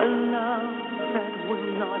 a love that will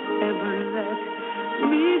not ever let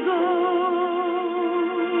me go.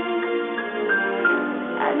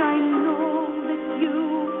 And I know that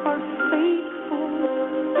you are faithful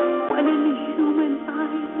when in human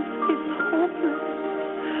eyes it's hopeless.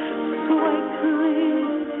 So I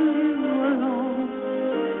cling to you alone,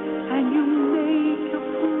 and you make your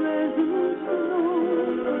presence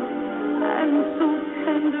known. And so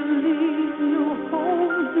tenderly you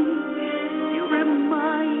hold me, you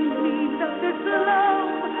remind me that this love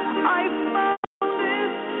I found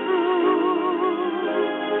is true.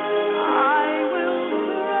 I will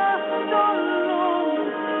trust alone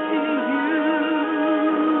to you.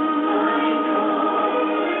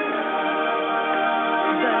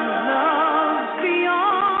 Then love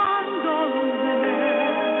beyond all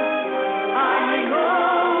limits, I know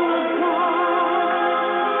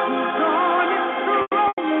God is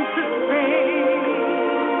strong to save.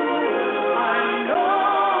 I know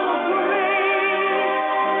grace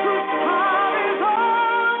whose power is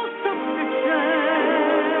all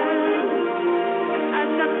sufficient, and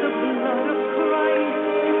that the blood of Christ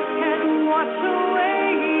can wash away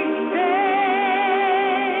each day.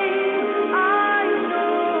 I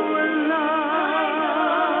know love.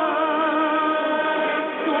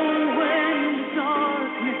 So when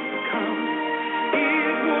darkness comes,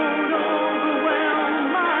 it won't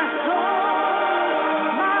overwhelm my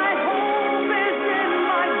soul. My hope is in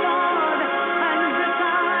my God, and this I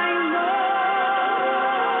know.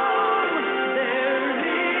 There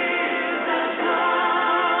is a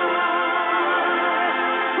God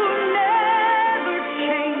who never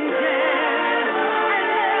changes, and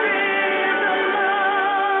there is a love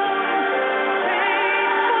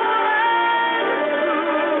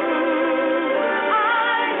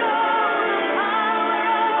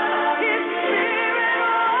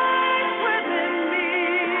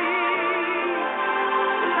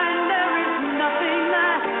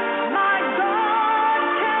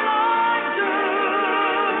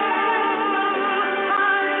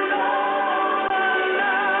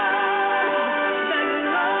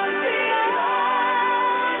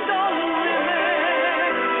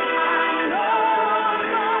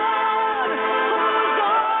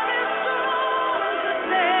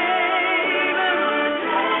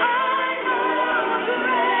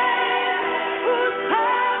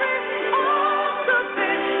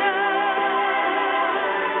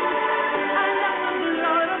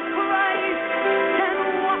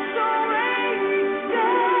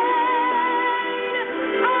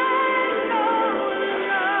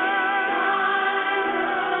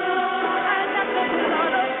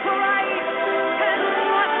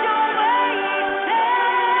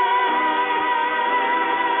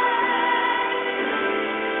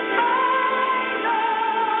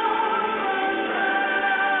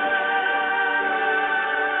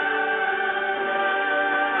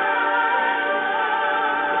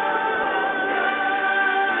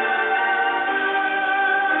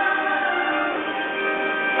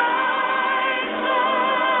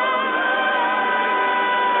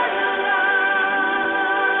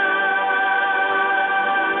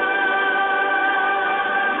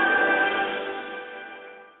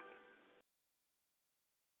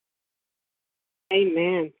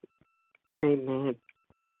Amen. Amen.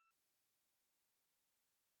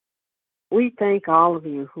 We thank all of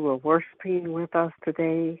you who are worshiping with us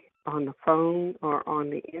today on the phone or on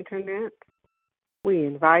the internet. We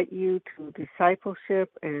invite you to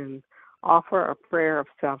discipleship and offer a prayer of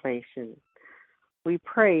salvation. We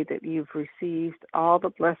pray that you've received all the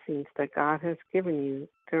blessings that God has given you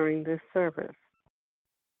during this service.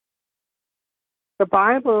 The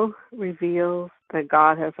Bible reveals that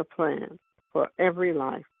God has a plan for every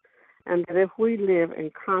life, and that if we live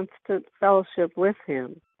in constant fellowship with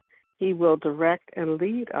Him, He will direct and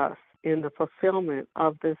lead us in the fulfillment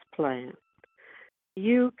of this plan.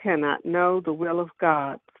 You cannot know the will of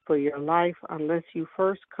God for your life unless you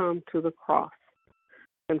first come to the cross,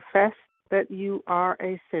 confess that you are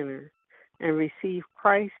a sinner, and receive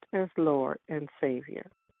Christ as Lord and Savior.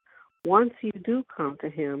 Once you do come to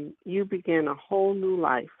Him, you begin a whole new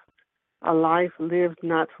life a life lived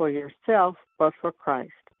not for yourself, but for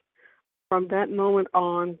Christ. From that moment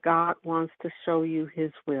on, God wants to show you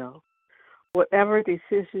His will. Whatever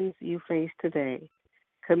decisions you face today,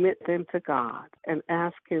 commit them to God and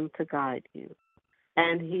ask Him to guide you,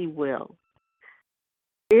 and He will.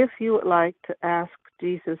 If you would like to ask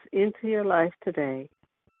Jesus into your life today,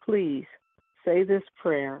 please say this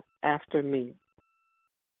prayer after me.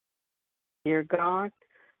 Dear God,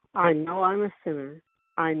 I know I'm a sinner.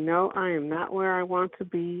 I know I am not where I want to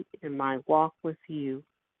be in my walk with you,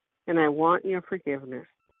 and I want your forgiveness.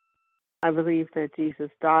 I believe that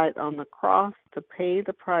Jesus died on the cross to pay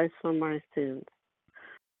the price for my sins.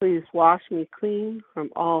 Please wash me clean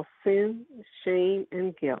from all sin, shame,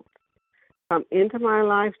 and guilt. Come into my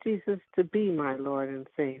life, Jesus, to be my Lord and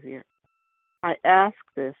Savior. I ask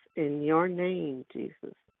this in your name,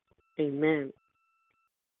 Jesus. Amen.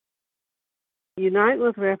 Unite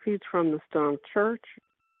with Refuge from the Storm Church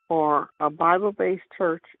or a Bible-based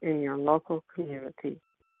church in your local community.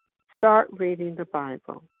 Start reading the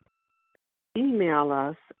Bible. Email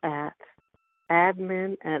us at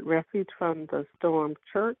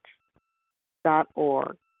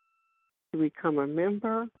admin@refugefromthestormchurch.org to become a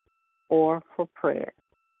member or for prayer.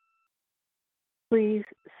 Please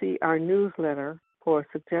see our newsletter for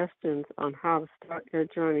suggestions on how to start your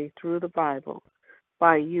journey through the Bible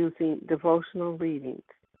by using devotional readings.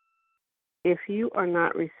 If you are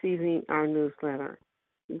not receiving our newsletter,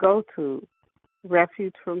 go to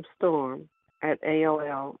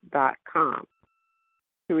refugefromstorm@aol.com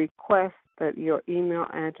to request that your email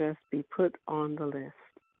address be put on the list.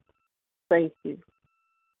 Thank you.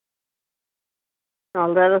 Now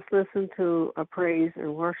let us listen to a praise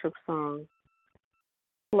and worship song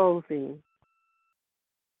closing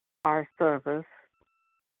our service.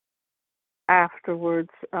 Afterwards,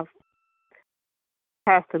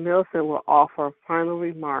 Pastor Milson will offer final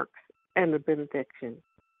remarks and the benediction.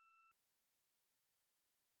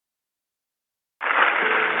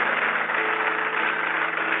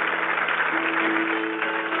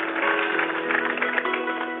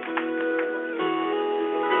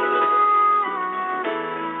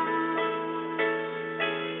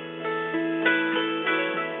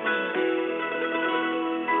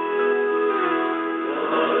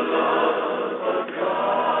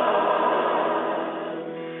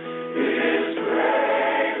 Is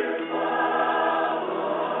great and power.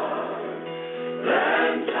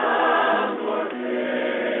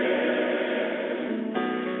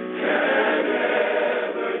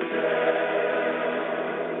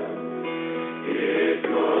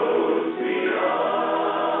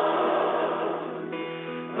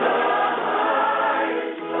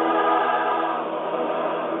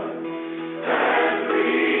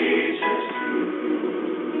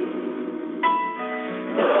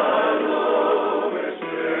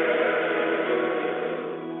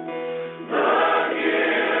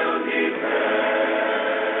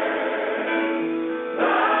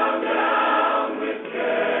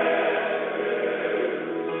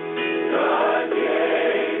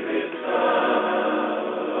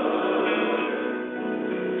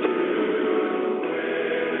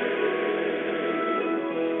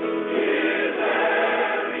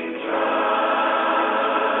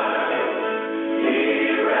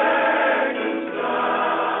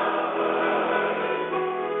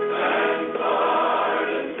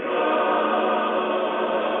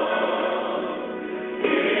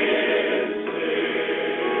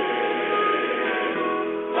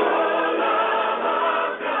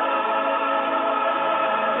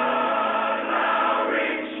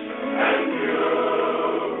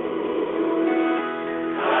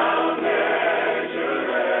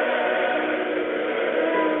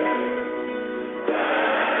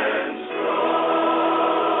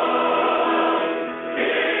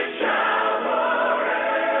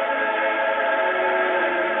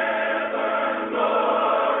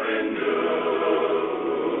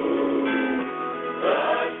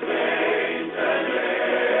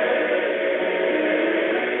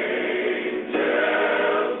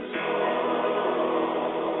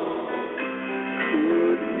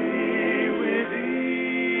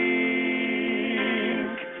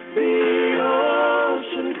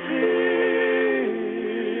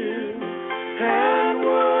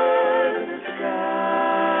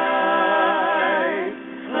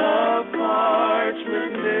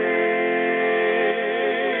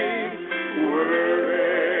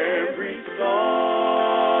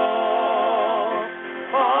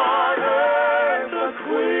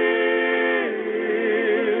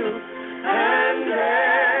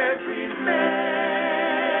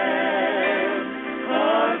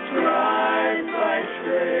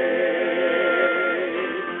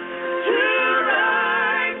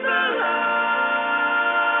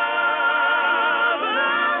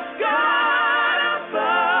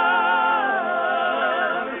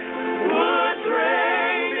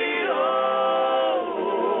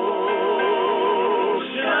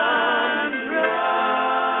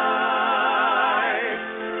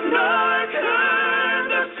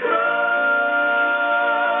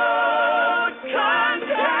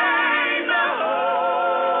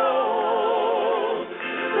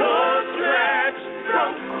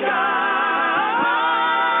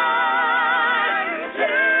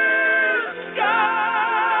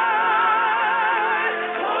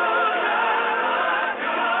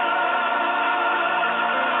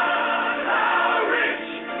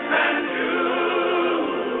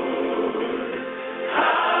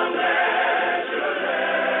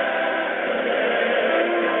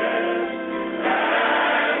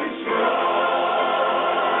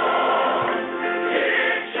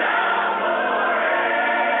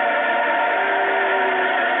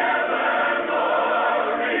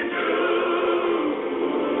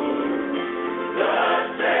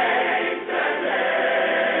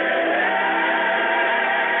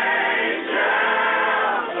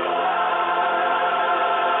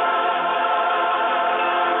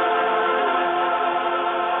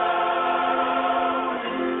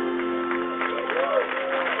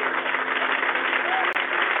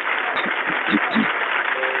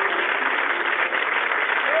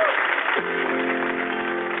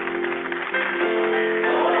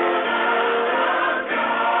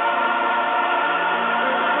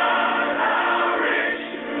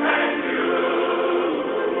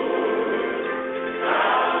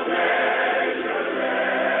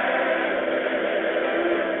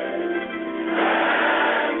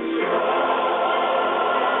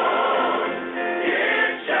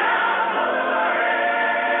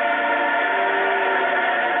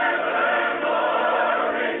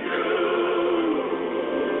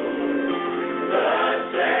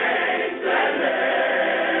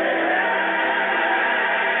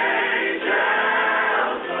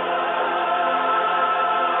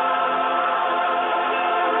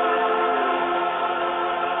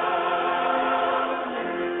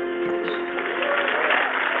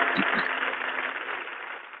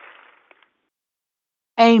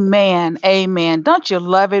 Amen. Amen. Don't you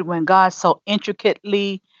love it when God so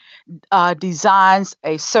intricately designs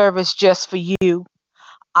a service just for you?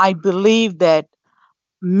 I believe that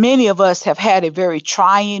many of us have had a very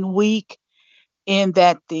trying week in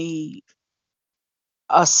that the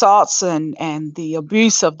assaults and the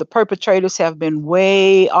abuse of the perpetrators have been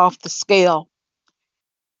way off the scale.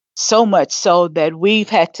 So much so that we've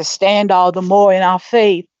had to stand all the more in our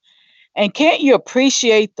faith. And can't you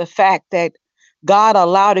appreciate the fact that God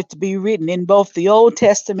allowed it to be written in both the Old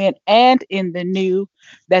Testament and in the New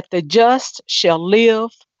that the just shall live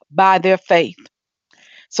by their faith?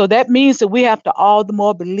 So that means that we have to all the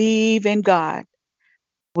more believe in God.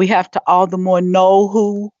 We have to all the more know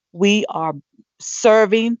who we are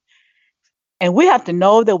serving. And we have to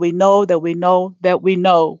know that we know that we know that we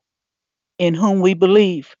know in whom we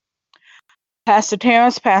believe. Pastor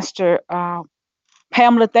Terrence, Pastor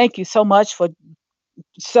Pamela, thank you so much for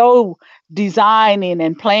so designing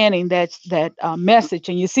and planning that message.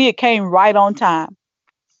 And you see, it came right on time.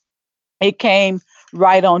 It came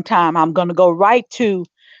right on time. I'm going to go right to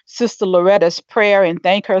Sister Loretta's prayer and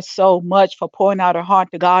thank her so much for pouring out her heart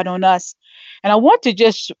to God on us. And I want to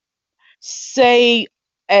just say,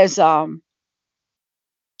 as I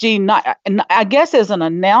guess as an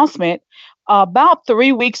announcement, about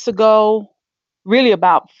 3 weeks ago, really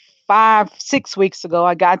about 5, 6 weeks ago,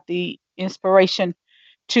 I got the inspiration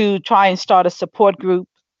to try and start a support group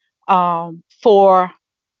for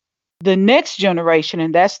the next generation,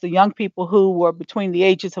 and that's the young people who were between the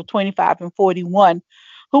ages of 25 and 41,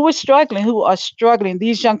 who are struggling.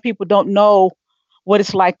 These young people don't know what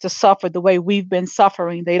it's like to suffer the way we've been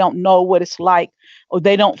suffering. They don't know what it's like, or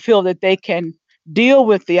they don't feel that they can deal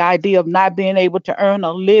with the idea of not being able to earn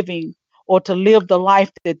a living or to live the life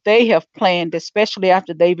that they have planned, especially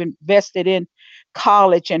after they've invested in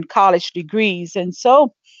college and college degrees. And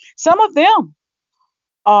so some of them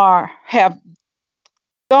have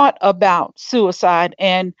thought about suicide,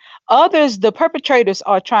 and others, the perpetrators,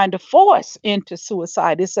 are trying to force into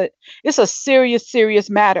suicide. It's a serious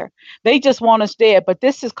matter. They just want us dead, but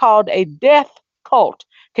this is called a death cult.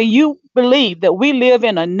 Can you believe that we live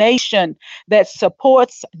in a nation that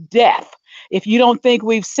supports death? If you don't think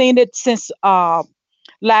we've seen it since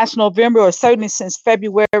last November, or certainly since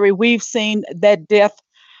February, we've seen that death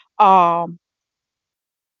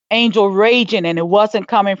angel raging, and it wasn't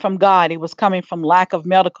coming from God. It was coming from lack of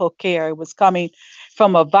medical care. It was coming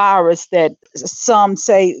from a virus that some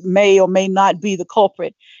say may or may not be the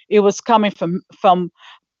culprit. It was coming from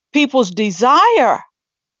people's desire.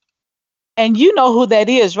 And you know who that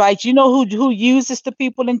is, right? You know who uses the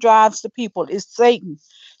people and drives the people. It's Satan's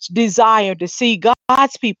desire to see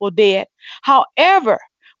God's people dead. However,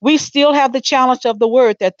 we still have the challenge of the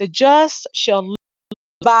word that the just shall live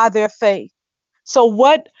by their faith. So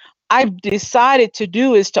what I've decided to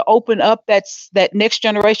do is to open up that next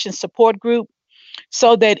generation support group,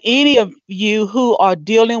 so that any of you who are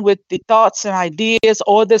dealing with the thoughts and ideas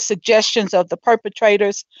or the suggestions of the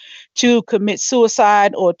perpetrators to commit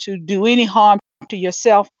suicide or to do any harm to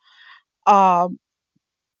yourself, to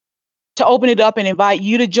open it up and invite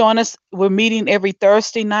you to join us. We're meeting every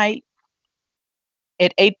Thursday night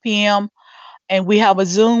at 8 p.m. and we have a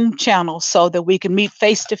Zoom channel so that we can meet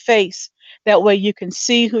face to face. That way you can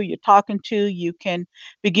see who you're talking to. You can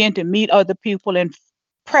begin to meet other people and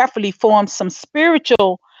prayerfully form some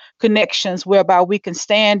spiritual connections whereby we can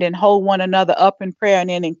stand and hold one another up in prayer and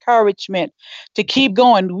in encouragement to keep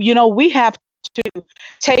going. You know, we have to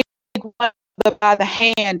take one another by the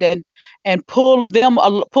hand and pull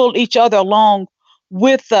each other along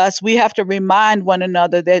with us. We have to remind one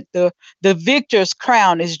another that the victor's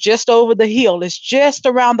crown is just over the hill. It's just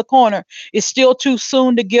around the corner. It's still too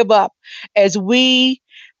soon to give up. As we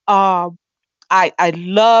I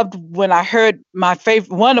loved when I heard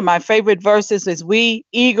one of my favorite verses is, we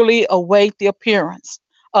eagerly await the appearance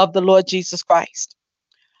of the Lord Jesus Christ.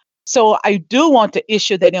 So I do want to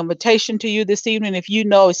issue that invitation to you this evening. If you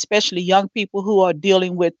know, especially young people who are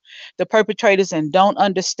dealing with the perpetrators and don't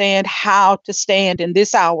understand how to stand in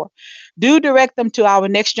this hour, do direct them to our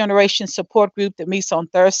Next Generation support group that meets on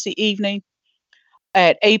Thursday evening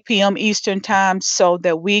at 8 p.m. Eastern Time, so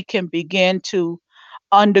that we can begin to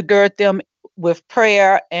undergird them with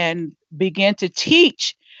prayer and begin to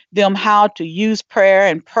teach them how to use prayer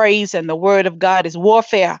and praise and the word of God as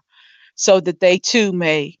warfare, so that they too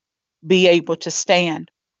may be able to stand.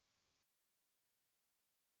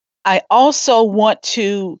 I also want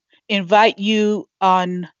to invite you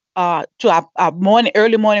on to our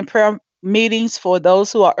early morning prayer meetings for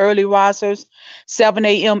those who are early risers, 7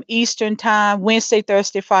 a.m. Eastern Time, Wednesday,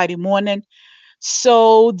 Thursday, Friday morning.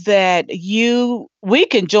 so that we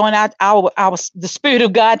can join out the Spirit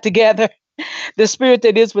of God together, the Spirit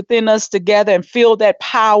that is within us together, and feel that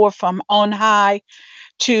power from on high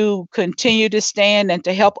to continue to stand and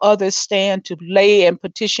to help others stand, to lay and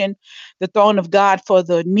petition the throne of God for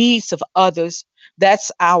the needs of others.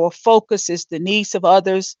 That's our focus, is the needs of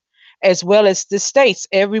others as well as the states.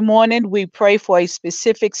 Every morning we pray for a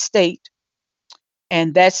specific state,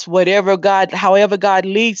 and that's however God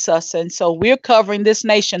leads us. And so we're covering this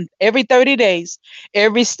nation every 30 days.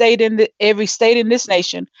 Every state in this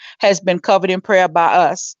nation has been covered in prayer by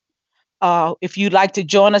us. If you'd like to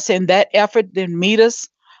join us in that effort, then meet us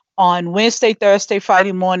on Wednesday, Thursday,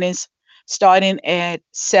 Friday mornings, starting at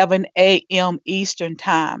 7 a.m. Eastern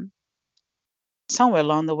time. Somewhere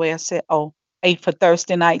along the way, I said, 8 for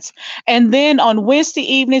Thursday nights. And then on Wednesday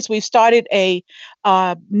evenings, we've started a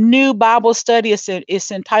new Bible study.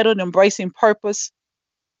 It's entitled Embracing Purpose.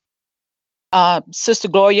 Sister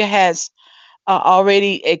Gloria has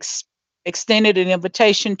already extended an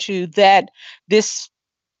invitation to that. This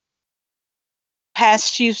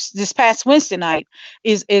past Wednesday night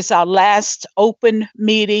is our last open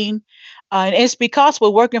meeting. And it's because we're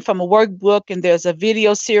working from a workbook, and there's a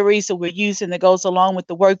video series that we're using that goes along with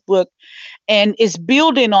the workbook. And it's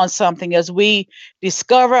building on something as we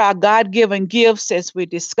discover our God-given gifts, as we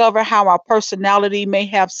discover how our personality may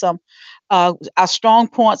have some our strong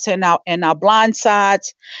points and our blind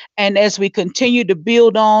sides. And as we continue to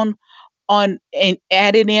build on and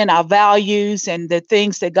adding in our values and the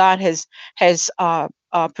things that God has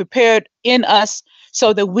prepared in us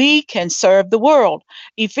so that we can serve the world.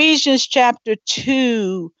 Ephesians chapter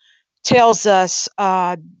 2 tells us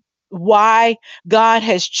why God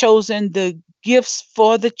has chosen the gifts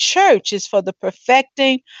for the church. Is for the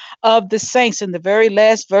perfecting of the saints. And the very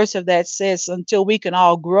last verse of that says, until we can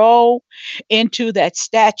all grow into that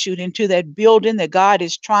statute, into that building that God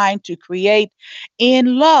is trying to create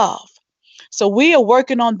in love. So we are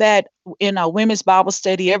working on that in our women's Bible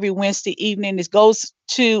study every Wednesday evening. It goes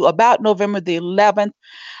to about November the 11th.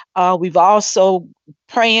 We've also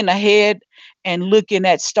praying ahead and looking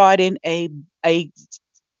at starting a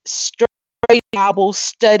straight Bible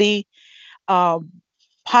study,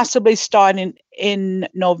 possibly starting in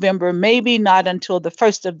November, maybe not until the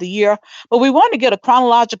first of the year. But we want to get a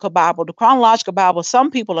chronological Bible. The chronological Bible,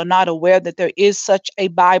 some people are not aware that there is such a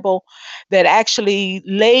Bible that actually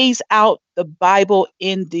lays out the Bible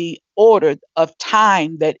in the order of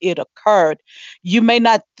time that it occurred. You may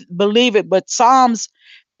not believe it, but Psalms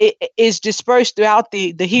is dispersed throughout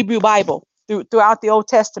the Hebrew Bible, throughout the Old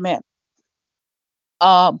Testament.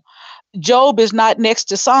 Job is not next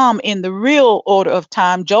to Psalm in the real order of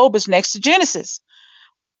time. Job is next to Genesis.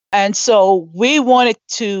 And so we wanted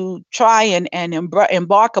to try and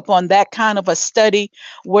embark upon that kind of a study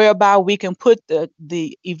whereby we can put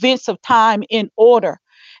the events of time in order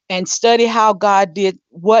and study how God did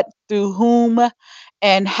what through whom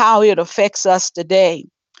and how it affects us today.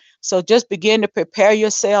 So just begin to prepare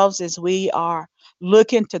yourselves as we are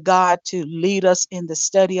looking to God to lead us in the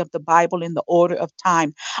study of the Bible in the order of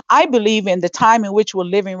time. I believe in the time in which we're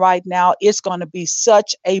living right now, it's going to be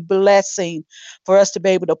such a blessing for us to be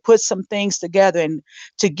able to put some things together and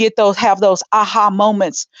to have those aha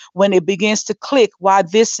moments when it begins to click why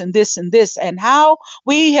this and this and this and how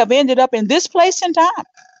we have ended up in this place and time.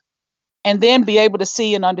 And then be able to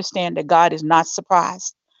see and understand that God is not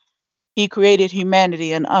surprised. He created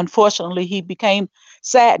humanity, and unfortunately, he became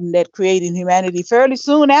saddened at creating humanity fairly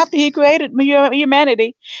soon after he created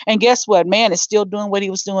humanity. And guess what? Man is still doing what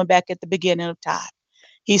he was doing back at the beginning of time.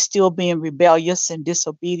 He's still being rebellious and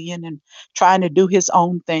disobedient and trying to do his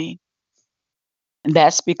own thing. And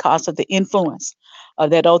that's because of the influence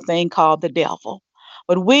of that old thing called the devil.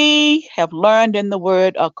 But we have learned in the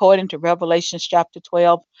word, according to Revelation chapter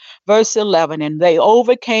 12, verse 11, and they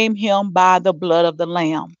overcame him by the blood of the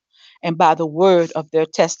Lamb and by the word of their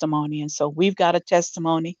testimony. And so we've got a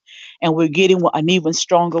testimony, and we're getting an even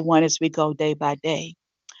stronger one as we go day by day.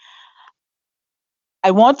 I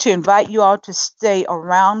want to invite you all to stay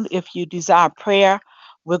around if you desire prayer.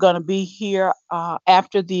 We're going to be here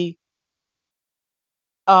after the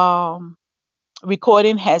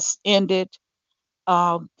recording has ended,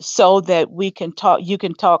 so that we can talk. You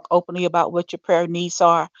can talk openly about what your prayer needs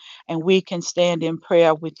are, and we can stand in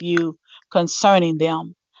prayer with you concerning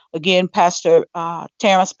them. Again, Pastor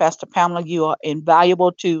Terrence, Pastor Pamela, you are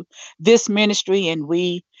invaluable to this ministry, and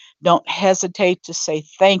we don't hesitate to say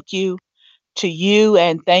thank you to you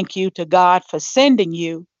and thank you to God for sending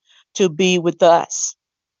you to be with us.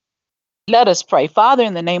 Let us pray. Father,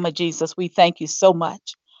 in the name of Jesus, we thank you so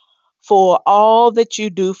much for all that you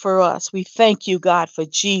do for us. We thank you, God, for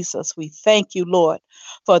Jesus. We thank you, Lord,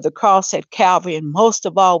 for the cross at Calvary. And most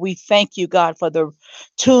of all, we thank you, God, for the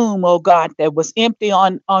tomb, oh God, that was empty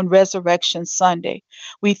on Resurrection Sunday.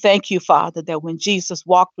 We thank you, Father, that when Jesus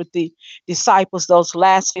walked with the disciples those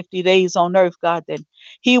last 50 days on earth, God, that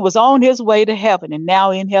he was on his way to heaven. And now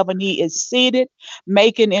in heaven, he is seated,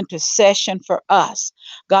 making intercession for us.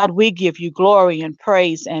 God, we give you glory and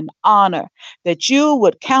praise and honor that you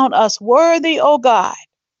would count us worthy, oh God,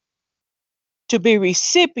 to be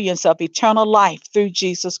recipients of eternal life through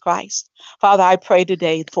Jesus Christ. Father, I pray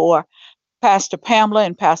today for Pastor Pamela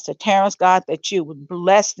and Pastor Terrence, God, that you would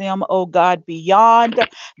bless them, oh God, beyond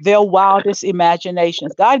their wildest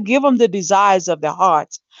imaginations. God, give them the desires of their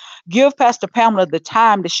hearts. Give Pastor Pamela the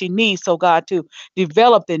time that she needs, oh God, to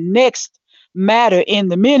develop the next matter in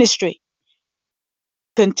the ministry.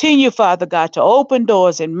 Continue, Father God, to open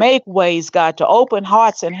doors and make ways, God, to open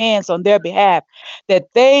hearts and hands on their behalf, that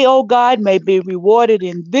they, oh God, may be rewarded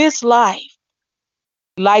in this life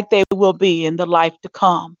like they will be in the life to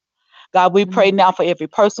come. God, we pray now for every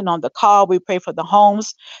person on the call. We pray for the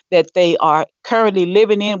homes that they are currently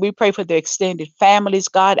living in. We pray for their extended families,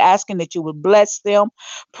 God, asking that you would bless them.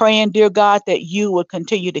 Praying, dear God, that you would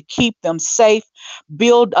continue to keep them safe,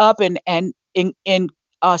 build up and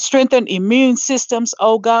strengthen immune systems,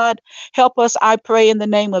 oh God. Help us, I pray, in the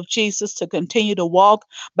name of Jesus, to continue to walk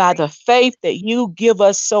by the faith that you give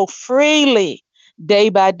us so freely day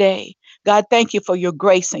by day. God, thank you for your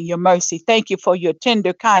grace and your mercy. Thank you for your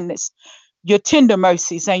tender kindness, your tender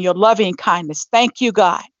mercies and your loving kindness. Thank you,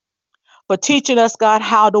 God, for teaching us, God,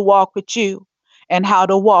 how to walk with you and how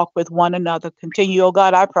to walk with one another. Continue, oh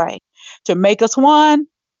God, I pray, to make us one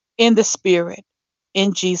in the Spirit.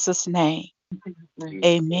 In Jesus' name,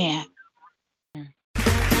 amen.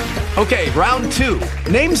 Okay, round two.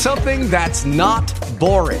 Name something that's not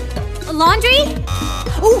boring. A laundry?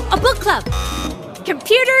 Ooh, a book club.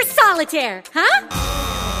 Computer solitaire, huh?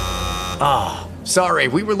 Ah, sorry,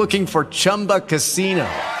 we were looking for Chumba Casino.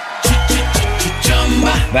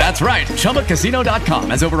 That's right,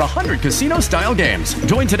 ChumbaCasino.com has over 100 casino-style games.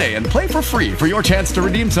 Join today and play for free for your chance to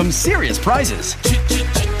redeem some serious prizes.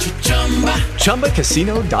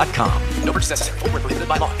 ChumbaCasino.com. No purchase necessary. Void where prohibited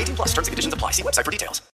by law. 18+ terms and conditions apply. See website for details.